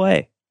come out to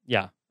play.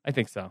 Yeah, I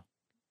think so.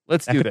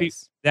 Let's do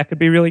this. That could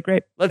be really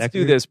great. Let's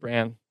do this,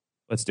 Bran.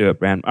 Let's do it,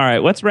 Bran. All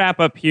right, let's wrap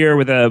up here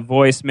with a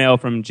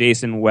voicemail from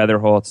Jason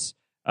Weatherholtz,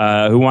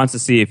 who wants to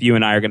see if you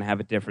and I are going to have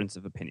a difference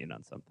of opinion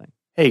on something.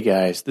 Hey,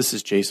 guys. This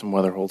is Jason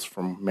Weatherholtz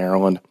from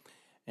Maryland.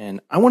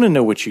 And I want to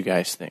know what you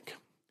guys think.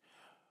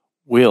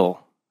 Will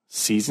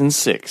Season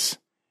 6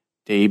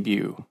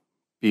 debut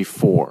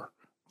before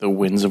the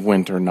Winds of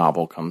Winter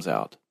novel comes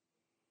out?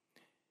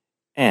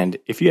 And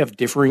if you have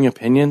differing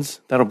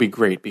opinions, that'll be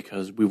great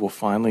because we will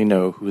finally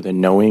know who the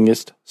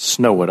knowingest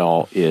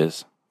Snow-It-All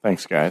is.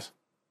 Thanks, guys.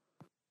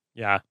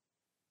 Yeah.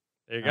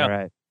 There you go. All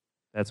right.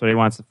 That's what he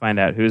wants to find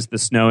out. Who's the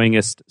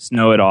snowingest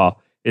Snow-It-All?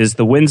 Is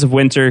the Winds of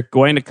Winter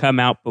going to come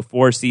out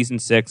before season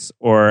 6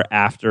 or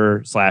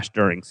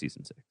after/during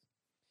season 6?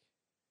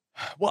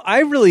 Well, I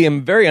really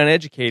am very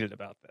uneducated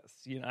about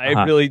this.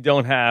 I really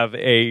don't have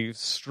a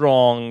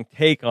strong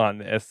take on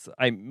this.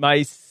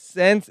 My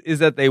sense is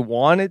that they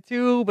wanted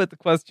to, but the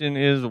question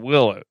is,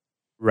 will it?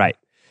 Right.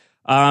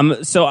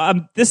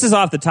 So this is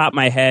off the top of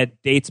my head.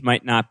 Dates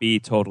might not be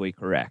totally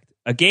correct.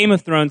 A Game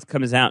of Thrones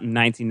comes out in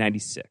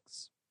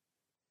 1996.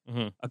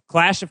 Mm-hmm. A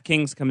Clash of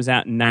Kings comes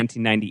out in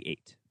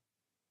 1998.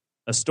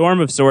 A Storm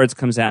of Swords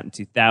comes out in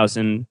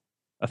 2000.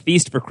 A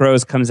Feast for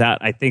Crows comes out,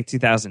 I think,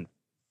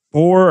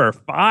 2004 or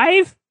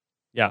 5?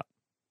 Yeah.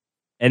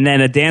 And then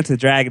A Dance with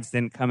Dragons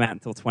didn't come out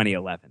until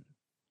 2011.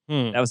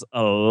 That was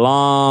a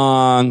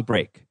long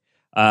break.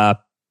 There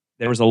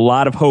was a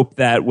lot of hope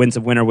that Winds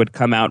of Winter would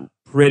come out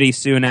pretty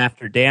soon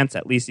after Dance,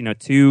 at least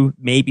 2,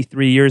 maybe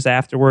 3 years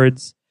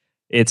afterwards.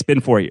 It's been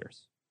 4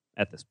 years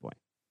at this point.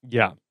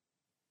 Yeah.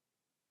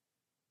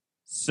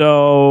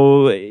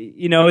 So,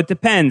 it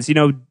depends.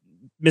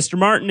 Mr.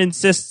 Martin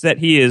insists that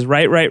he is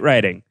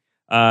writing,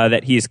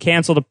 that he's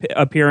canceled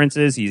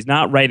appearances. He's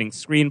not writing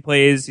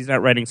screenplays. He's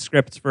not writing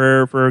scripts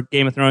for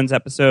Game of Thrones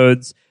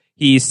episodes.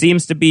 He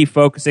seems to be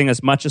focusing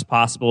as much as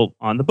possible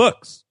on the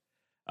books.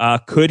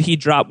 Could he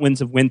drop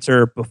Winds of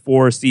Winter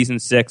before season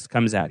 6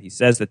 comes out? He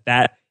says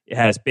that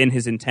has been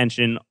his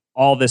intention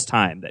all this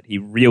time, that he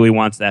really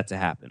wants that to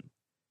happen.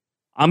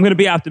 I'm going to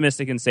be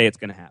optimistic and say it's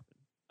going to happen.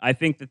 I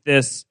think that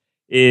this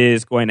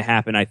is going to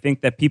happen. I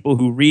think that people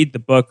who read the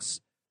books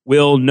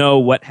will know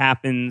what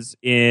happens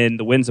in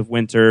the Winds of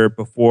Winter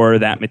before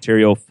that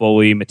material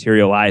fully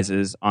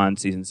materializes on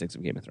season 6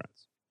 of Game of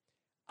Thrones.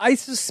 I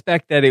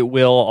suspect that it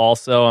will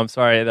also. I'm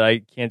sorry that I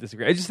can't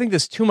disagree. I just think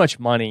there's too much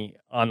money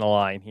on the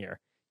line here.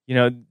 You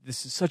know,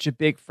 this is such a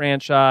big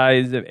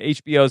franchise.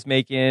 HBO's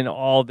making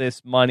all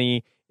this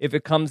money. If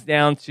it comes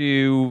down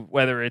to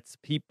whether it's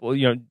people,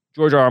 you know,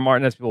 George R.R.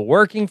 Martin has people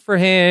working for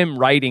him,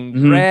 writing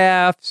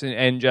drafts,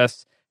 and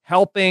just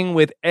helping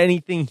with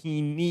anything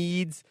he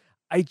needs,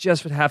 I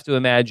just would have to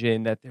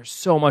imagine that there's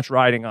so much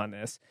riding on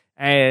this.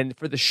 And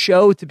for the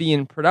show to be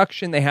in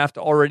production, they have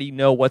to already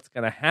know what's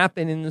going to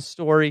happen in the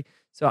story.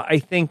 So I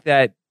think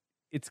that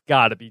it's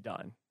got to be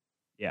done.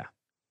 Yeah.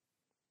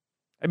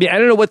 I mean, I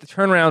don't know what the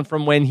turnaround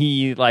from when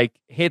he like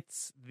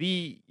hits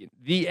the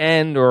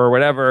end or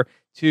whatever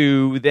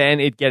to then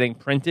it getting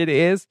printed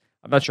is.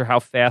 I'm not sure how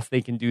fast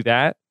they can do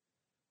that.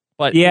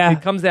 But if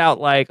it comes out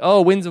like,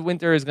 oh, Winds of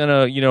Winter is going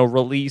to, you know,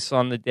 release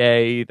on the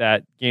day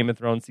that Game of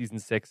Thrones Season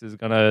 6 is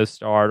going to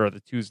start or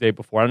the Tuesday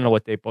before. I don't know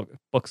what day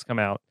books come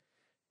out.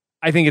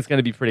 I think it's going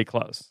to be pretty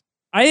close.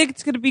 I think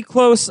it's going to be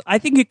close. I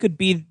think it could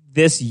be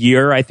this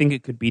year. I think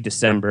it could be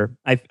December.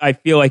 I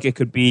feel like it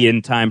could be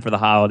in time for the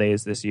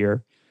holidays this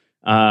year.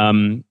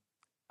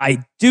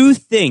 I do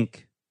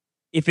think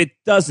if it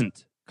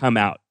doesn't come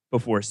out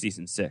before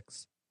Season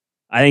 6,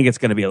 I think it's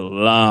going to be a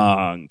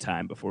long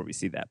time before we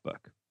see that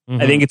book.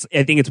 I think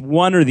it's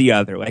one or the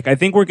other. Like, I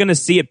think we're going to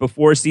see it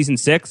before Season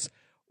 6,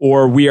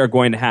 or we are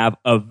going to have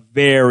a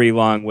very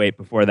long wait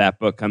before that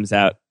book comes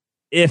out,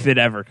 if it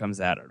ever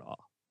comes out at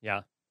all.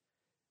 Yeah.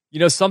 You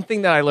know,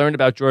 something that I learned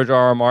about George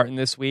R.R. Martin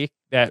this week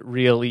that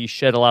really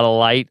shed a lot of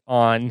light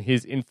on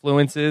his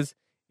influences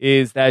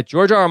is that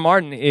George R.R.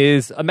 Martin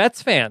is a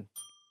Mets fan.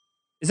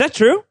 Is that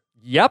true?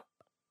 Yep.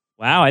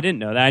 Wow, I didn't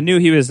know that. I knew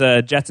he was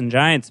a Jets and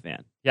Giants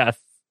fan. Yes.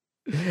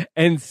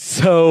 And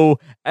so,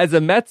 as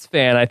a Mets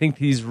fan, I think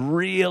he's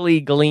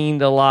really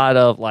gleaned a lot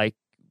of like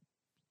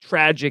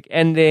tragic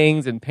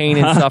endings and pain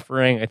and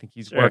suffering. I think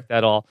he's worked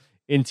that all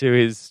into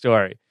his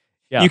story.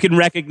 Yeah. You can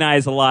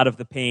recognize a lot of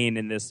the pain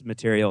in this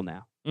material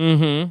now.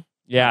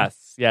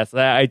 Yes. I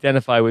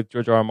identify with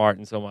George R.R.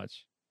 Martin so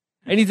much.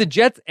 And he's a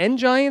Jets and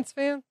Giants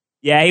fan?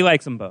 Yeah, he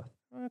likes them both.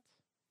 What?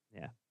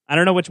 Yeah. I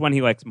don't know which one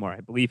he likes more. I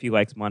believe he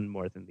likes one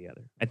more than the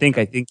other. I think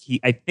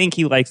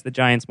he likes the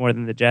Giants more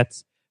than the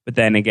Jets. But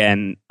then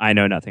again, I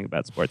know nothing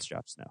about sports,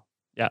 Josh Snow.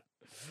 Yeah.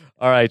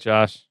 All right,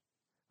 Josh.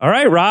 All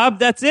right, Rob,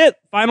 that's it.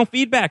 Final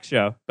feedback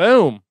show.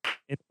 Boom.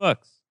 It's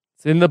books.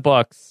 It's in the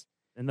books.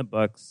 In the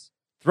books.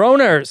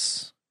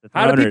 Throners.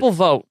 How do people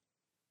vote?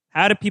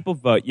 How do people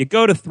vote? You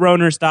go to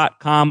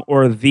throners.com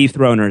or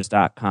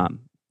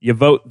thethroners.com. You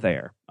vote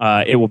there.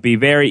 It will be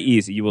very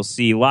easy. You will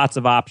see lots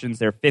of options.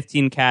 There are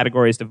 15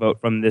 categories to vote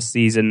from this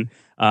season.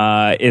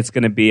 It's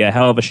going to be a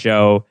hell of a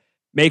show.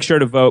 Make sure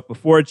to vote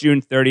before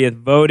June 30th.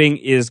 Voting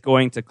is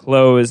going to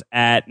close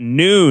at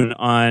noon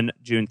on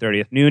June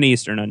 30th, noon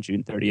Eastern on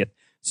June 30th.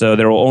 So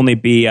there will only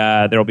be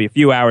a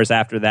few hours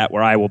after that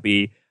where I will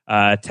be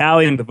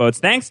tallying the votes.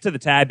 Thanks to the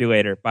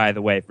tabulator, by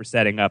the way, for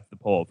setting up the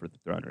poll for the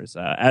Throners.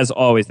 As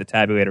always, the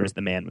tabulator is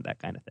the man with that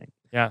kind of thing.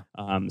 Yeah.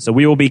 So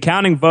we will be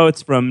counting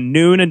votes from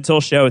noon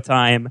until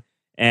showtime,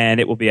 and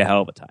it will be a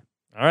hell of a time.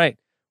 All right.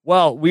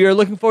 Well, we are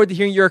looking forward to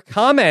hearing your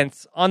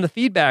comments on the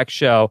feedback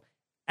show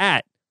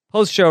at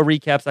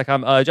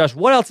postshowrecaps.com. Josh,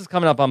 what else is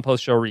coming up on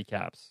post show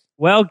recaps?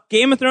 Well,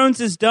 Game of Thrones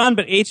is done,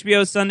 but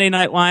HBO's Sunday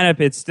night lineup,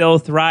 it's still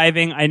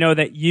thriving. I know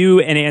that you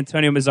and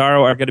Antonio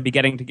Mazzaro are going to be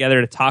getting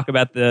together to talk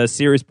about the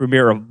series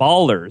premiere of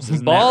Ballers.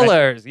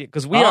 Ballers,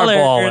 because we are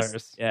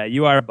ballers. Yeah,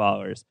 you are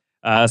ballers.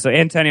 So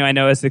Antonio, I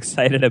know, is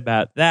excited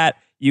about that.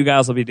 You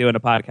guys will be doing a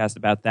podcast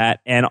about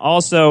that. And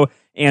also,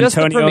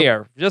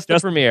 Antonio... Just the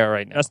premiere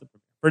right now.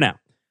 For now.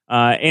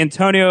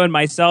 Antonio and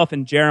myself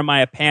and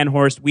Jeremiah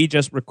Panhorst, we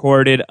just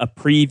recorded a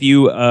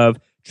preview of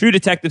True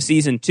Detective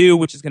Season 2,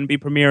 which is going to be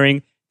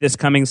premiering this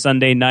coming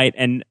Sunday night,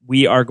 and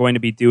we are going to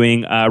be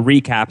doing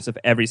recaps of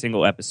every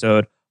single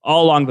episode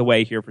all along the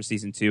way here for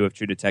Season 2 of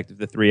True Detective.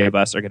 The three of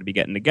us are going to be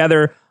getting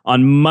together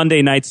on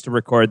Monday nights to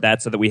record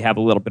that so that we have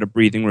a little bit of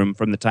breathing room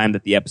from the time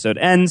that the episode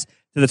ends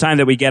to the time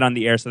that we get on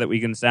the air so that we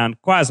can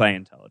sound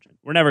quasi-intelligent.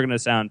 We're never going to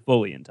sound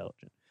fully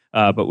intelligent,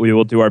 but we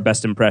will do our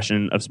best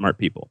impression of smart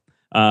people.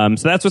 So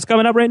that's what's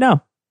coming up right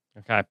now.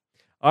 Okay.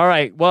 All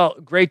right. Well,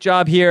 great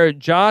job here.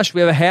 Josh,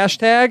 we have a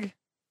hashtag.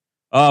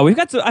 I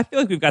feel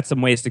like we've got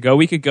some ways to go.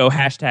 We could go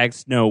hashtag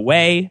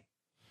Snowway.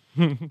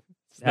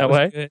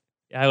 Snowway? Good.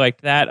 Yeah, I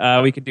liked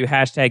that. We could do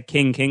hashtag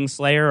King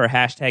Kingslayer or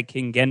hashtag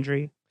King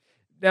Gendry.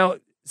 Now,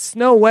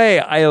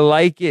 Snowway, I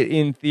like it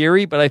in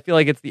theory, but I feel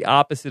like it's the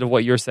opposite of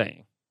what you're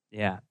saying.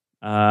 Yeah.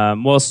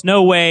 Well,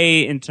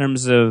 Snowway in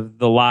terms of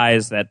the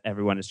lies that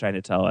everyone is trying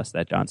to tell us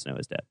that Jon Snow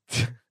is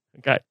dead.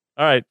 Okay.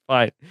 All right,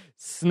 fine.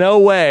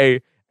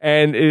 Snowway,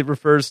 and it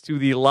refers to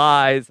the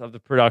lies of the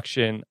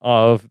production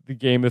of the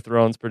Game of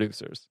Thrones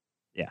producers.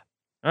 Yeah.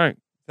 All right.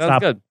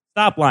 Sounds good.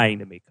 Stop lying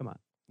to me. Come on.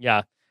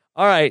 Yeah.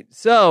 All right.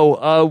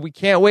 So we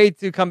can't wait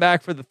to come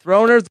back for the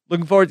Throners.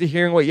 Looking forward to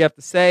hearing what you have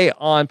to say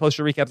on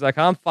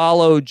postshowrecaps.com.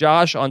 Follow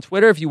Josh on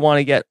Twitter if you want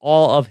to get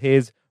all of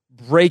his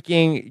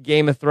breaking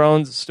Game of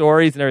Thrones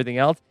stories and everything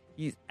else.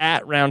 He's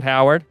at Round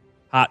Howard.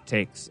 hot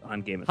takes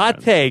on Game of Hot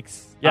Thrones.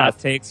 takes. Yes. Hot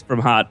takes from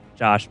Hot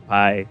Josh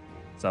Pie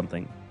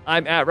something.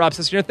 I'm at Rob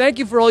Cesternino. Thank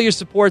you for all your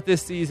support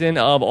this season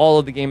of all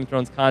of the Game of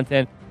Thrones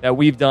content that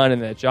we've done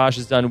and that Josh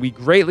has done. We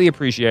greatly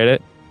appreciate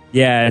it.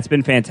 Yeah, it's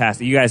been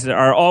fantastic. You guys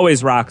are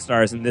always rock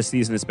stars, and this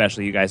season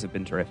especially, you guys have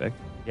been terrific.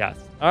 Yes.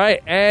 All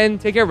right, and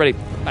take care, everybody.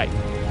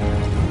 Bye.